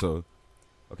 Yeah. So,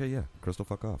 okay, yeah, Crystal,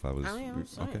 fuck off. I was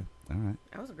okay. All right.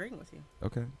 I was agreeing with you.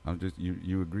 Okay, I'm just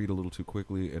you agreed a little too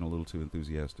quickly and a little too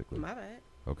enthusiastically. My bad.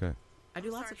 Okay. I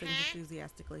do lots of things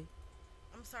enthusiastically.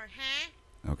 I'm sorry,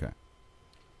 huh? Okay.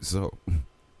 So,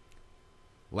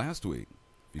 last week,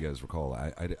 if you guys recall,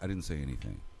 I didn't say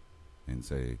anything. I didn't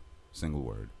say a single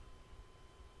word.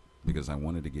 Because I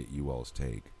wanted to get you all's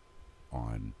take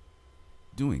on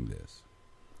doing this.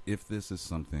 If this is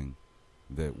something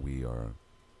that we are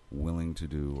willing to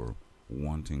do or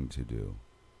wanting to do.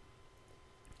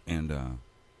 And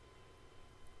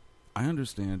I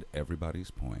understand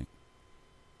everybody's point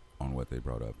on what they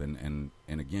brought up. And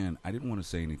again, I didn't want to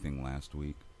say anything last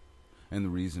week. And the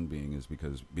reason being is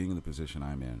because being in the position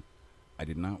I'm in, I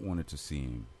did not want it to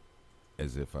seem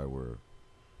as if I were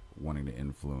wanting to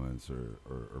influence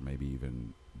or maybe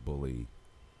even bully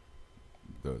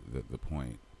the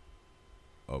point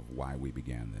of why we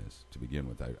began this to begin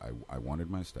with. I wanted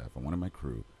my staff, I wanted my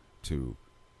crew to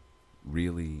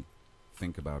really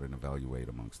think about and evaluate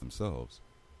amongst themselves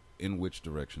in which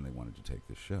direction they wanted to take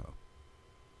this show.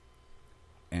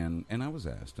 And I was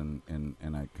asked, and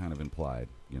I kind of implied,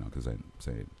 because I didn't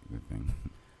say anything,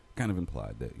 kind of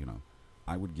implied that,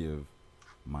 I would give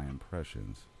my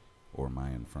impressions or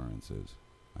my inferences.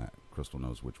 Crystal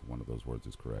knows which one of those words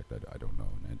is correct. I don't know,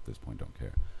 and at this point don't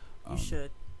care. You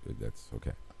should. That's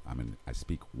okay. I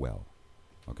speak well.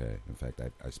 Okay? In fact,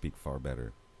 I speak far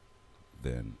better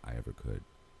than I ever could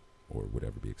or would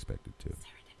ever be expected to.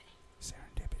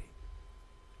 Serendipity.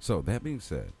 So, that being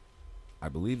said, I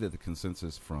believe that the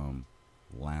consensus from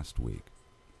last week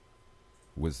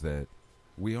was that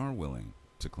we are willing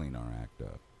to clean our act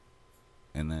up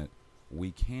and that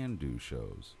we can do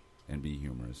shows and be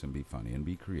humorous and be funny and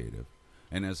be creative.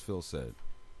 And as Phil said,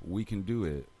 we can do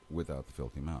it without the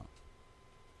filthy mouth.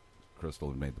 Crystal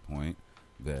had made the point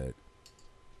that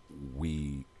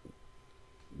we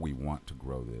want to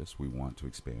grow this. We want to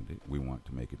expand it. We want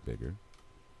to make it bigger.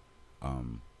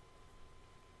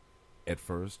 At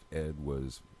first, Ed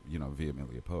was,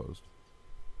 vehemently opposed.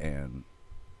 And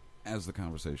as the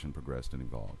conversation progressed and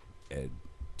evolved, Ed,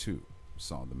 too,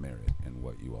 saw the merit in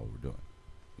what you all were doing.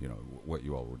 You know, what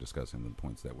you all were discussing, the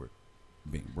points that were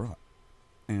being brought.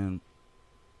 And,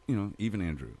 you know, even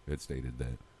Andrew had stated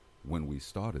that when we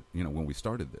started,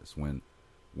 this, when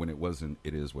it wasn't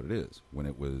It Is What It Is, when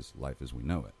it was Life As We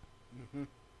Know It. Mm-hmm.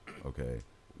 Okay,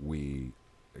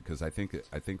 because I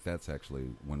think that's actually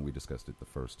when we discussed it the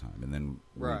first time, and then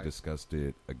we discussed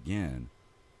it again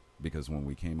because when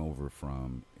we came over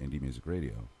from Indie Music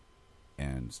Radio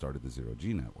and started the Zero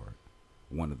G Network,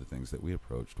 one of the things that we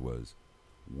approached was,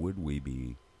 would we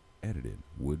be edited?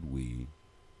 Would we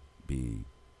be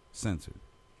censored?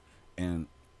 And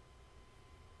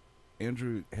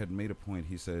Andrew had made a point.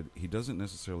 He said he doesn't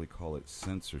necessarily call it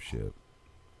censorship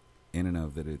in and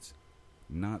of that it's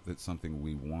not that something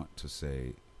we want to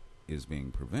say is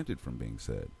being prevented from being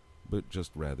said, but just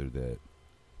rather that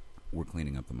we're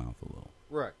cleaning up the mouth a little.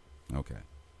 Right. Okay.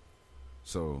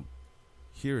 So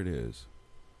here it is,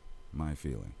 my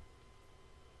feeling.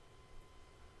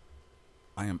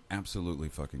 I am absolutely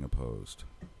fucking opposed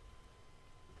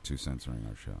to censoring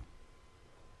our show.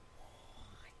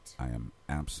 I am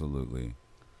absolutely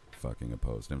fucking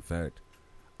opposed. In fact,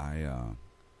 I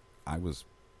was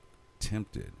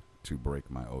tempted to break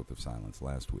my oath of silence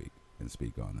last week and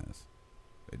speak on this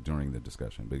during the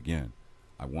discussion. But again,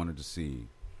 I wanted to see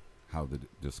how the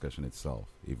discussion itself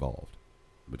evolved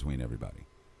between everybody.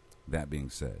 That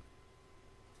being said,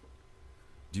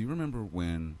 do you remember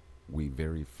when we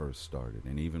very first started,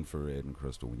 and even for Ed and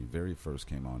Crystal, when you very first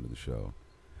came onto the show,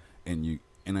 and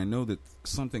I know that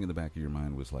something in the back of your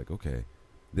mind was like, okay,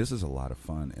 this is a lot of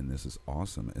fun, and this is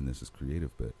awesome, and this is creative,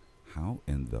 but how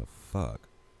in the fuck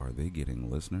are they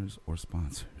getting listeners or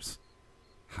sponsors?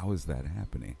 How is that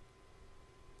happening?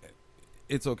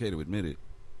 It's okay to admit it.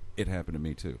 It happened to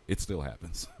me too. It still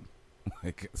happens.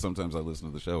 Like, sometimes I listen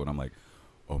to the show and I'm like,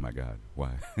 oh my God,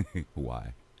 why?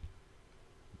 Why?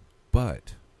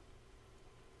 But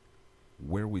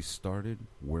where we started,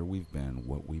 where we've been,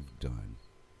 what we've done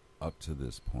up to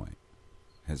this point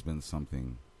has been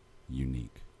something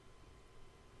unique.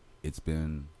 It's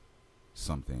been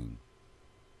something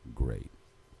great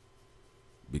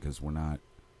because we're not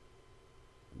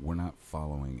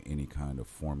following any kind of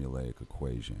formulaic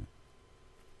equation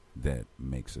that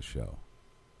makes a show.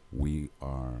 We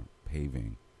are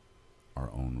paving our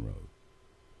own road.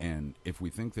 And if we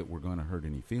think that we're going to hurt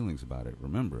any feelings about it,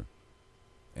 remember,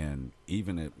 and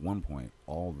even at one point,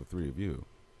 all the three of you,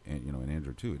 and and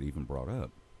Andrew too, it even brought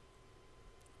up,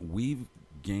 we've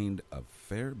gained a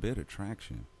fair bit of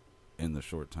traction in the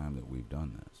short time that we've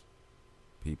done this.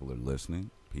 People are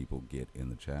listening. People get in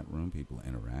the chat room. People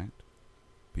interact.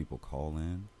 People call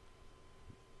in.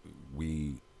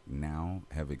 We now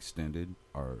have extended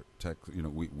our tech.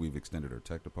 We've extended our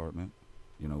tech department.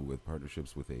 With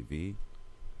partnerships with AV.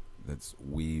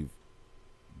 We've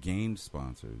gained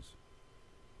sponsors,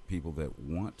 people that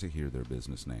want to hear their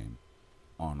business name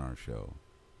on our show,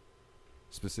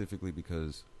 specifically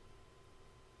because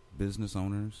business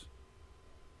owners,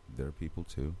 they're people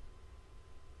too.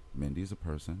 Mindy's a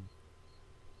person.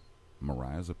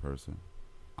 Mariah's a person.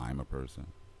 I'm a person.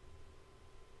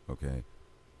 Okay?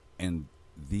 And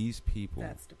these people...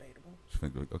 That's debatable.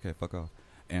 Okay, fuck off.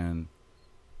 And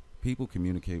people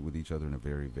communicate with each other in a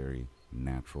very, very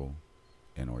natural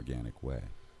and organic way.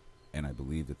 And I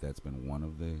believe that that's been one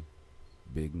of the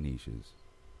big niches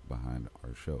behind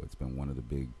our show. It's been one of the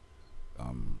big,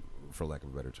 for lack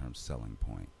of a better term, selling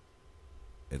point.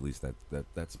 At least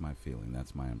that's my feeling.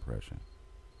 That's my impression.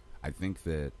 I think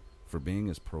that for being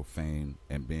as profane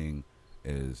and being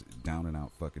as down and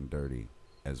out fucking dirty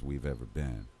as we've ever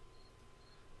been,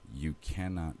 you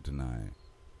cannot deny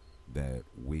that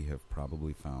we have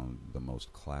probably found the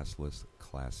most classless,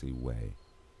 classy way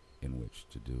in which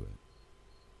to do it.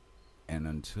 And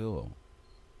until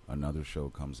another show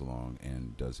comes along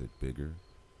and does it bigger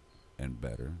and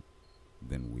better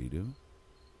than we do,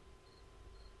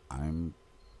 I'm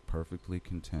perfectly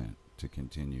content to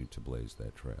continue to blaze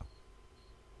that trail.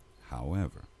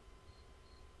 However,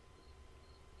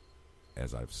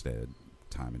 as I've said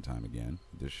time and time again,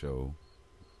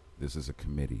 this is a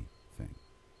committee thing.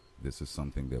 This is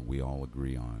something that we all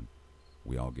agree on.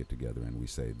 We all get together and we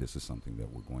say this is something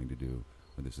that we're going to do,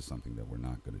 or this is something that we're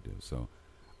not going to do. So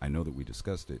I know that we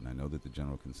discussed it, and I know that the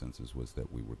general consensus was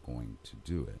that we were going to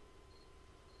do it.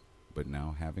 But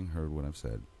now, having heard what I've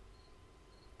said,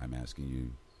 I'm asking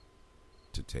you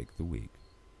to take the week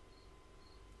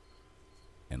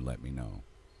and let me know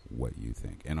what you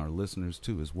think. And our listeners,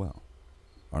 too, as well.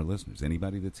 Our listeners,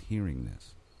 anybody that's hearing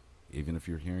this, even if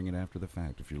you're hearing it after the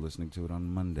fact, if you're listening to it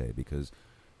on Monday, because,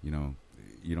 you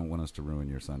don't want us to ruin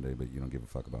your Sunday, but you don't give a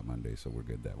fuck about Monday, so we're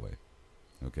good that way.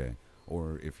 Okay?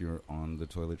 or if you're on the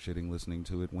toilet shitting listening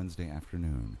to it Wednesday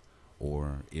afternoon,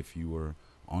 or if you were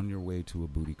on your way to a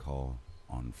booty call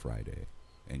on Friday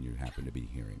and you happen to be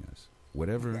hearing us.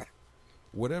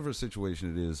 Whatever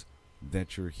situation it is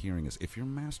that you're hearing us. If you're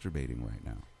masturbating right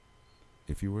now,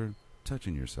 if you were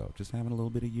touching yourself, just having a little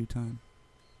bit of you time,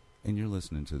 and you're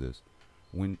listening to this,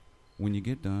 when you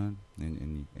get done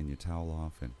and you towel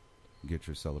off and get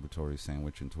your celebratory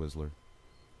sandwich and Twizzler,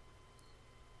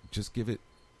 just give it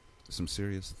some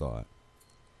serious thought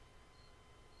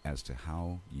as to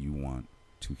how you want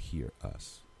to hear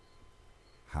us.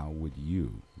 How would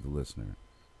you, the listener,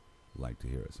 like to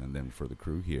hear us? And then for the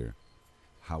crew here,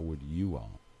 how would you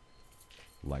all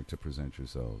like to present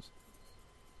yourselves?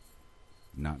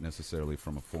 Not necessarily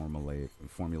from a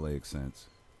formulaic sense,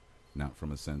 not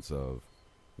from a sense of,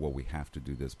 well, we have to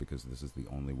do this because this is the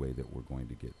only way that we're going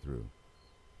to get through,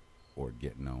 or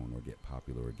get known, or get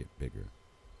popular, or get bigger.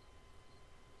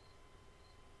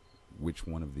 Which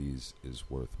one of these is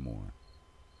worth more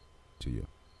to you?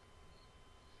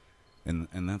 And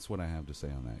that's what I have to say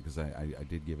on that, because I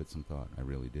did give it some thought. I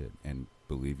really did. And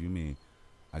believe you me,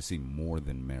 I see more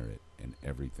than merit in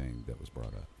everything that was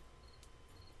brought up.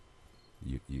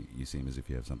 You seem as if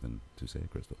you have something to say,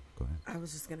 Crystal. Go ahead. I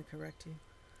was just going to correct you.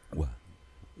 What?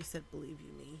 You said believe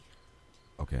you me.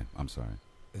 Okay, I'm sorry.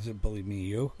 Is it believe me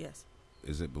you? Yes.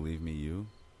 Is it believe me you?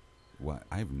 What?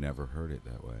 I've never heard it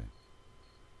that way.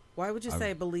 Why would you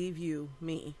say believe you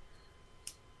me?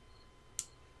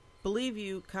 Believe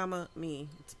you, comma, me.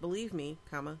 It's believe me,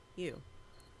 comma, you.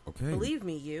 Okay. Believe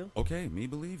me, you. Okay, me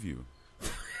believe you.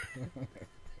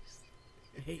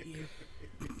 I hate you.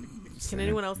 Can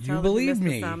anyone else tell that you missed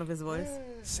the sound of his voice?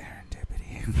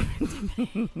 Serendipity.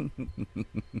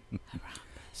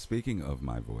 Speaking of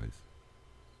my voice,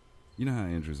 you know how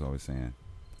Andrew's always saying,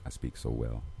 I speak so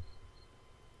well.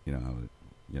 You know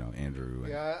how, Andrew.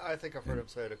 Yeah, I think I've heard him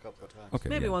say it a couple of times. Okay,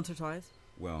 maybe once or twice.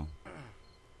 Well,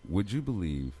 would you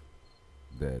believe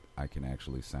that I can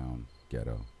actually sound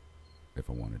ghetto if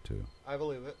I wanted to? I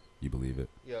believe it. You believe it?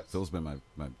 Yes. Phil's been my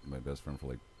best friend for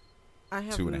like I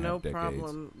have 2.5 no decades.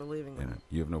 problem believing that.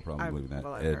 You have no problem believing that?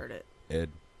 Well, I've heard it. Ed?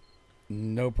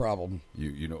 No problem.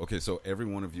 You know, okay, so every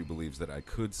one of you believes that I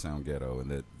could sound ghetto and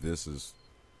that this is...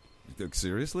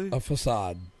 Seriously? A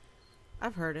facade.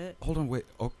 I've heard it. Hold on, wait.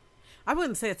 Oh. I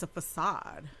wouldn't say it's a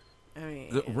facade. I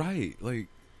mean... Right, like,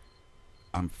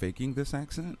 I'm faking this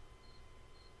accent?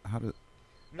 How do...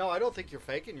 No, I don't think you're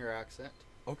faking your accent.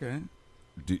 Okay.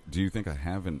 Do you think I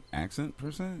have an accent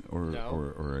per se? Or, No.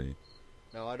 Or a...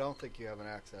 No, I don't think you have an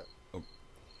accent. Oh.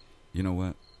 You know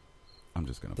what? I'm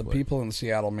just going to The play. people in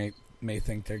Seattle may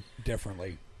think they're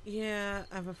differently. Yeah,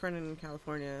 I have a friend in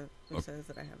California who says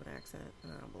that I have an accent.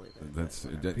 I don't believe it. That's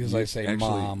because I say actually,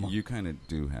 mom. You kind of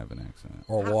do have an accent.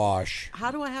 Or wash.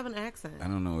 How do I have an accent? I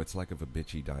don't know. It's like of a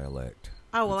bitchy dialect.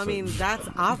 Oh, well, I mean, that's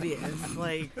obvious.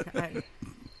 Like,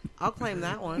 I'll claim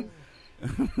that one.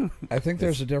 I think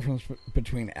there's a difference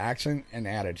between accent and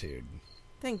attitude.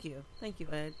 Thank you. Thank you,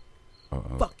 Ed.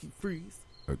 Fuck you, Freeze.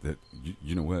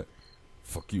 You know what?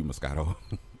 Fuck you, Moscato.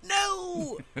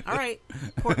 No! All right.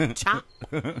 Pork chop.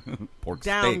 Pork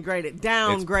downgraded. steak.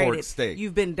 Downgraded. It's pork steak.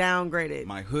 You've been downgraded.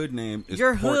 My hood name is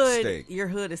your pork hood, steak. Your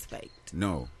hood is faked.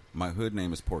 No, my hood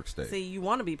name is pork steak. See, you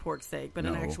want to be pork steak, but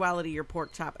in actuality, you're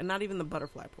pork chop, and not even the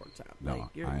butterfly pork chop. No,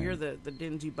 like, you're the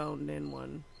dingy boned-in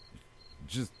one.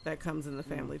 Just that comes in the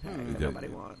family pack that nobody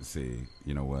wants. See,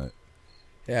 you know what?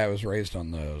 Yeah, I was raised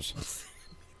on those.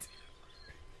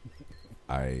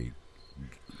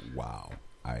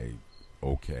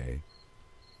 Okay.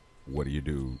 What do you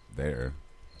do there?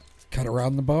 Cut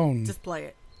around the bone. Just play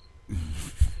it.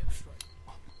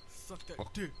 Suck that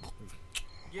dick.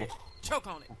 Yeah, choke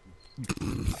on it.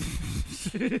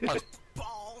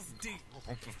 Balls deep.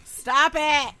 Stop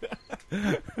it.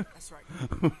 That's right.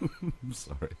 I'm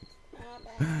sorry.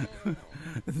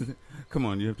 Come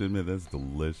on, you have to admit that's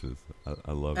delicious.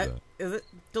 I love that. Is it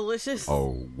delicious?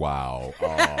 Oh wow!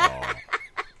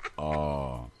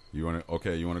 Oh, you want to?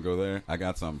 Okay, you want to go there? I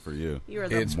got something for you. You are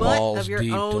the butt of your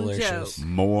own delicious. joke.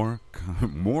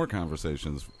 More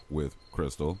conversations with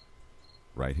Crystal,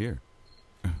 right here.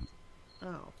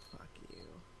 Oh, fuck you!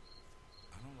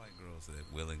 I don't like girls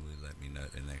that willingly let me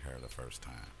nut in their hair the first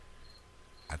time.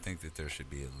 I think that there should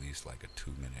be at least like a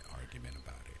 2-minute argument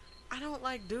about it. I don't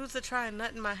like dudes that try and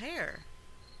nut in my hair.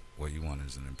 What you want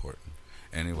isn't important.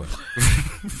 Anyway.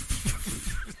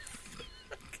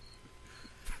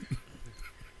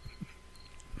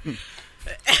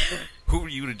 Who are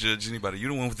you to judge anybody?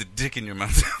 You're the one with the dick in your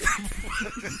mouth.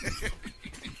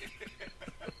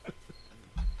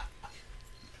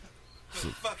 The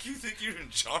fuck you think you're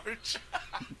in charge?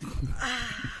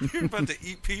 You're about to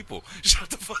eat people. Shut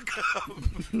the fuck up.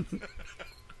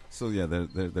 So yeah, there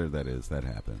that is. That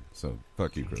happened. So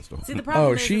fuck you, Crystal. See, the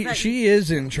problem is that she is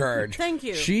in charge. Thank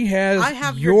you. She has I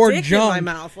have your dick junk in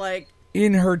my mouth, like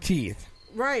in her teeth.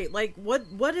 Right, like what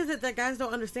is it that guys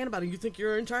don't understand about it? You think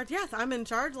you're in charge? Yes, I'm in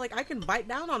charge. Like I can bite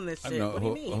down on this shit. No, what do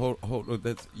you mean? Hold,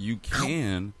 that's you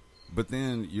can, but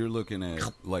then you're looking at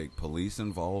like police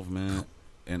involvement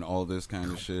and all this kind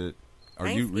of shit. Are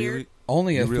you really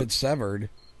only if it's severed?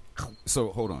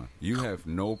 So hold on, you have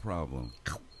no problem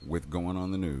with going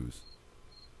on the news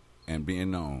and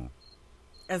being known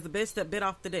as the bitch that bit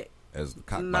off the dick. As the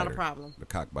cockbiter. Not a problem. The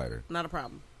cockbiter. Not a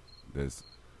problem. This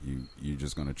you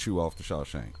just gonna chew off the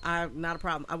Shawshank. Not a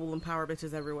problem. I will empower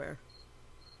bitches everywhere.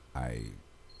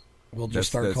 We'll just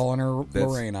start calling her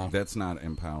Lorena. That's not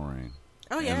empowering.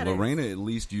 Oh yeah, and Lorena at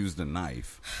least used a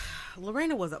knife.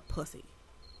 Lorena was a pussy.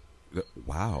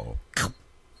 Wow.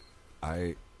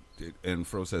 And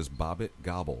Fro says, "Bobbit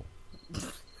gobble."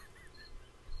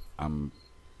 I'm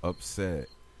upset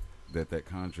that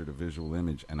conjured a visual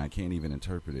image, and I can't even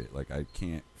interpret it. Like I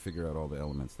can't figure out all the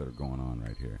elements that are going on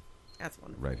right here. That's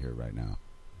wonderful. Right here, right now.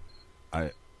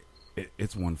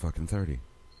 It's 1:30.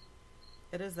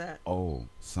 It is that. Oh,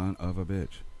 son of a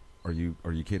bitch! Are you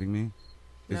kidding me?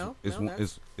 No, it's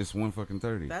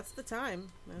 1:30. That's the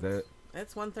time.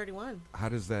 It's 1:31. How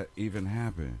does that even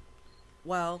happen?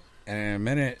 Well, and in a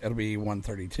minute it'll be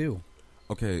 1:32.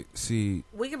 Okay, see,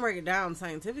 we can break it down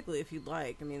scientifically if you'd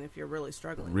like. I mean, if you're really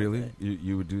struggling. Really, with it.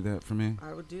 you would do that for me?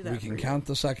 I would do that. We can count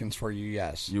the seconds for you.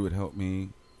 Yes, you would help me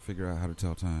figure out how to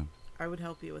tell time. I would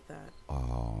help you with that.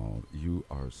 Oh, you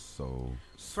are so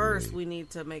sweet. First, we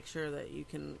need to make sure that you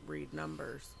can read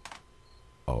numbers.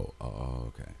 Oh,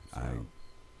 okay. So,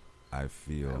 I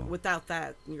feel without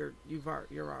that, you're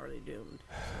already doomed.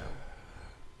 So.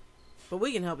 But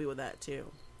we can help you with that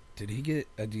too. Did he get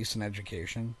a decent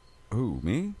education? Who,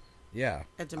 me? Yeah.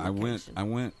 I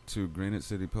went to Granite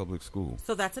City Public School.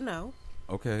 So that's a no.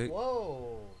 Okay.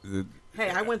 Whoa.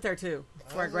 Hey, I went there too.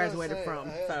 That's where I graduated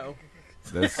from. So.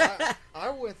 I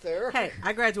went there. Hey,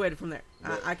 I graduated from there.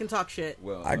 I can talk shit.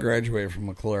 Well, I graduated from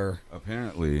McClure.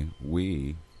 Apparently,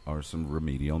 we are some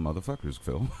remedial motherfuckers,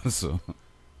 Phil. So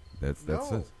that's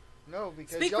it. No,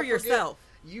 because speak for yourself.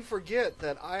 You forget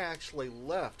that I actually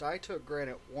left. I took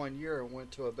Granite 1 year and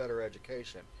went to a better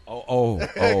education. Oh,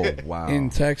 wow. In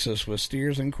Texas with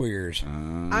steers and queers.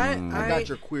 I got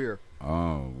your queer.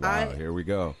 Oh, wow. Here we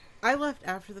go. I left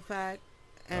after the fact.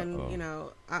 And,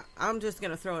 I'm just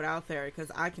going to throw it out there because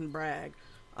I can brag.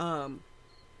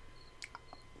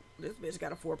 This bitch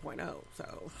got a 4.0,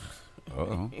 so.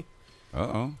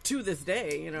 Uh-oh. To this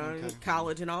day,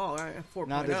 college and all, 4.0.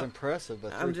 Not as impressive,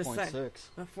 but 3.6. I'm just saying,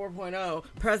 a 4.0,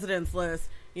 president's list,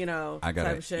 I got type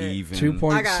an of shit. even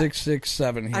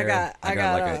 2.667 here. I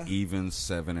got like an even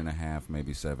 7.5,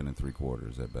 maybe 7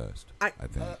 3/4 at best. I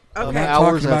think. Okay. I'm not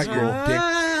talking about your dick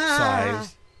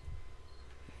size.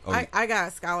 Oh, I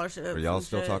got scholarships. Are y'all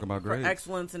still talking about grades? For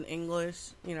excellence in English,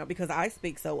 because I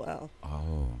speak so well.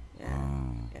 Oh.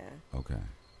 Yeah. Yeah. Okay.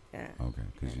 Yeah. Okay.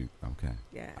 Because you. Okay.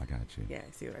 Yeah. I got you. Yeah.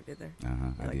 See what I did there?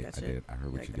 I like did. that I shit? did. I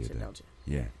heard what like you that did shit, there. Don't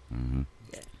you? Yeah. Mm-hmm.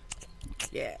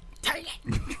 Yeah. Turn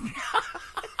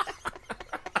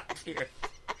it.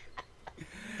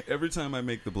 Every time I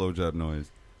make the blowjob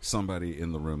noise, somebody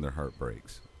in the room, their heart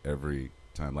breaks. Every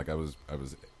time. Like I was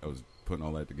putting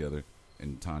all that together,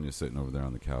 and Tanya's sitting over there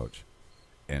on the couch,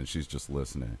 and she's just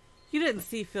listening. You didn't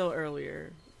see Phil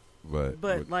earlier,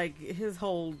 but like his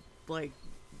whole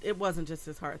it wasn't just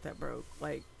his heart that broke.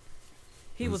 Like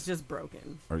he was just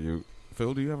broken.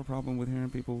 Phil? Do you have a problem with hearing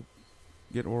people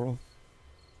get oral?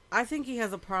 I think he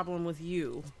has a problem with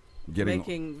you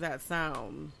making that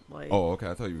sound. Like, oh, okay.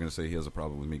 I thought you were going to say he has a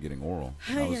problem with me getting oral.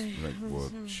 I was like,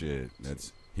 well, shit.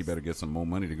 He better get some more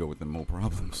money to go with them more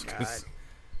problems.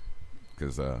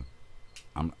 Because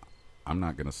I'm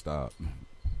not going to stop.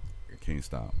 I can't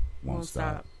stop. Won't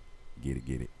stop. Get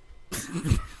it.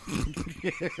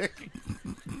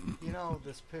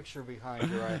 This picture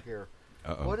behind you right here.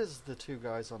 Uh-oh. What is the two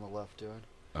guys on the left doing?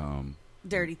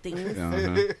 Dirty things.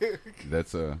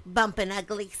 That's bumping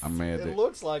uglies. I'm mad. It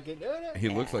looks like it, doesn't it? He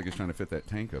looks like he's trying to fit that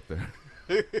tank up there.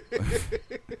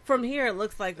 From here, it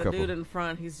looks like the dude in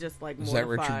front. He's just like mortified. Is that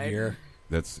Richard Gere?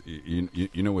 That's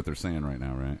you know what they're saying right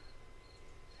now, right?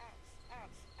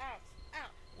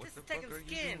 This is taking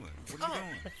skin. What are you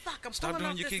doing? Fuck! I'm Stop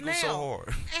pulling doing off your this Kegels nail. so hard.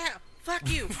 Ow! Fuck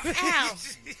you! Ow!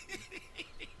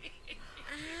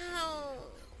 Ow!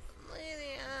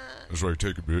 Lydia. That's right,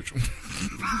 take it, bitch.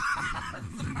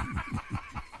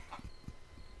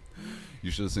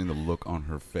 You should have seen the look on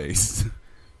her face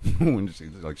when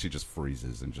she just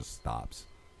freezes and just stops.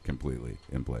 completely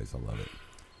in place. I love it.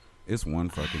 It's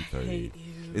 1:30. hate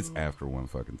you. It's after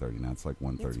 1:30 now. It's like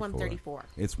 1:34. It's 1:34.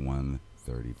 It's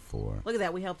 1:34. Look at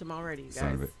that. We helped him already, you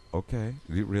Son of guys. it. Okay.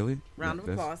 Really? Round of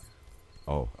That's- applause.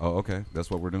 Oh, okay. That's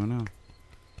what we're doing now.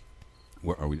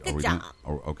 Are we Good doing? job.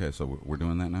 Oh, okay, so we're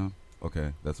doing that now.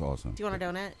 Okay, that's awesome. Do you want a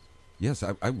donut? Yes,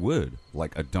 I would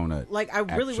like a donut. Like, I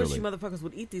really wish actually. you motherfuckers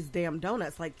would eat these damn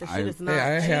donuts. Like, this I- shit is not Hey,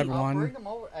 I had cheap. one. Bring them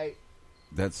over. Hey,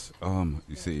 That's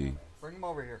you see, bring them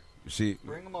over here.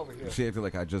 Bring them over here. She acted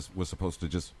like I just was supposed to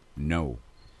just know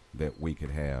that we could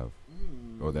have,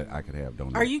 or that I could have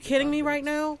donuts. Are you kidding me right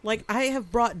now? Like, I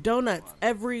have brought donuts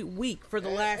every week for the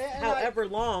last however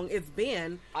long it's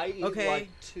been. I eat okay. like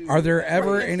 2. Are there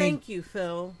ever any? Thank you,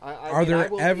 Phil. Are there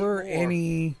ever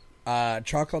any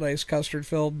chocolate ice custard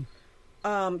filled?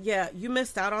 Yeah, you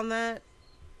missed out on that.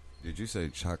 Did you say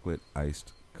chocolate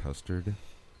iced custard?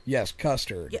 Yes,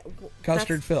 custard. Yeah,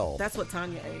 Custard that's, filled. That's what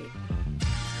Tanya ate.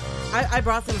 I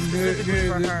brought some specifically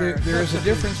for her. There is a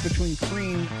difference between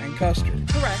cream and custard.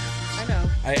 Correct. I know.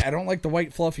 I don't like the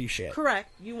white fluffy shit. Correct.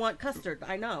 You want custard.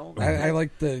 I know. I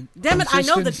like the Damn it, I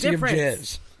know the consistency of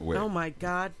difference. jizz. Wait. Oh my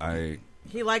god.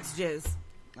 He likes jizz.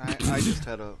 I just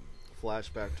had a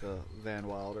flashback to Van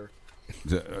Wilder.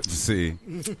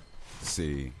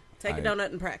 See. Take a donut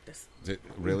and practice.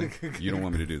 Really? You don't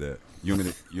want me to do that? You want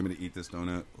me to eat this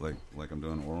donut like I'm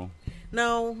doing oral?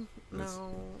 No.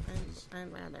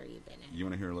 I'd rather eat it. You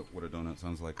want to hear what a donut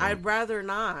sounds like? I'd rather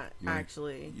not,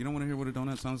 actually. You don't want to hear what a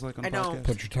donut sounds like on a I podcast? don't.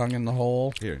 Put your tongue in the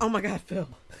hole. Here. Oh my god, Phil.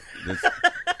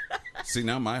 See,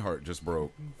 now my heart just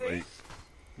broke. Like,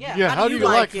 Yeah, how do you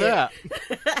like that?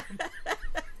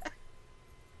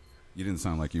 you didn't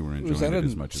sound like you were enjoying Was that it a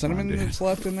as much as cinnamon mine did. that's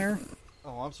left in there?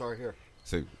 Oh, I'm sorry. Here.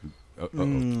 Say,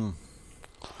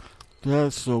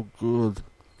 That's so good.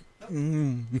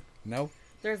 No.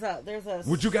 There's a.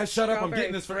 Would you guys shut up? I'm strawberry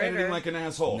getting this for fritter. editing like an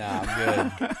asshole. Nah,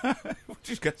 I'm good. Would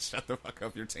you guys shut the fuck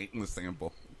up? You're tainting the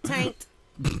sample. Taint.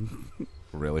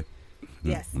 Really?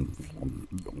 Yes.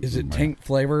 Is it taint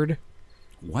flavored?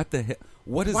 What the hell?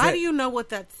 What is that? Why do you know what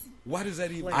that's? Why does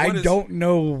that even? I don't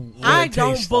know. What I it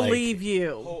don't tastes believe like.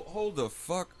 you. Hold the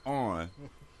fuck on.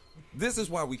 This is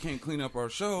why we can't clean up our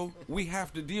show. We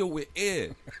have to deal with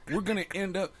Ed. We're going to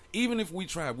end up, even if we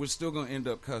try, we're still going to end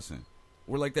up cussing.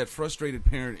 We're like that frustrated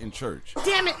parent in church.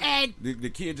 Damn it, Ed. The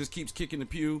kid just keeps kicking the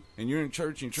pew, and you're in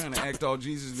church, and you're trying to act all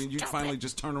Jesus, and then you finally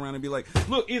just turn around and be like,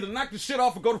 look, either knock the shit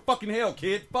off or go to fucking hell,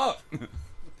 kid. Fuck.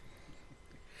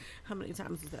 How many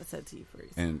times has that said to you,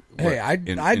 Freeze? And Hey,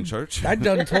 in church? I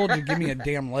done told you, give me a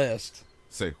damn list.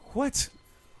 Say, what?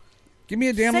 Give me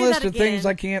a damn Say list that of things again.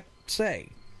 I can't say.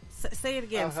 Say it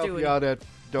again, I'll help Stewie. you out, Ed.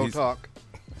 Don't He's- talk.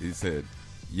 He said,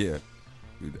 yeah.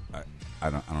 Dude, I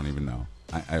don't even know.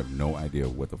 I have no idea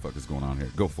what the fuck is going on here.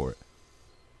 Go for it.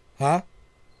 Huh?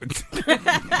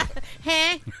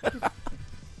 Hey.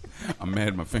 I'm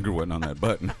mad my finger wasn't on that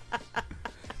button.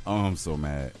 Oh, I'm so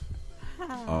mad.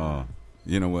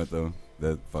 You know what, though?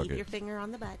 Fuck Keep it. your finger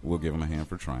on the button. We'll give him a hand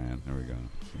for trying. There we go.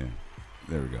 Yeah.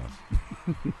 There we go.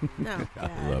 No, I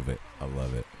God. love it. I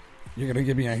love it. You're gonna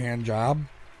give me a hand job?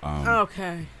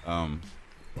 Okay. Wow.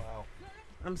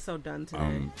 I'm so done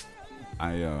today.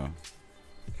 I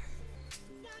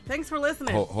Thanks for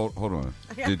listening. hold on.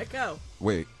 I gotta go.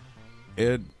 Wait,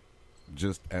 Ed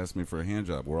just asked me for a hand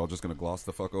job. We're all just gonna gloss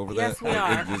the fuck over Yes, that? we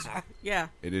are. Yeah.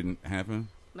 It didn't happen.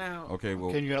 No. Okay,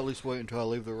 well, Can you at least wait until I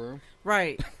leave the room?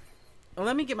 Right. Well,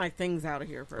 let me get my things out of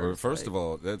here first. First of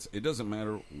all, it doesn't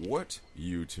matter what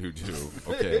you two do.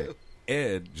 Okay,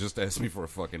 Ed just asked me for a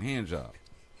fucking hand job,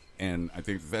 and I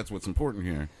think that's what's important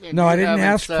here. No, I didn't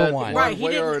ask for one. Right, he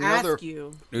didn't ask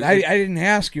you. I didn't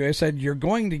ask you. I said you're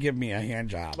going to give me a hand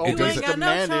job. Oh, It he's doesn't-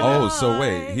 demanding. Oh, so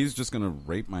wait, he's just gonna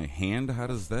rape my hand? How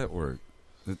does that work?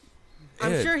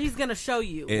 I'm Ed, sure he's going to show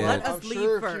you. Ed, Let us I'm leave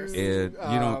sure first. Ed,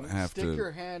 you don't have stick to. your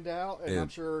hand out, and I'm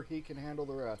Ed. sure he can handle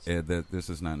the rest. Ed, this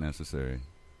is not necessary.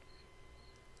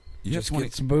 You Just have 20,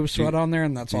 get some boob sweat on there,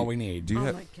 and that's do you- all we need. Do you Oh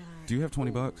have? my God. Do you have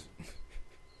 $20?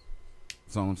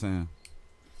 That's all I'm saying.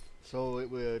 So you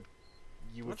would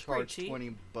That's pretty charge cheap.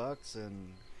 $20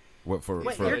 and What for?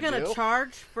 Wait, for you're going to deal?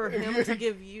 charge for him to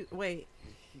give you... Wait.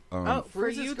 For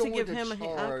Freeze is you to going give to him a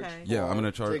charge hand... Okay. Yeah, I'm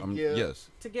gonna charge. to give- Yes,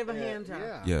 To give a hand job.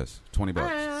 Yeah. yes, $20. All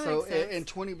right, that So makes sense. and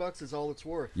 $20 is all it's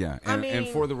worth. Yeah, I and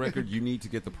mean- for the record, you need to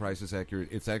get the prices accurate.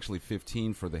 It's actually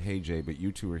 $15 for the Hey Jay, but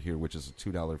you two are here, which is a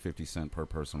 $2.50 per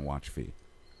person watch fee.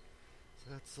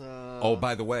 That's Oh,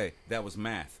 by the way, that was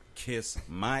math. Kiss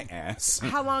my ass.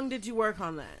 How long did you work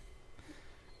on that?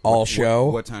 All show.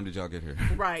 What time did y'all get here?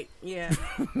 Right, yeah.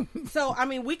 So, I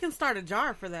mean, we can start a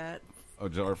jar for that. A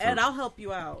jar for... Ed, I'll help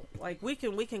you out. Like we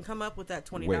can come up with that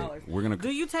 $20. Wait, we're gonna...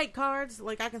 Do you take cards?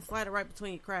 Like I can slide it right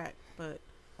between your crack, but...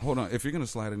 Hold on. If you're going to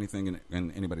slide anything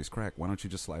in anybody's crack, why don't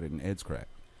you just slide it in Ed's crack?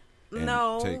 And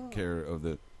no. take care of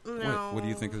the... No. What do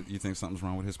you think? You think something's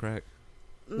wrong with his crack?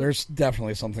 There's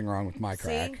definitely something wrong with my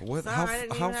crack. See? What? Sorry,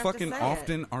 How fucking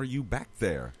often are you back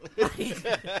there?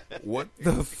 What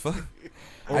the fuck?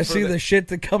 I see the shit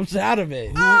that comes out of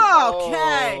it.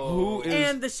 Okay. Who is...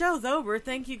 And the show's over.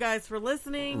 Thank you guys for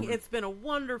listening. It's been a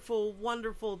wonderful,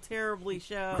 wonderful, terribly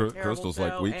show. Crystal's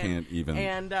like, we can't even...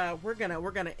 And we're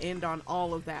gonna end on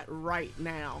all of that right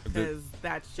now because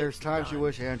that's just There's times done. you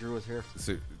wish Andrew was here.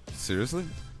 Seriously?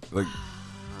 Like,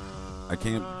 I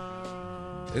can't...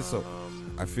 It's so...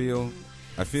 I feel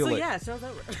so like... yeah, show's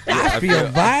over. I feel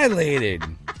violated.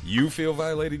 You feel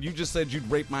violated? You just said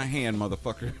you'd rape my hand,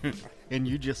 motherfucker. And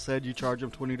you just said you charge him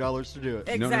 $20 to do it.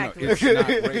 Exactly. No. It's not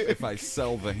rape if I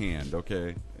sell the hand,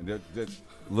 okay?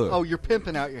 Look. Oh, you're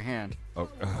pimping out your hand. Oh,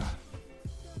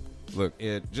 look,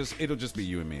 it'll just be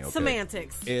you and me, okay?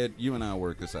 Semantics. Ed, you and I'll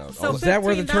work this out. So Is that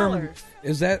where the term? $15.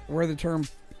 Is that where the term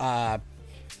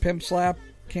pimp slap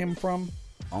came from?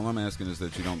 All I'm asking is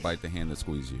that you don't bite the hand that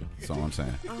squeezes you. That's all I'm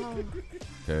saying. Oh.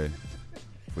 Okay?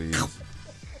 Please.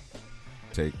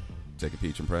 Take a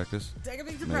peach and practice. Take a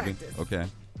peach and Maybe? practice. Okay.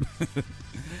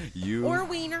 You Or a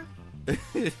wiener.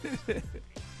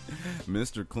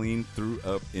 Mr. Clean threw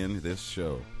up in this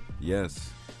show.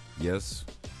 Yes,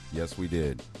 we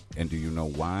did. And do you know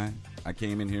why I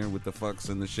came in here with the fucks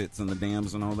and the shits and the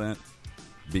dams and all that?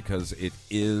 Because it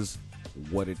is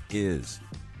what it is,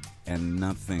 and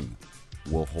nothing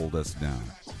will hold us down.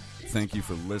 Thank you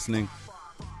for listening.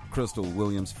 Crystal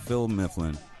Williams, Phil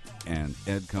Mifflin, and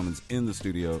Ed Cummins in the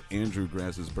studio. Andrew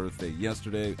Grass's birthday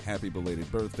yesterday. Happy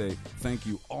belated birthday. Thank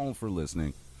you all for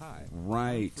listening. Hi.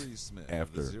 Right I'm Free Smith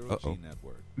after. of the Zero G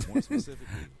Network. More specifically.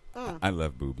 I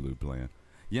love Boo Blue playing.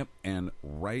 Yep, and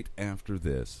right after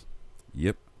this,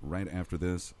 I'm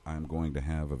going to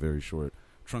have a very short,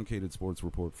 truncated sports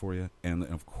report for you. And,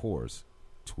 of course,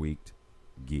 Tweaked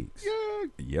Geeks. Yeah.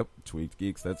 Yep, Tweaked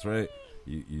Geeks. That's right.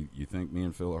 You think me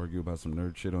and Phil argue about some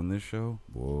nerd shit on this show?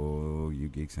 Whoa, you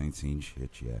geeks ain't seen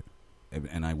shit yet.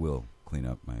 And I will clean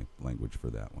up my language for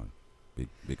that one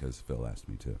because Phil asked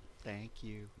me to. Thank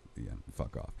you. Yeah,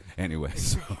 fuck off. Anyway,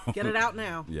 so Get it out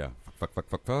now. Yeah,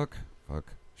 fuck,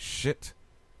 shit,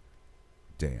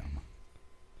 damn.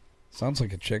 Sounds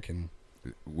like a chicken.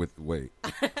 Wait,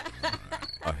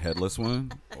 a headless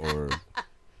one or?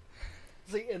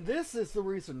 See, and this is the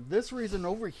reason. This reason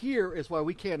over here is why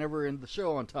we can't ever end the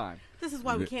show on time. This is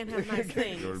why we can't have nice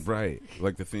things. Right,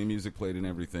 like the theme music played and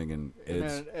everything, and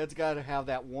Ed's got to have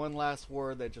that one last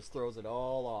word that just throws it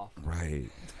all off. Right.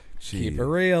 Jeez. Keep it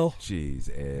real. Jeez,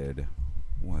 Ed.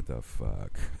 What the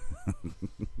fuck?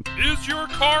 Is your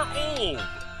car old?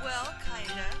 Well,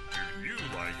 kinda. Do you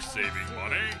like saving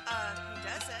money? Who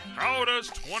doesn't? How does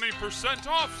 20%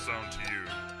 off sound to you?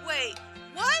 Wait,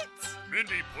 what?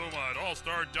 Mindy Pluma at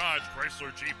All-Star Dodge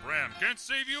Chrysler Jeep Ram can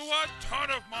save you a ton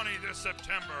of money this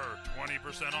September.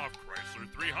 20% off Chrysler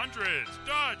 300s,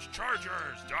 Dodge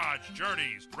Chargers, Dodge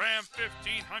Journeys, Ram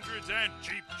 1500s, and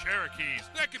Jeep Cherokees.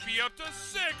 That could be up to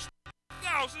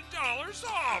 $6,000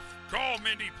 off. Call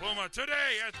Mindy Pluma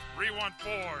today at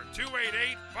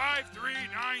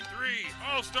 314-288-5393.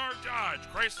 All-Star Dodge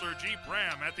Chrysler Jeep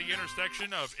Ram at the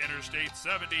intersection of Interstate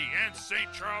 70 and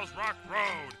St. Charles Rock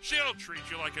Road. She'll treat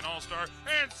you like an all-star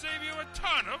and save you a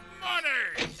ton of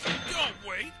money. Don't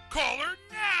wait. Call her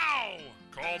now.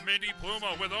 Call Mindy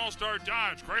Pluma with All-Star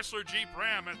Dodge Chrysler Jeep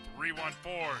Ram at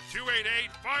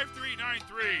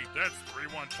 314-288-5393. That's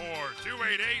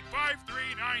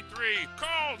 314-288-5393.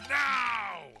 Call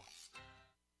now!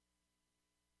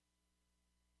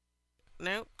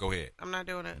 Nope. Go ahead. I'm not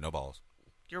doing it. No balls.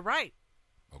 You're right.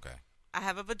 Okay. I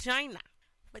have a vagina.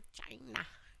 Vagina.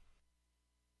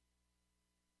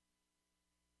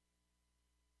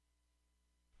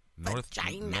 North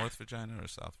vagina or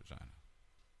south vagina?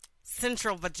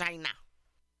 Central vagina.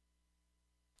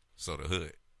 So the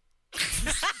hood.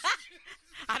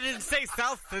 I didn't say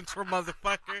South Central,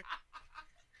 motherfucker.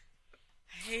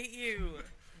 I hate you.